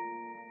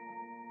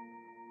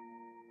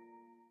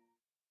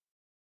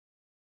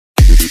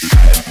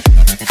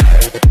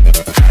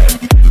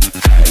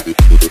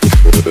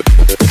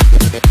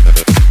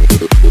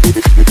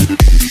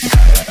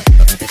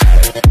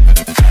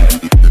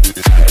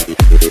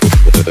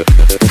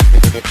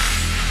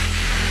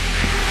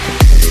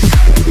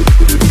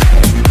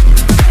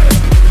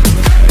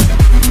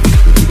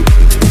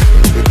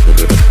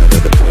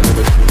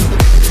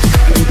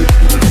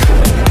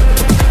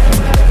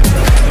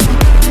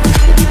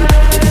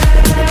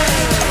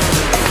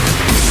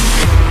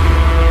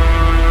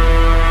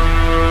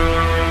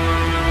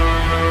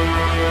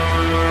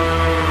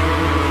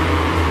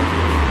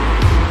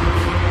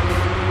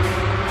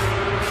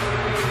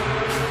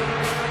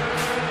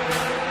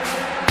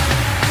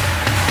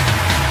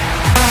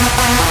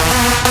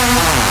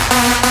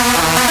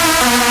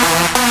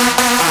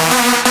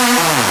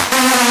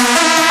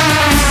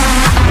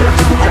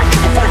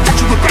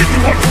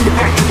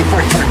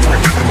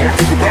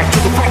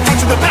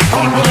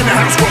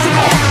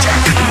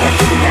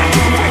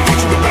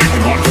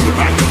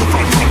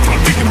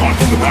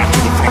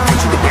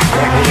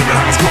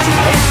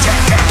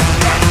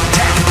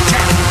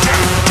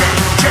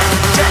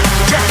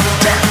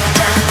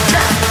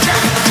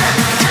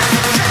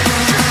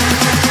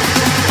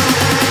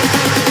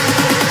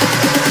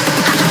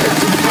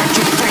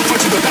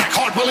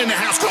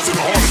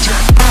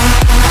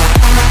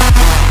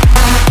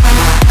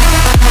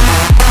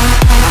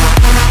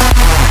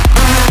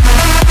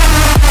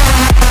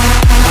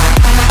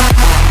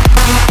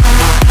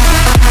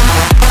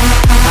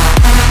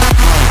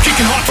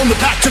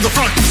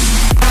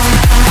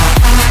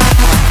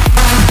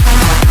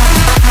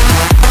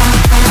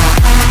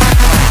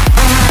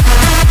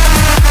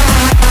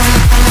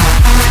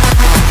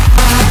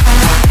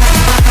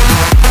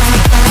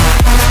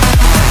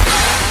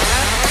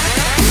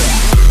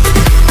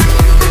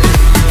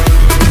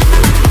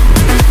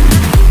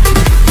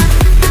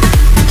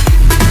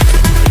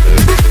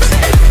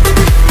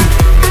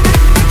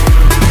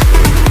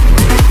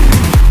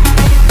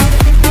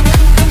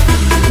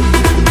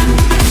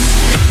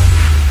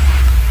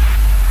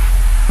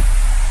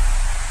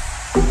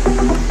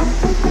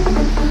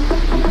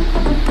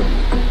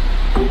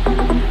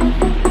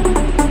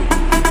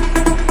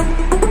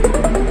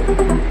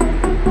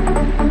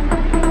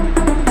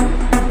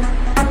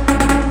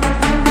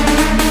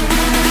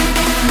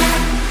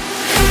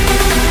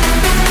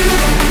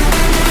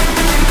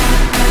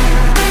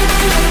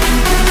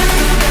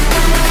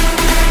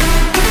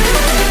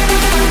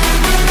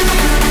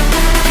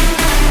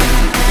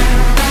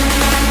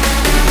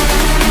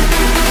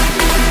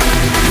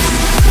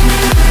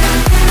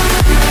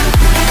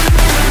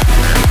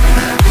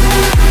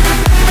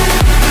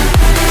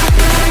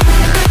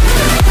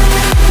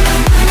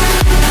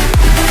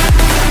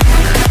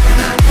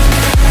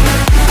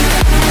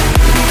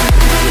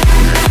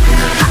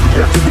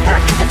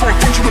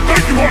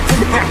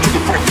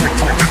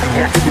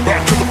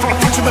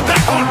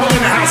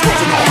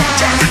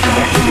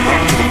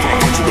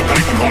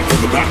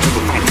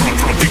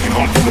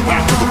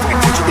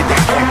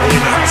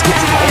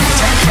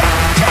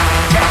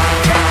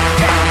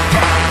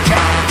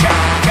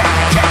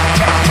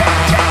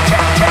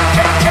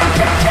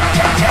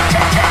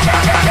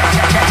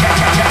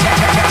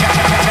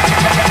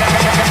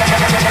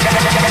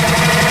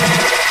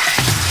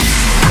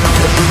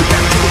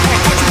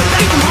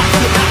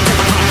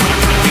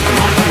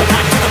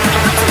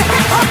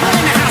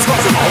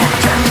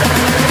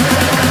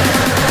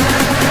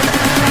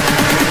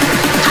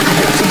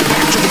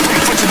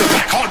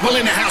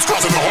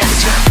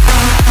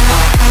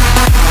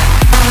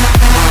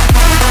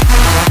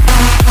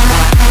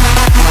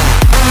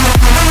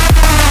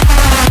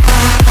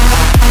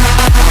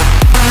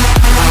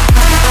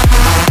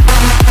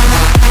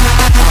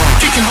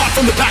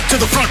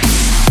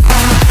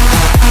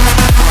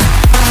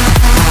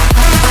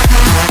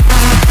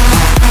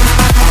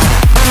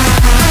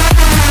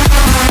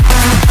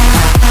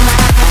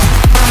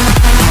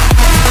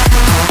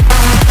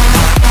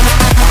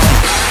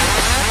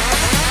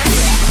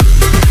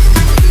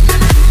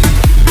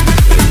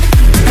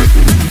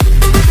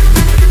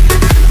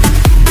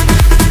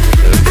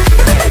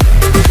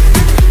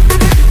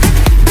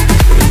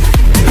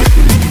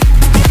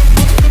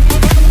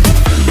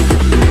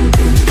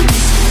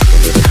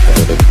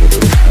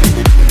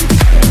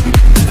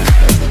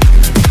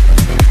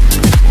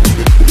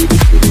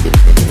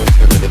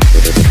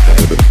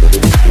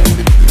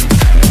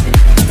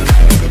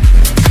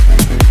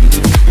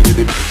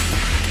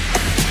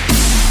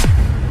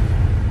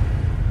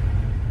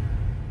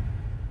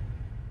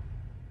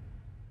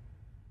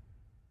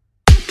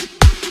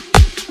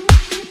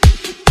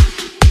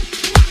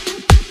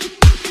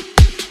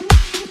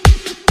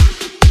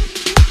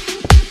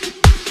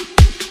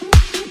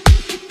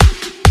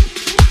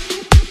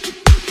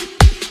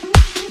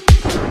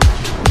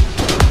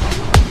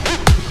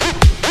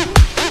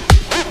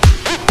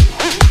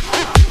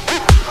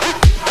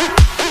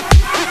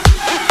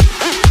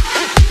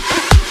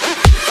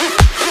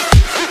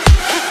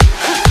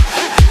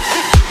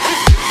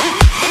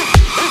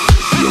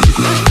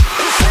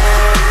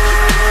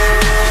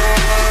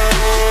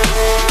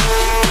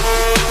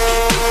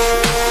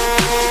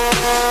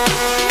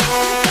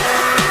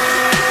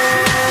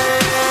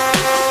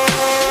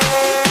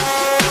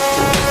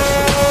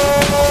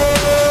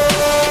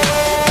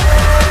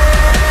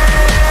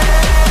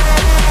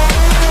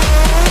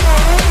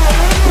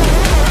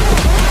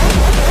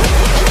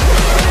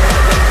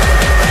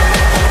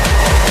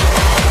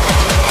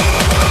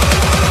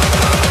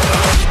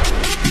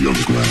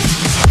 underground.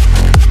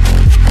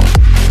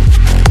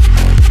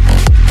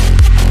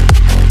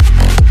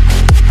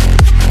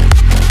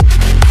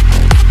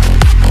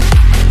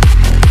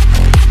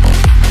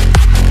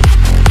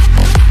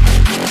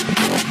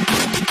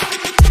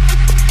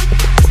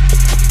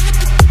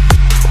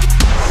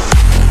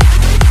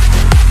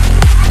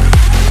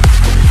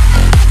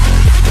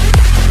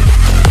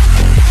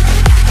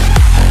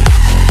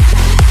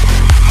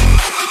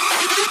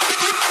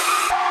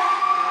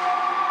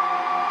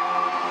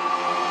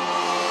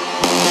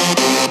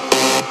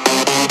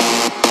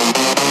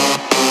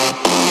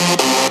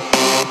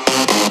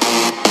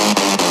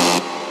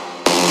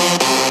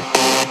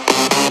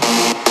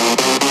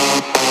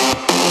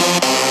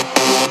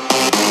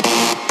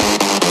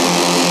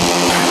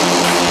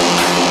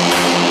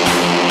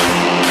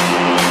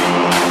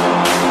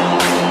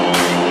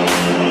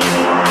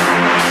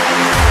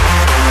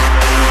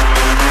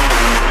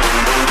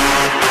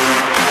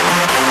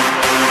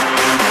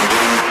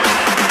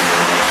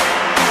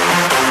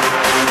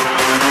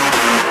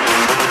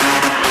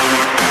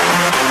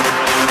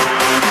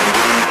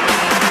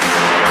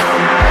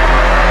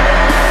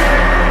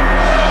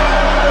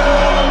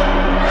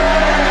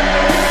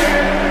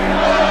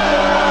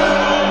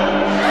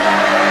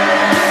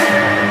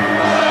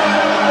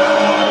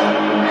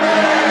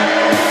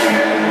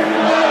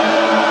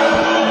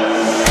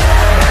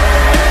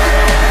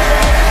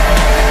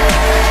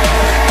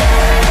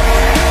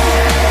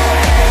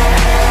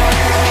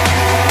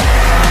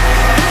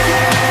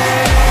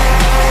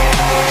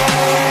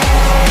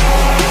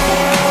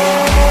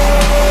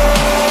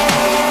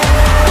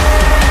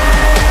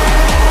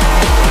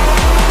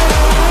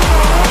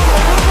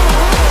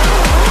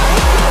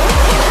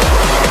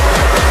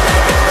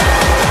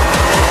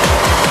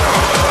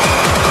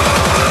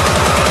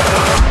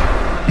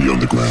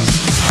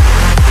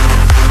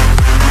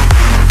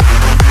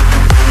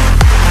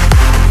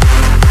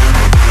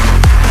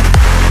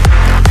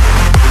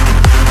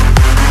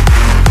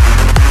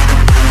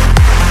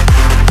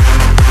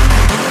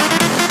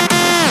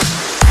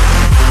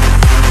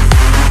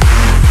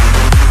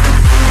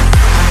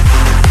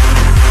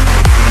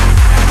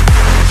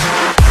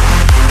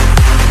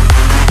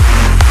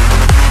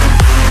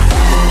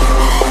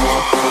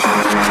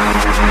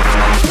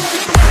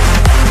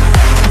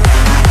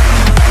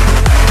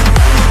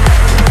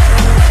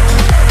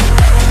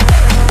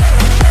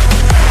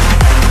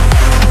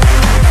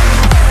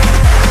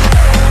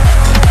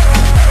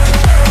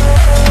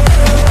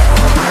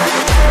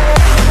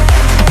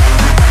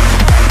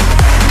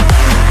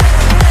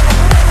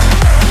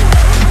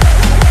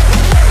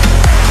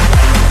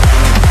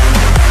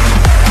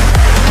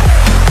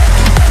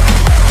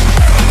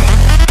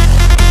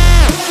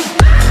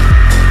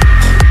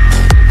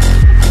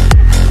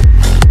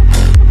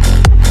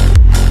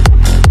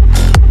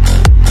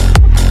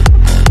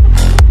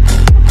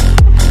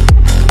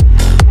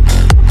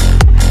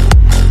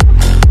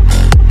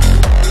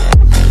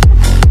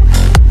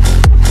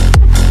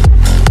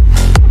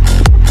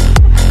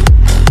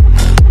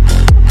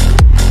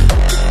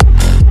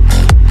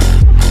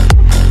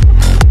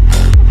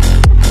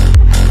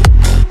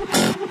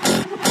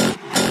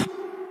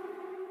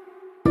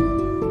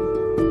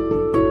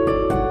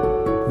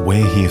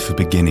 We're here for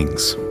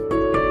beginnings,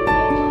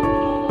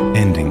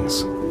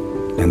 endings,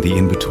 and the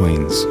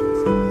in-betweens.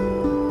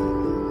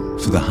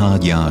 For the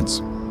hard yards,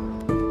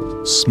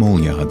 small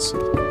yards,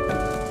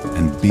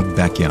 and big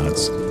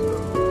backyards.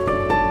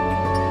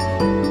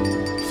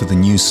 For the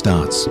new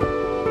starts,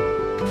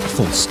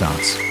 false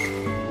starts,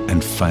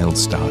 and failed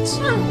starts.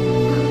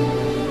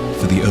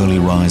 For the early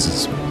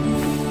risers,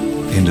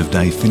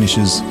 end-of-day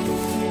finishers,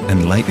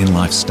 and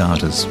late-in-life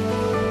starters.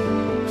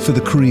 For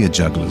the career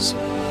jugglers,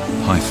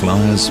 high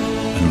flyers,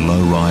 and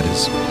low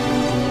riders.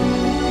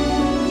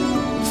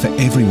 For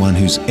everyone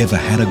who's ever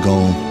had a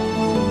goal,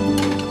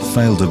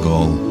 failed a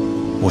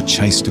goal, or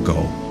chased a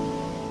goal.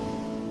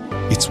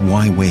 It's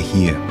why we're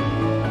here.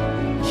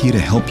 Here to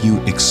help you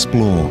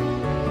explore,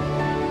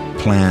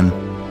 plan,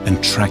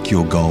 and track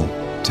your goal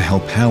to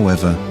help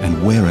however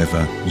and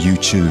wherever you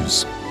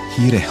choose.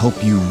 Here to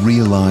help you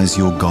realize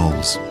your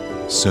goals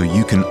so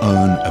you can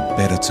own a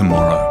better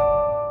tomorrow.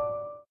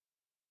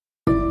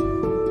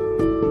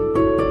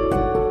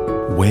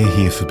 We're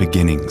here for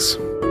beginnings,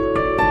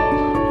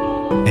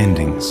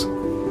 endings,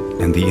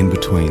 and the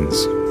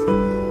in-betweens.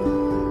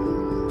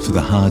 For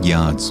the hard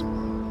yards,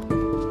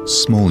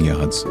 small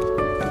yards,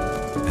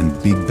 and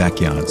big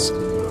backyards.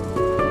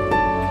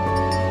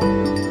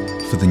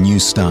 For the new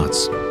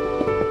starts,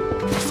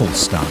 false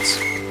starts,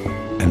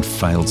 and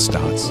failed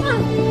starts.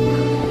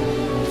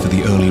 For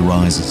the early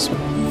risers,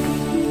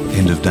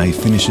 end-of-day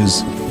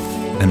finishers,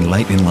 and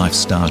late-in-life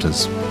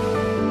starters.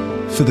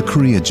 For the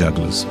career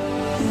jugglers,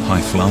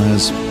 high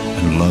flyers,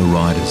 and low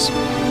riders.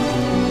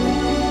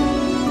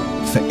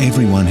 For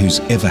everyone who's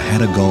ever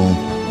had a goal,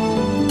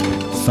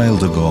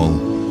 failed a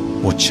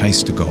goal, or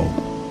chased a goal.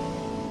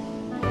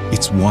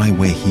 It's why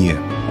we're here.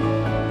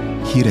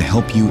 Here to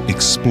help you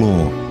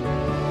explore,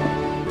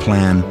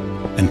 plan,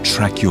 and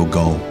track your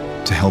goal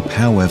to help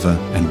however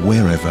and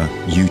wherever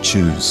you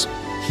choose.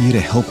 Here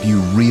to help you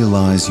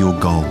realize your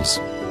goals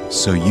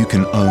so you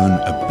can own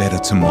a better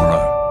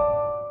tomorrow.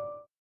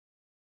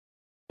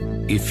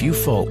 If you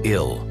fall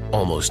ill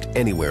almost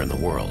anywhere in the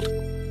world,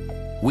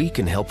 we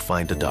can help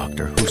find a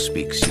doctor who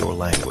speaks your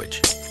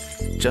language.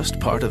 Just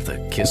part of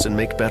the Kiss and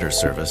Make Better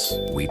service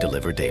we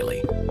deliver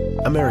daily.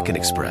 American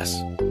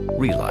Express.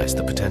 Realize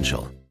the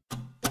potential.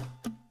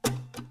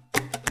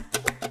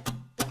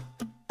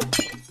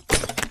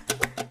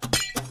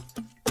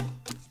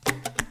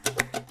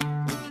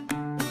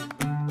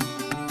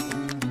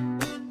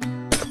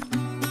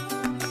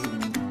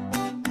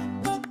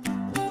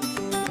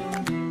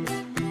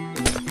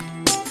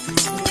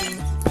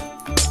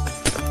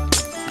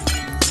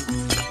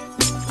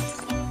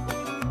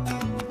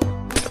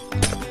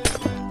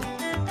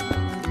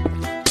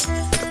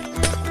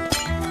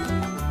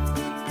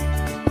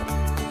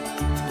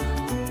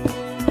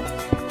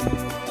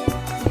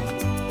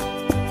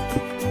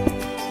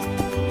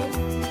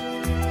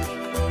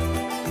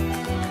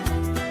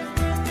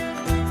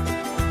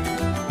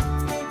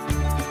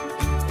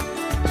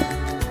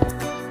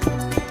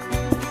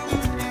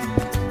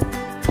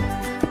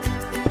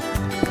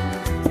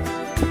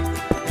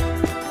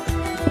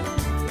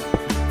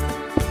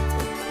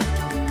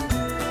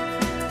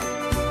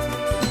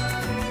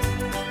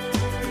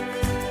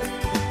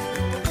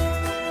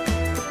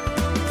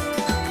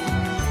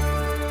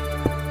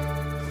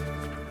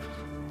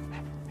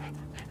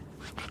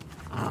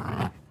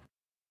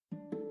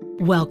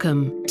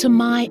 Welcome to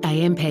My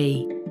AMP,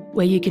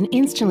 where you can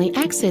instantly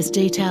access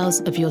details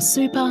of your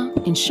super,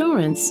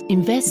 insurance,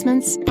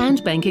 investments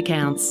and bank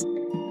accounts.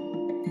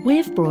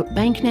 We've brought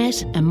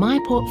BankNet and My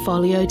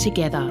Portfolio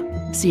together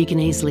so you can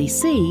easily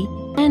see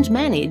and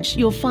manage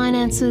your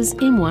finances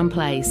in one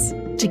place.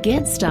 To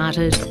get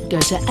started, go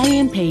to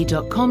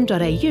amp.com.au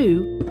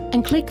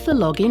and click the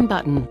login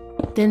button.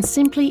 Then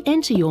simply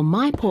enter your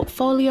My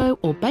Portfolio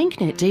or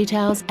BankNet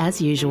details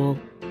as usual.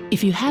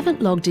 If you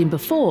haven't logged in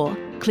before,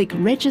 click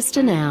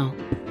Register Now.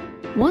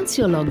 Once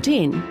you're logged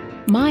in,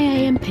 My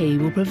AMP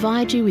will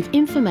provide you with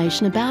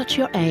information about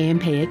your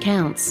AMP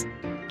accounts.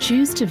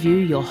 Choose to view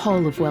your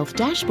whole of wealth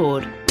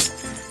dashboard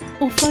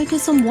or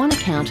focus on one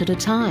account at a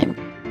time.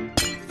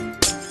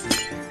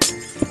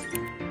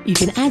 You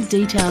can add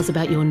details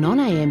about your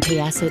non-AMP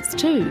assets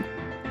too,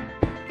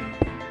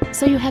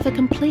 so you have a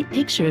complete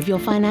picture of your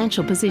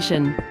financial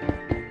position.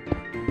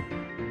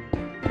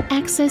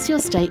 Access your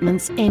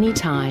statements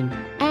anytime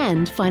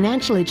and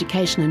financial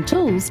education and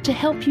tools to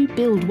help you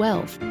build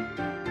wealth.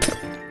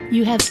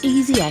 You have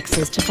easy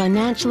access to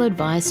financial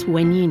advice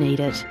when you need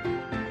it.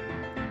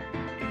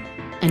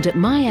 And at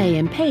My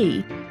AMP,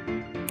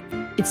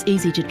 it's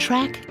easy to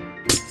track,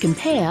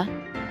 compare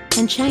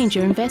and change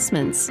your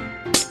investments.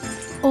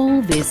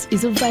 All this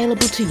is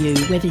available to you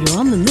whether you're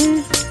on the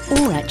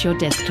move or at your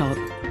desktop.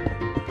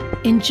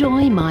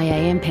 Enjoy My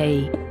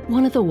AMP,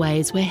 one of the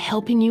ways we're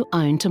helping you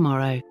own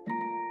tomorrow.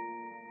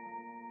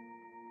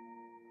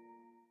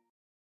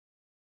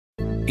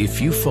 If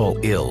you fall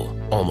ill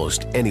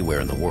almost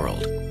anywhere in the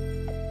world,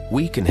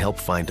 we can help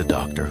find a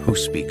doctor who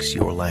speaks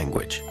your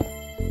language.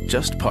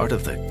 Just part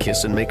of the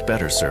Kiss and Make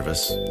Better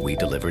service we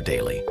deliver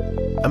daily.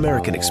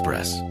 American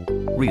Express.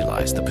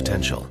 Realize the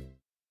potential.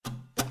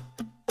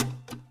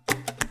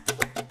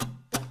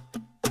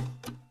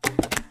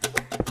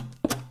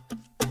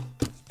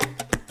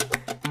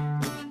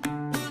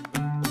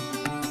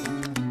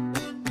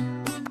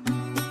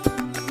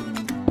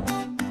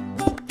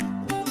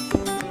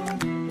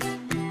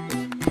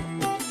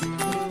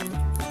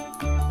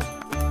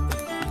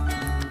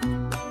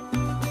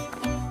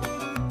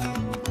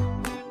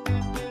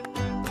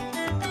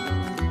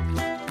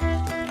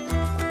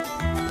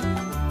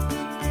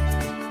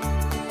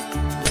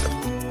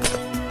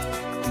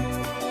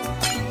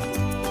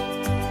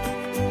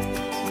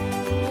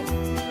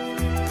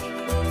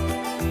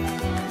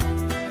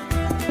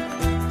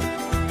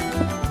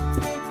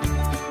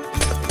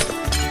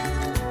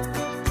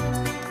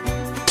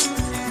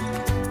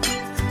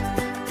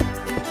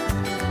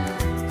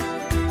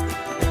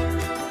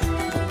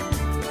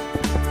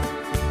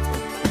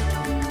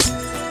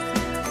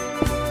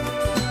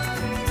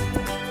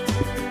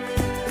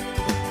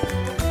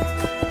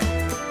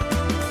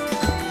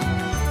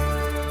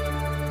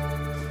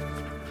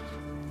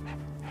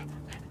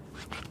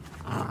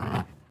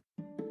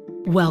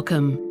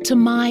 Welcome to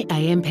My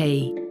AMP,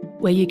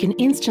 where you can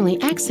instantly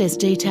access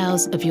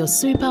details of your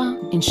super,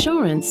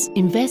 insurance,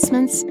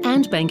 investments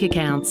and bank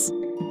accounts.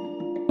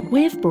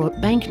 We've brought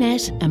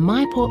BankNet and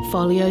My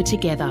Portfolio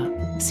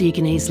together so you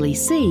can easily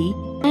see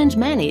and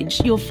manage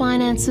your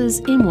finances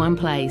in one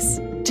place.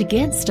 To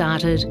get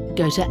started,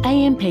 go to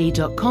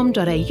amp.com.au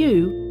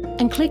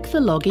and click the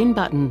login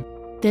button.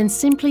 Then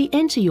simply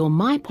enter your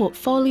My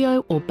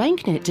Portfolio or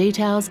BankNet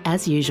details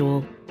as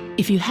usual.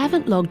 If you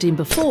haven't logged in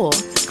before,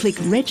 click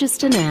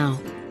Register Now.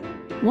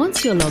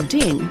 Once you're logged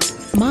in,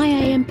 My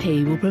AMP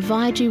will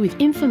provide you with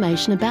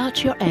information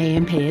about your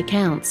AMP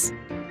accounts.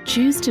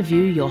 Choose to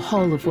view your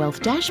whole of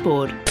wealth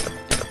dashboard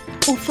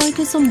or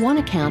focus on one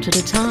account at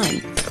a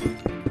time.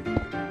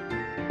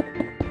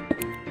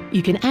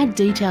 You can add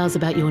details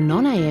about your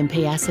non-AMP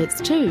assets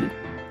too,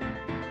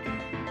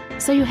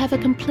 so you have a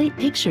complete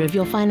picture of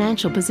your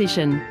financial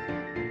position.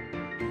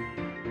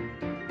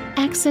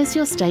 Access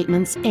your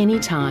statements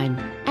anytime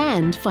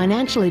and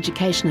financial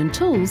education and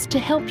tools to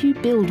help you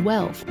build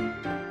wealth.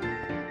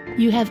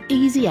 You have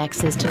easy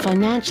access to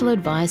financial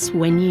advice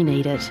when you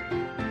need it.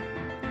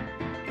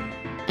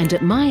 And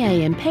at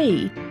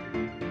MyAMP,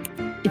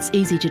 it's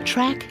easy to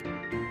track,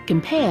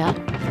 compare,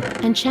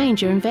 and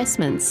change your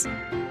investments.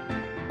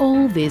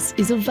 All this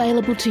is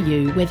available to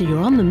you whether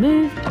you're on the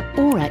move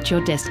or at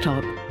your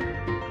desktop.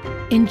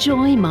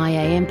 Enjoy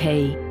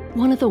MyAMP,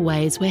 one of the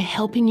ways we're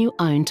helping you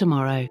own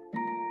tomorrow.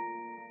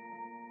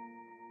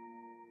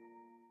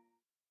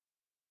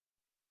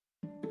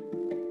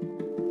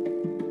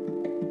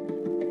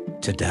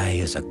 Today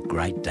is a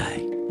great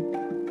day.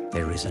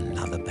 There is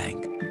another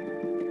bank.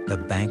 The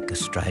bank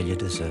Australia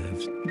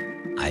deserves.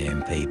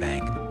 AMP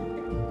Bank.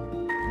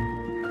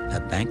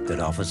 A bank that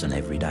offers an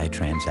everyday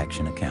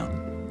transaction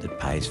account that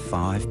pays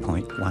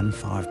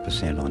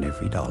 5.15% on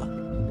every dollar.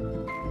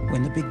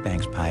 When the big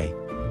banks pay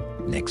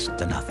next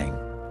to nothing.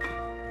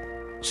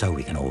 So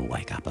we can all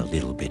wake up a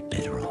little bit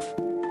better off.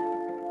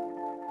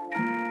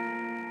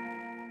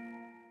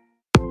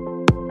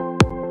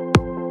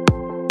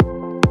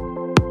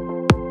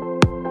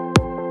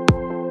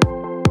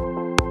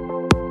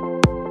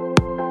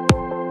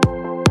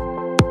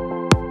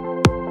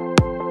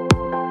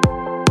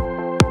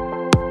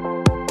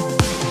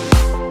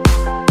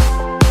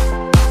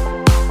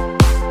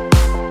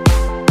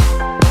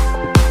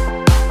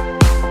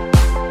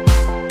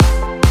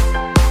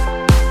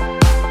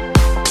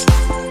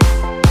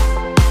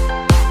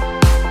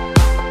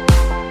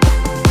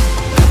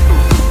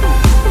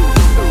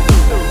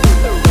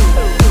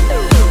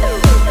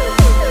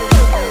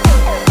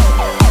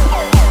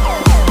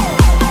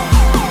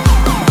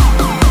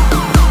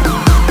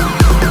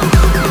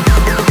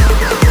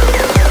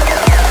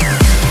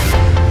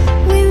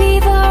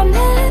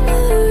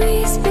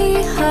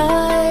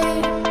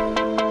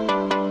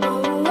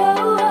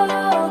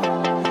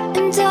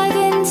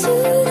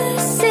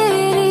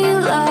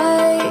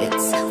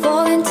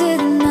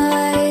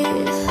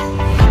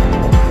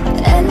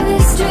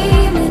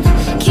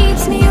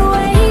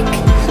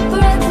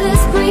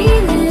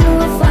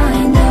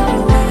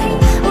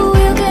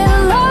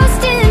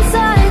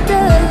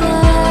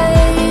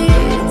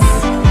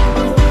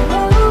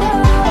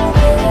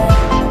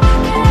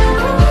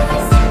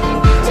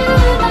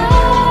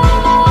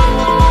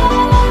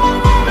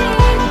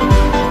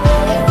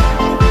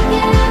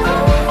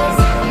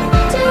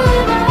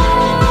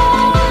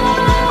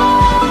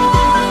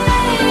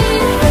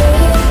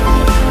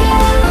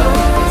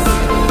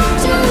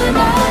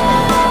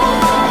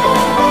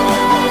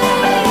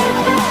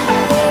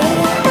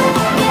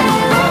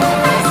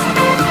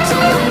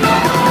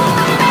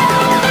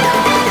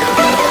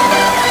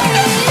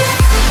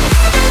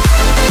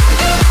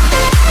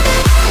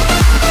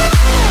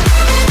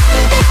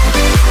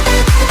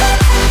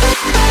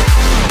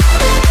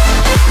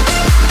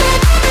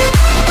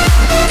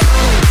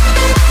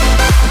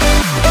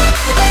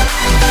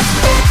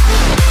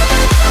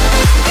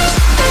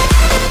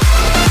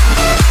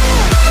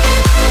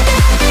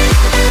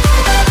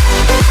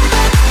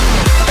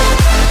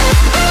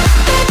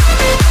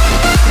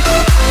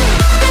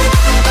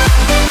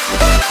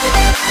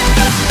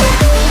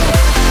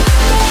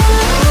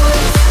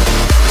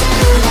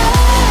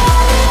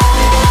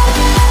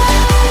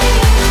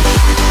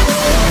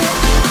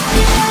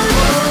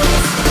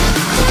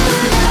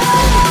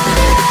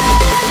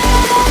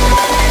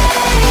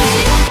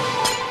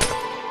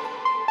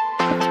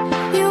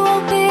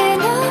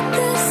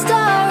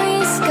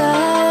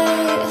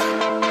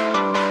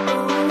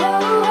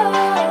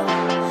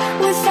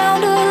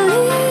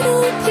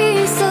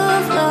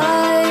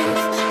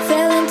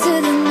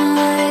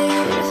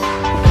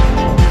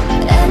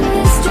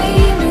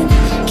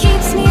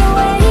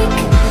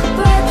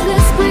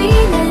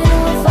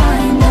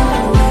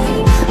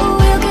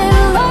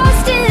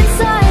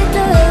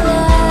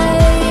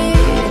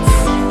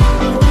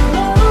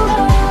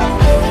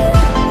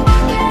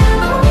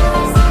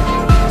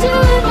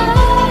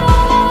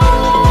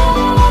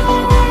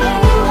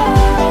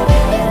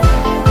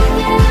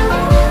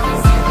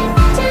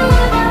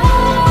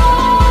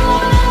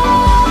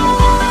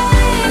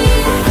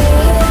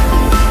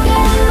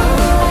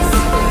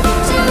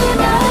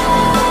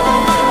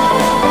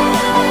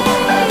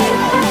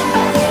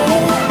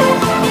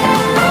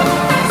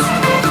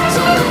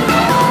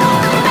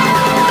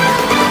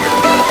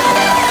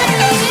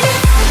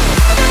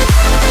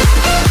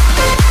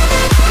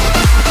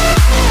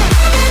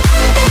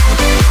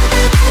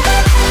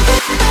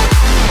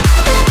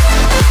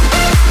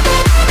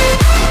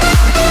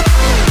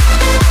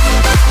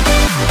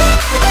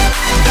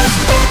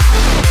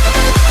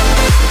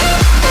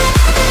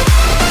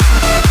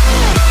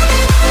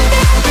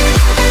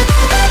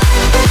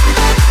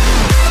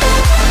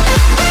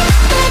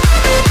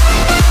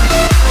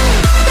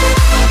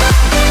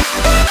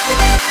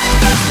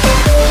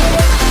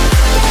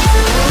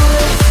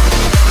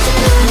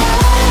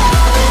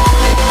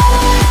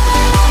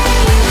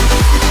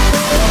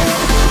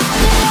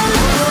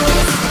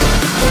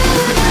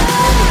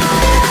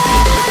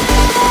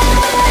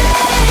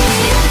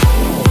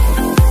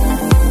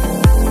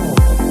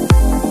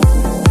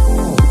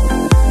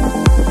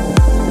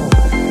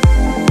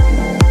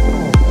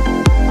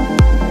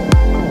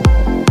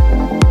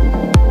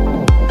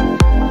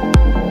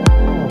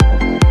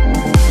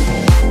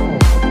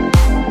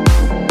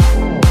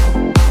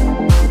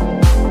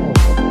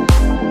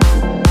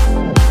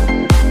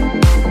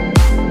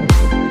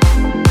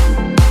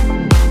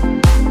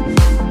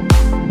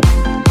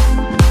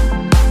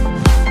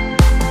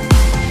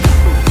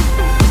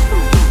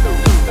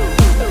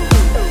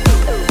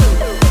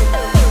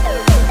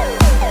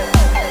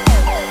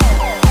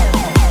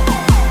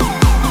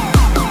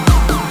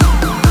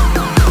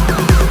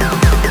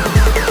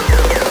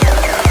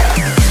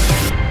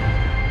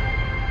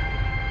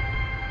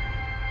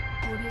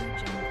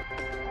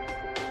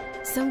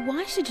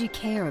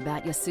 care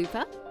about your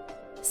super?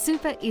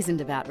 Super isn't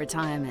about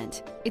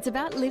retirement. It's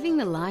about living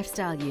the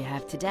lifestyle you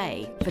have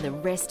today for the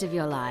rest of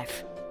your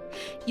life.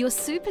 Your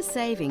super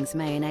savings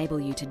may enable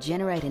you to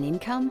generate an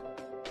income,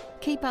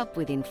 keep up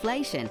with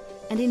inflation,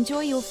 and enjoy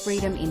your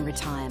freedom in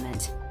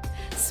retirement.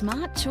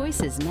 Smart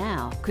choices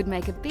now could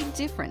make a big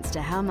difference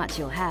to how much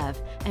you'll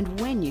have and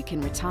when you can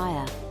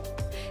retire.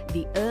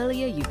 The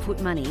earlier you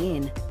put money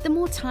in, the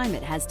more time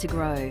it has to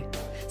grow.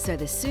 So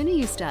the sooner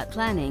you start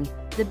planning,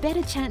 the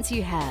better chance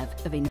you have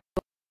of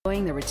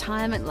enjoying the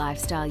retirement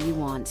lifestyle you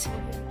want.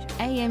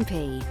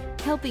 AMP,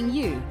 helping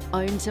you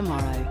own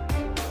tomorrow.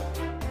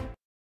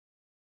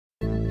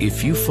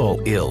 If you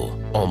fall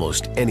ill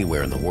almost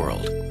anywhere in the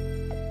world,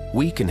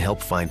 we can help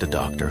find a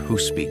doctor who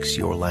speaks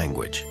your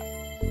language.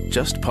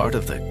 Just part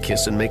of the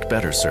Kiss and Make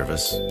Better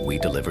service we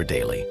deliver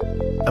daily.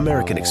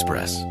 American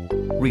Express.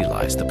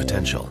 Realize the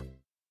potential.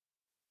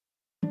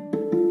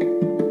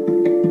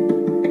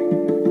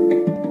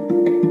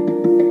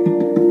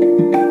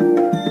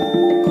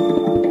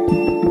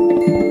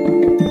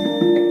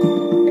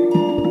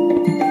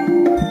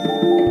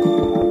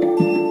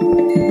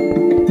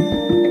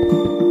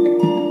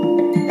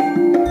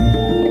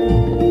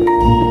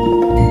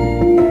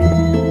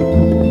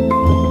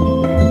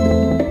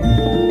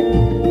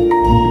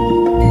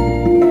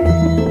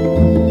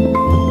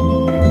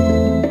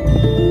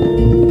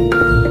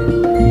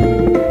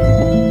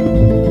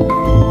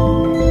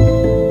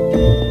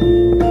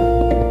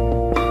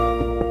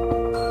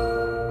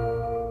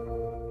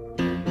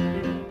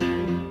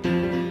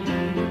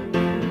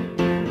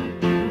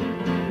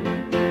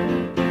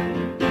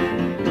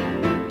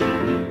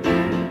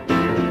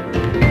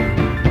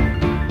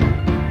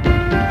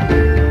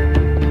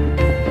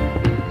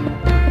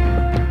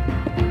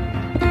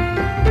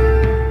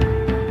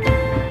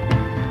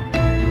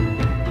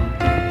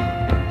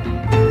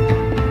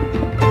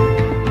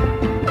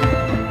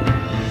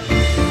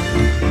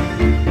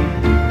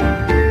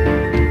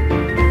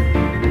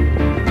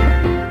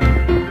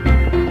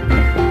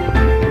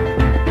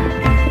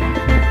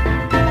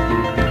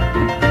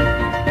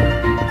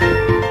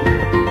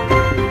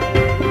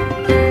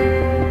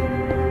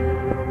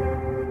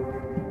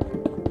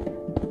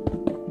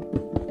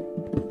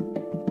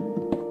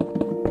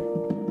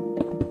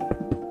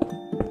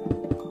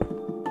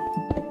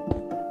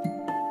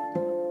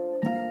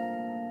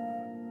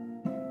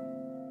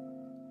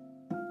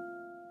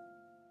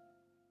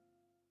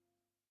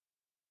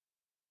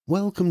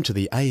 Welcome to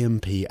the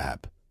AMP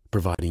app,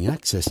 providing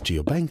access to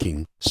your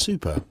banking,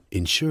 super,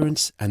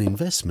 insurance and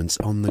investments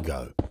on the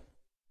go.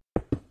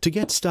 To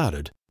get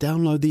started,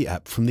 download the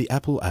app from the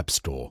Apple App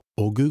Store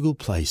or Google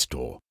Play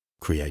Store,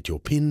 create your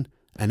PIN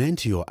and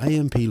enter your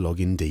AMP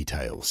login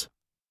details.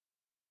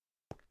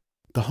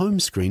 The home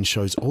screen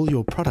shows all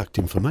your product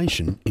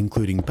information,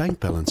 including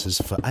bank balances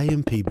for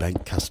AMP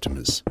Bank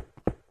customers.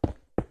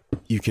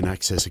 You can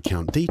access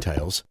account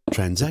details,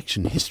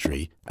 transaction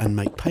history, and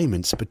make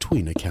payments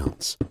between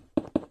accounts.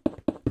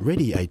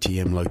 Ready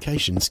ATM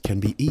locations can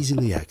be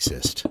easily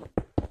accessed.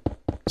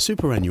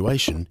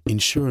 Superannuation,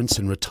 insurance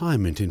and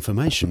retirement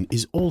information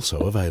is also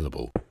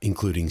available,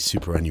 including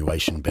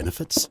superannuation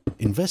benefits,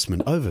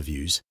 investment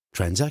overviews,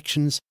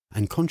 transactions,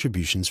 and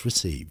contributions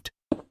received.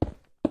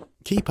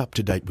 Keep up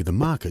to date with the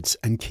markets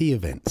and key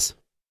events.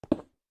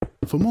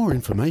 For more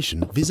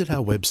information, visit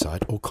our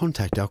website or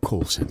contact our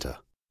call centre.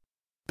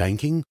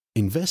 Banking,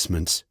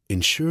 investments,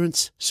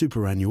 insurance,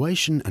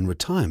 superannuation and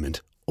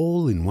retirement,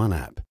 all in one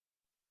app.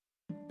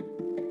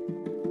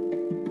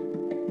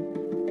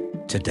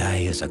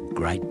 Today is a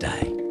great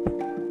day.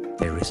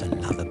 There is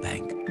another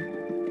bank.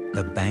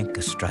 The bank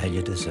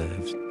Australia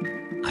deserves.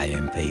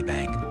 AMP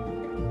Bank.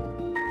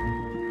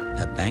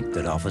 A bank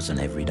that offers an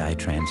everyday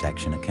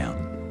transaction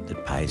account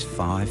that pays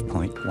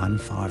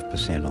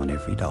 5.15% on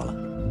every dollar.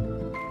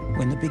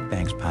 When the big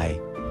banks pay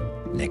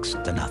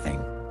next to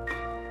nothing.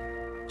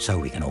 So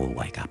we can all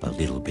wake up a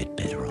little bit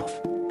better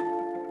off.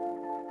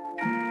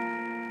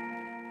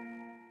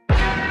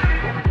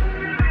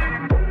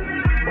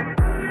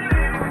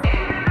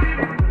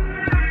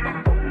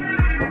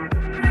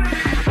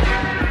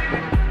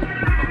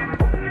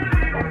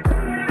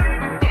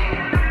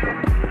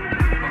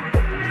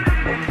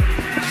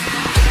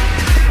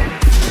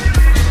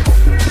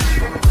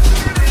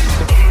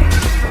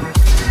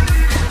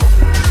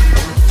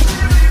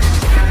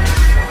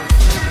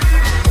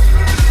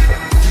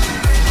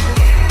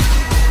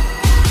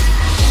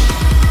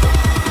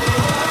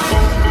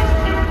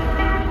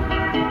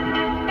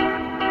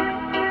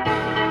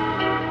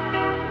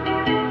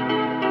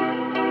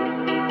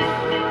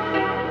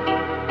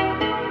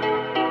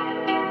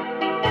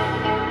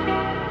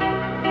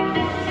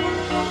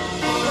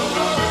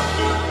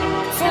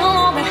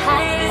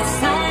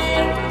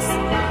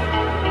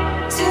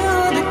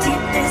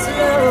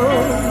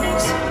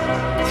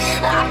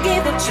 I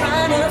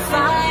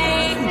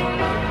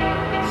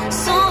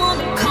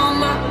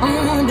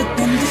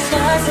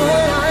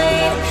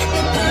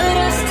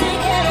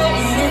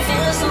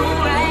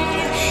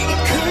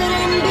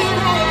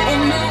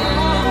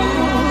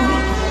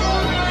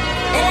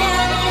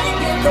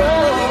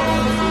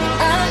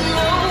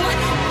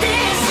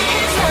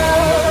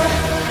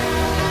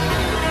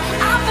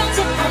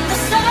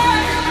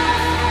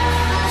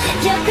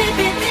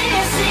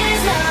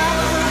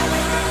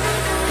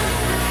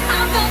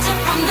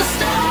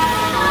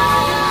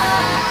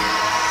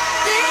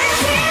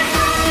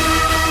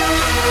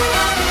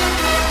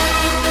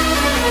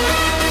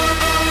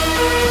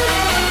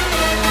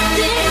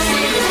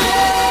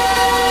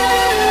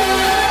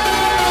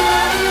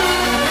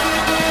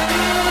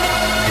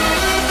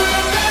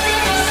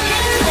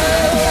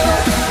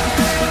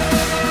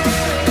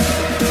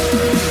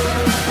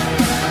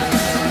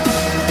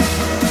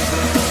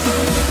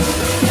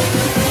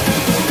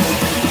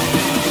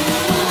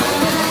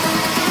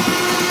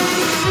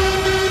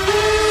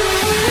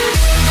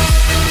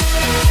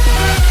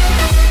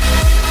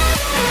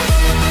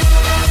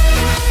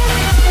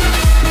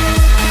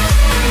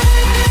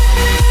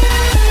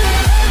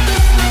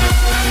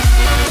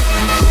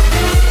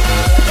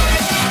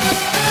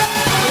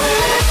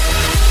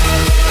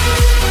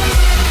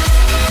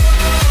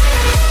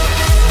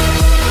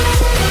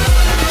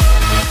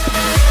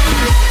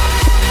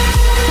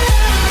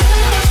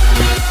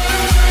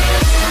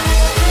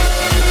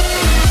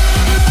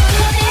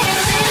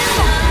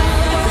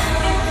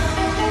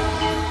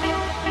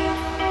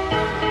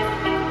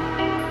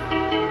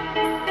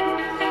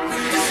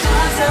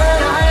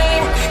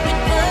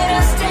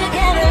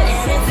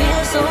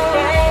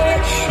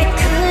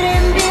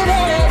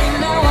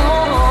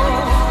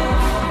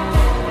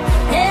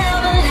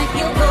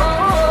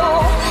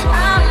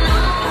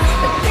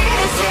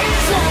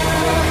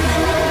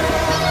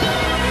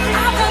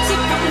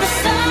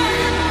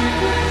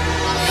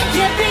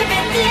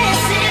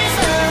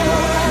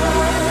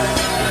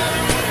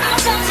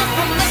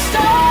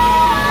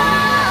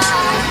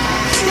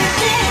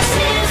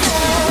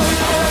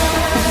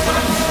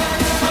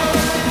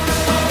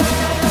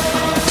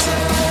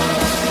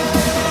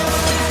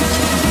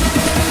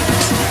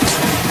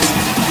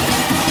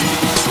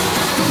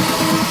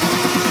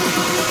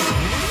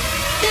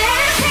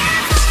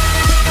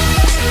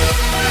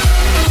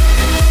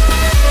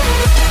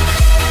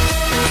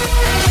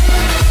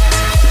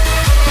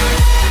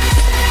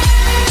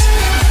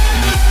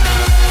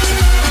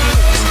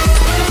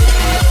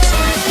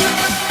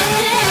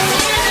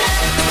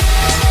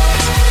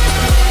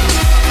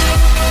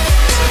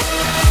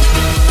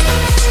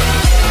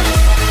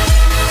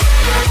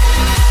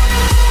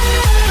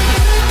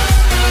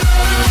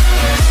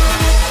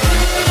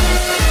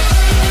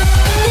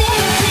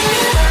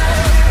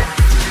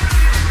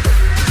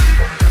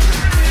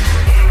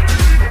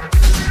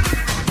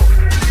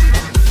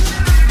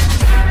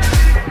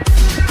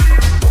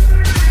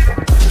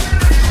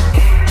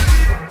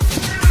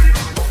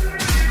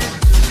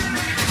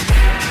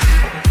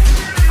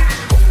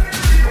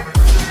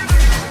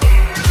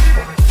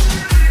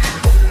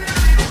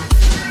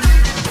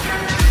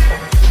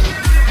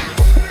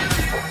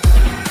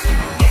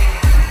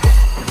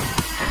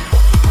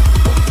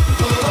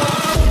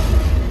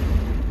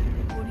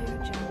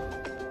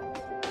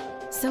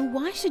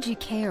you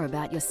care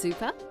about your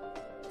super?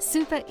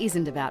 Super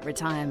isn't about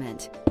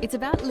retirement. It's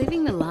about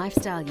living the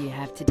lifestyle you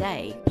have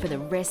today for the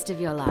rest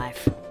of your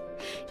life.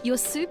 Your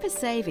super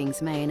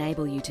savings may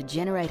enable you to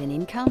generate an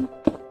income,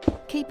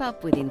 keep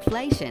up with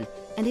inflation,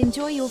 and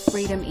enjoy your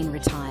freedom in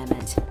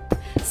retirement.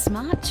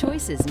 Smart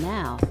choices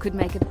now could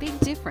make a big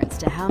difference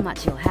to how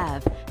much you'll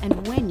have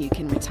and when you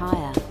can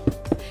retire.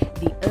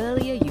 The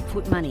earlier you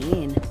put money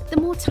in, the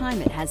more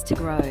time it has to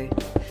grow.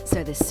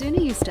 So the sooner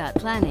you start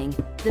planning,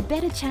 the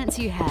better chance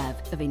you have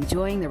of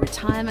enjoying the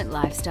retirement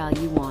lifestyle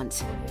you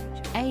want.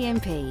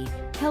 AMP,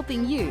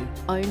 helping you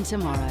own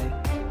tomorrow.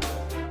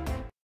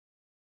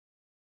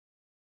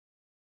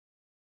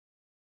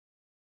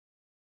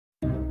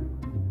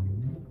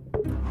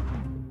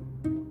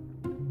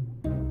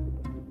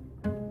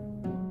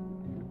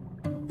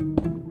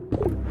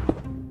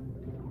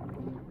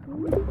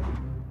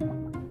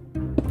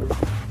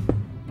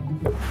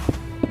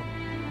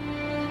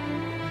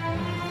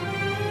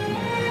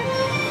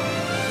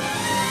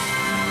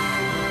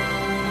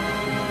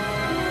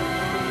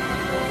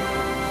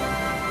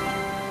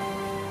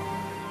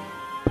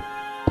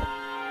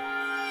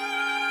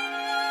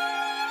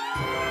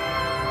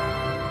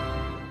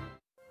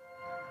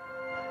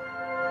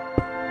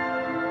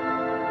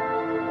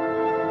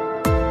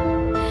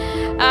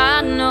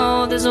 I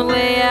know there's a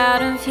way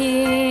out of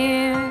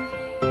here.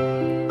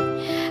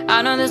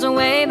 I know there's a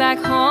way back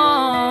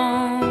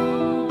home.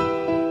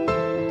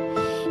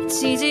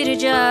 It's easy to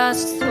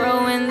just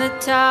throw in the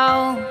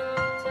towel,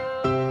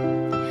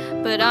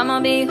 but I'ma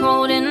be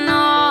holding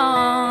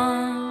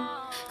on.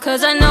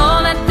 'Cause I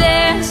know that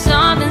there's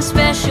something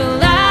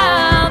special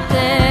out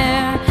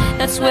there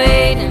that's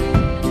waiting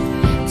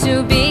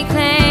to be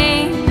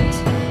claimed.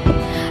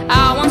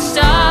 I won't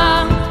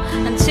stop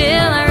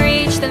until I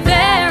reach the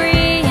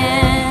very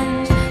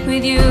end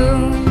with you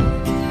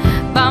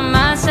by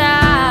my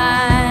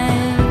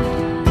side.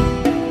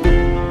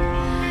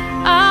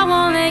 I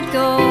won't let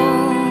go,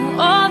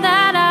 all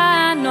that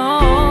I know.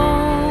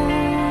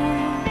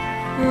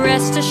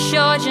 Rest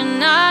assured you're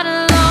not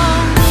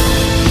alone.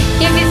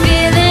 If you're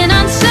feeling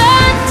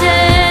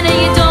uncertain and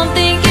you don't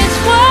think it's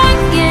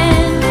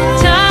working,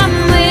 time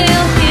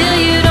will heal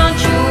you, don't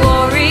you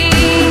worry.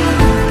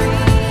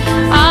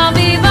 I'll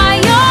be by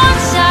your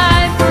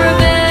side for a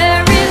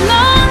very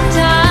long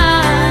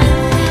time.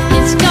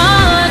 It's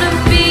gonna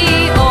be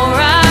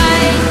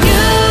alright.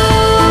 You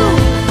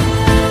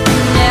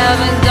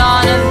never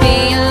gonna be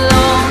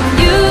alone.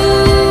 You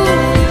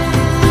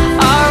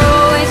are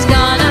always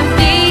gonna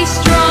be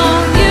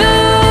strong. You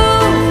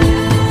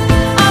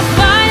I'll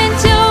fight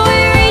until we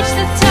reach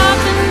the top,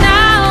 and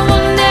I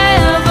will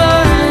never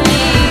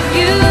leave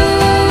you.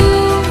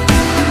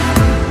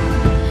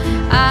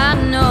 I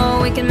know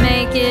we can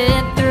make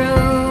it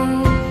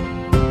through.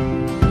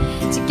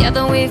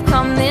 Together we've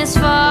come this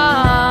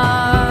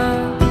far.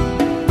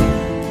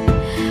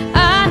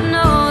 I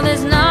know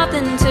there's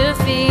nothing to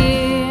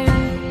fear,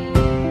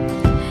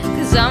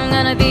 'cause I'm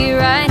gonna be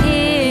right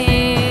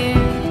here.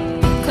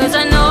 'Cause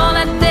I know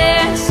that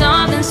there's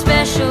something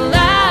special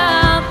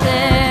out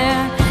there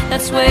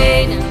that's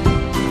waiting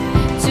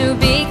to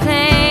be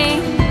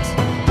claimed.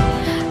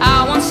 I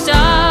won't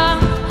stop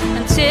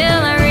until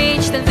I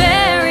reach the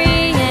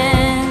very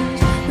end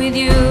with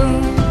you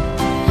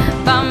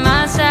by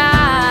my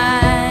side.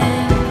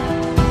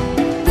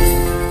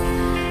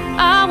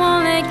 I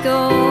won't let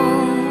go,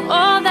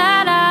 all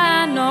that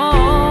I know.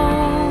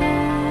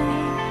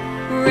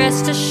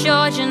 Rest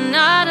assured you're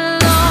not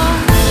alone.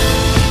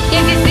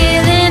 If you're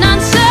feeling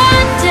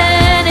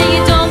uncertain and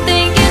you don't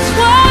think it's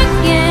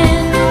working,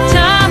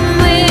 time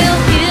will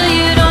heal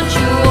you, don't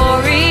you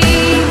worry.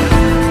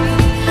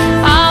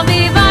 I'll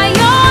be by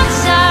your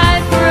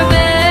side for a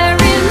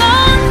very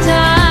long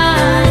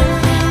time.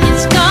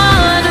 It's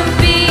gonna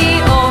be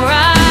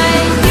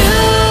alright. You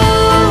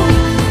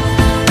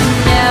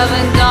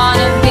never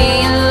gonna be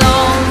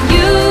alone.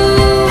 You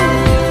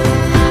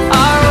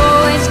are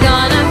always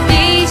gonna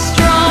be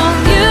strong.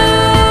 You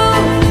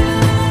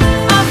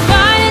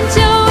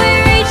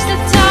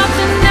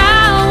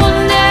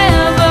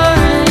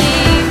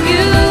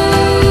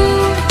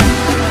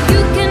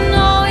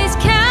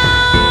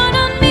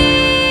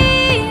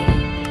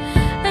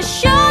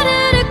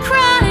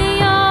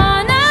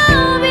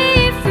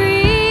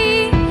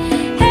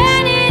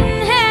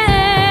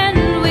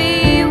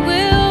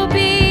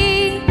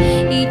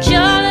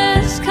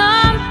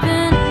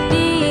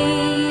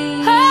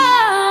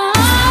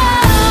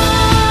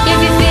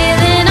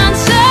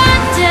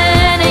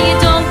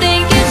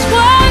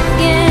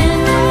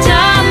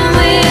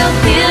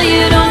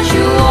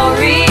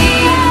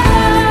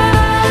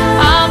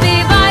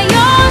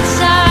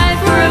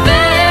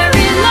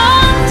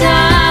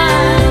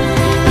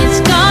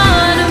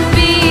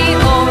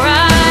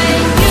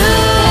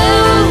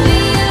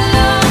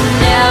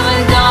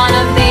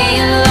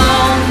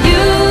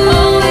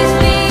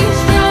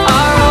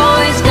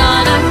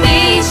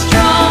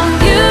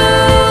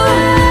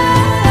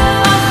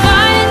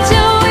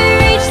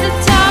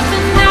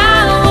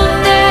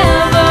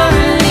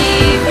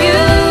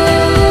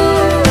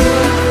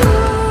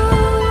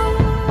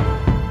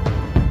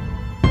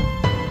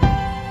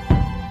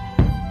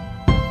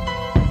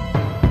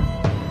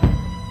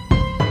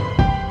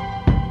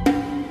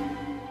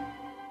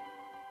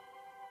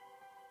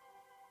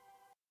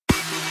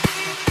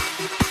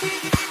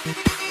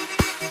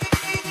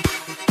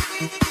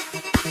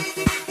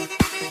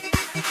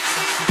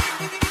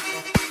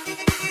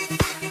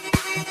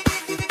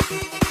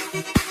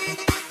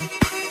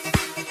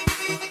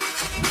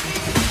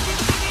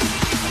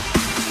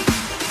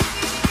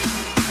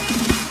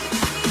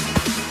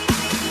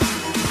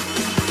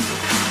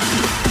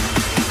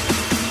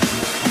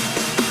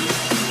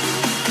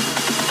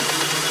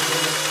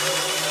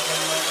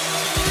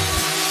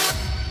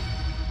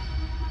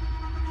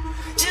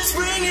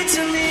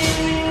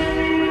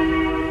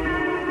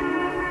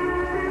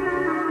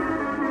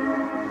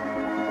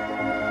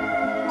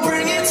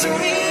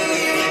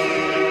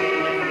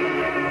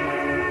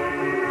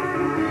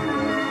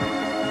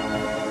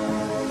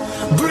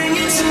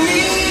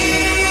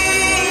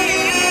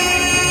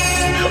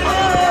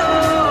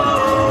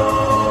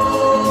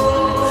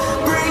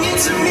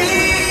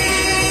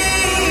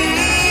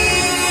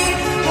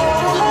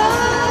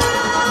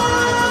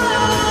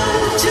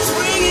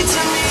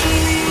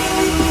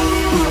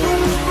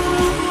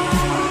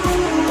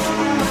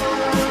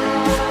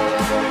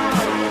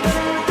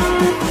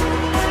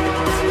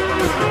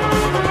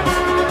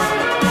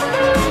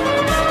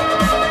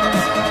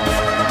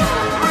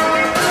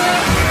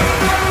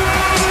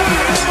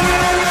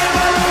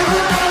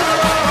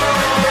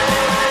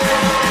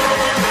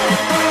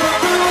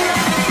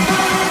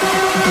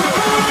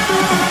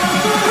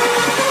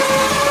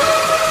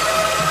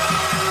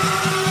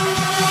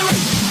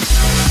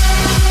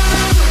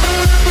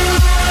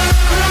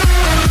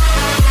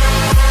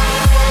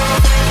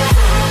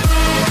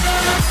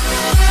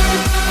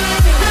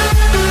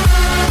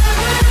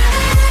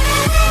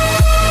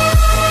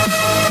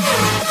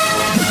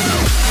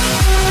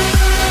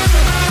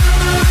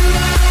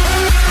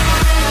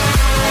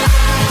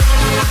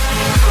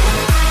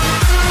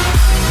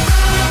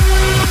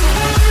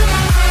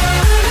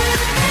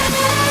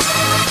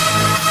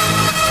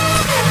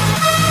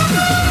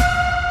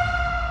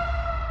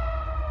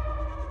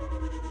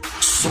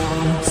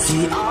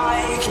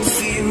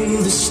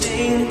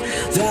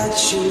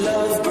that your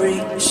love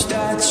brings,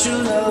 that your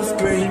love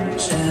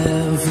brings.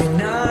 Every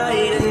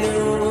night a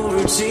new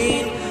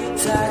routine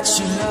that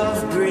your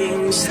love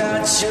brings,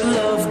 that your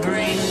love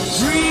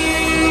brings.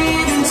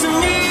 Breathe into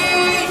me,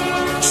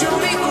 show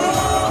me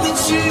all that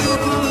you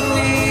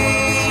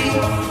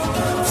believe.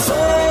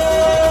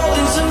 Fall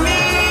into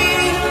me,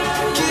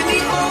 give me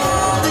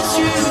all that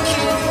you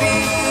can be.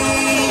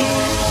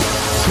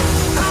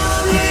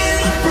 I'm here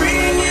to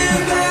bring you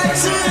back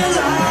to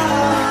life.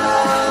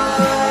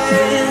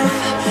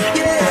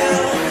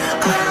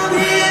 Yeah, I'm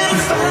here to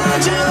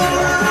find you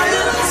right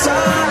on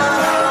time.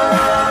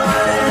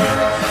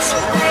 So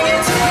bring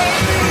it to me.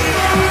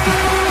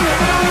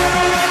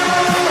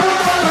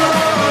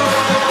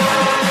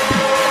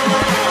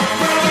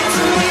 Bring it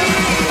to me.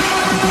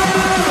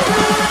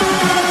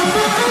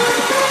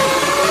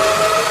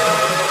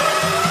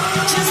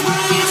 Just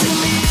bring it to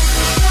me.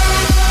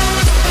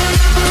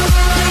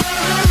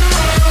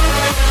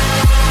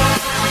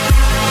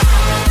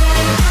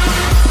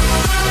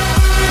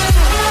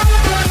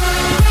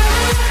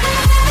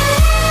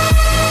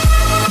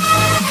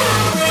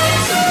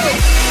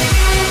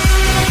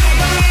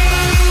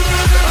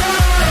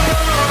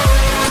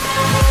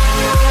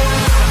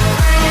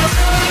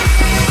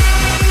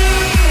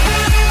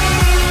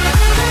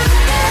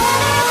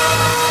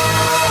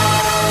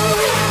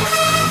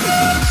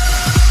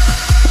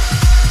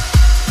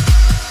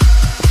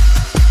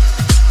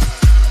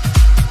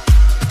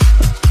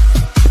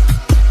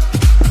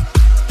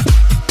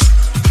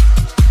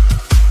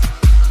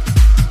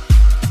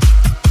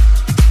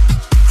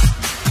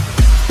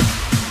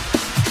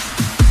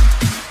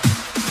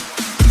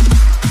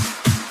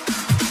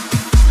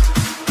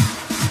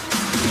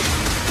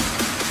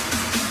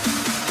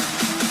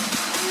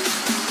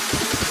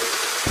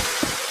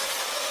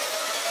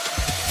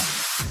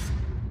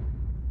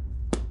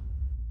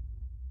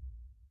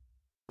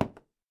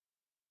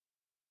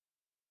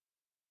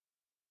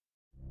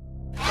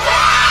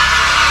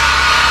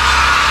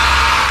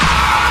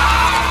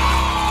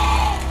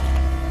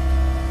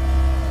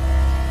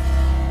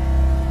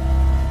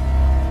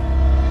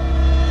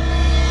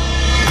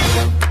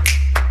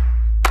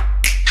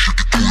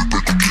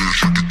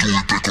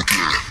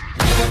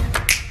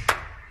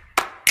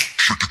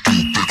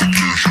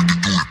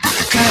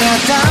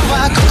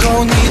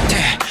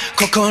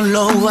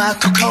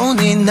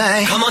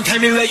 Come on, tell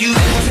me where you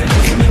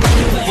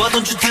at. Why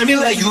don't you tell me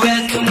where you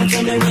at? Come on,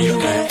 tell me where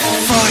you at.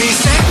 40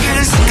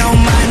 seconds, no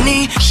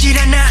money.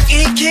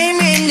 싫어나이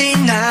기민이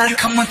날.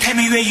 Come on, tell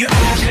me where you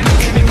at.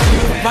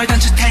 Why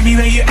don't you tell me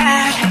where you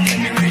at?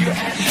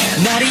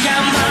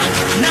 나리야마,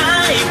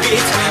 나의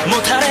beat.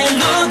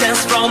 못하는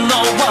dance from no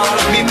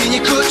one. 미미니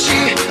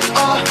굳이,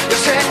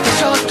 요새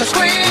더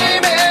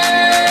screaming.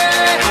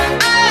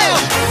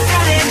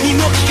 사랑이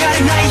목이가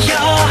나요.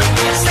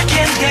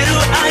 사캔대로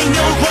I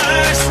know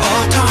words.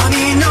 어떤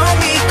이 너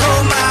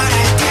믿고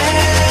말할게.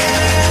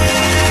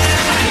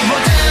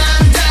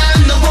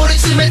 뭐단 너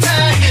머리쯤에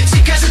달.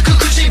 집가서 그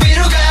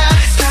굳이비로 가.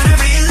 Gotta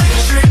be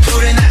electric.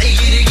 불에 나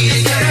이기리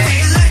기대.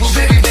 Oh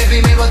baby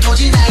baby 매번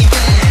도지 나이 때.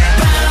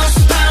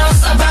 Bounce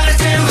bounce about it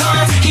damn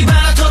hard.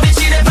 희망 더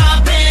비치네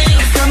popping.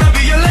 It's gonna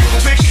be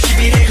electric.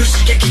 11의 그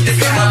시계 기대. It's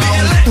gonna be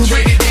electric. Oh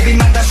baby baby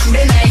만다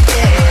술에 나이 때.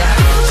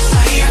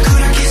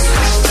 사이야쿠라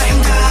키스까지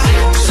땡다.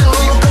 So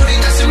꼬리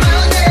났으면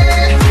돼.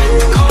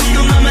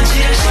 건너만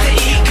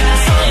지라시대이까.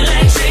 So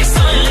electric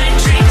so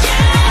electric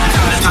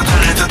yeah.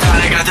 더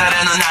달래가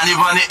다른 넌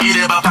아니원해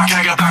이래봐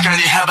바카가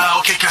바카니 해봐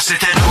오케이 갔을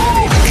때도.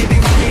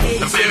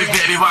 Baby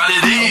baby what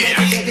it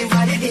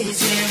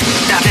is.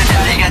 나한테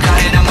다리가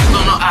다른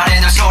문도 너 아래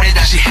너 소리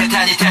다시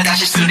해타니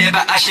대다시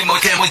쓰레봐 아시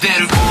못해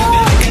못대로.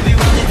 Baby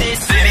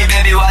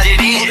baby what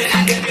it is.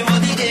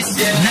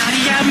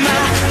 나리야마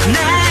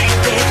나의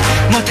빛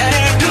못하래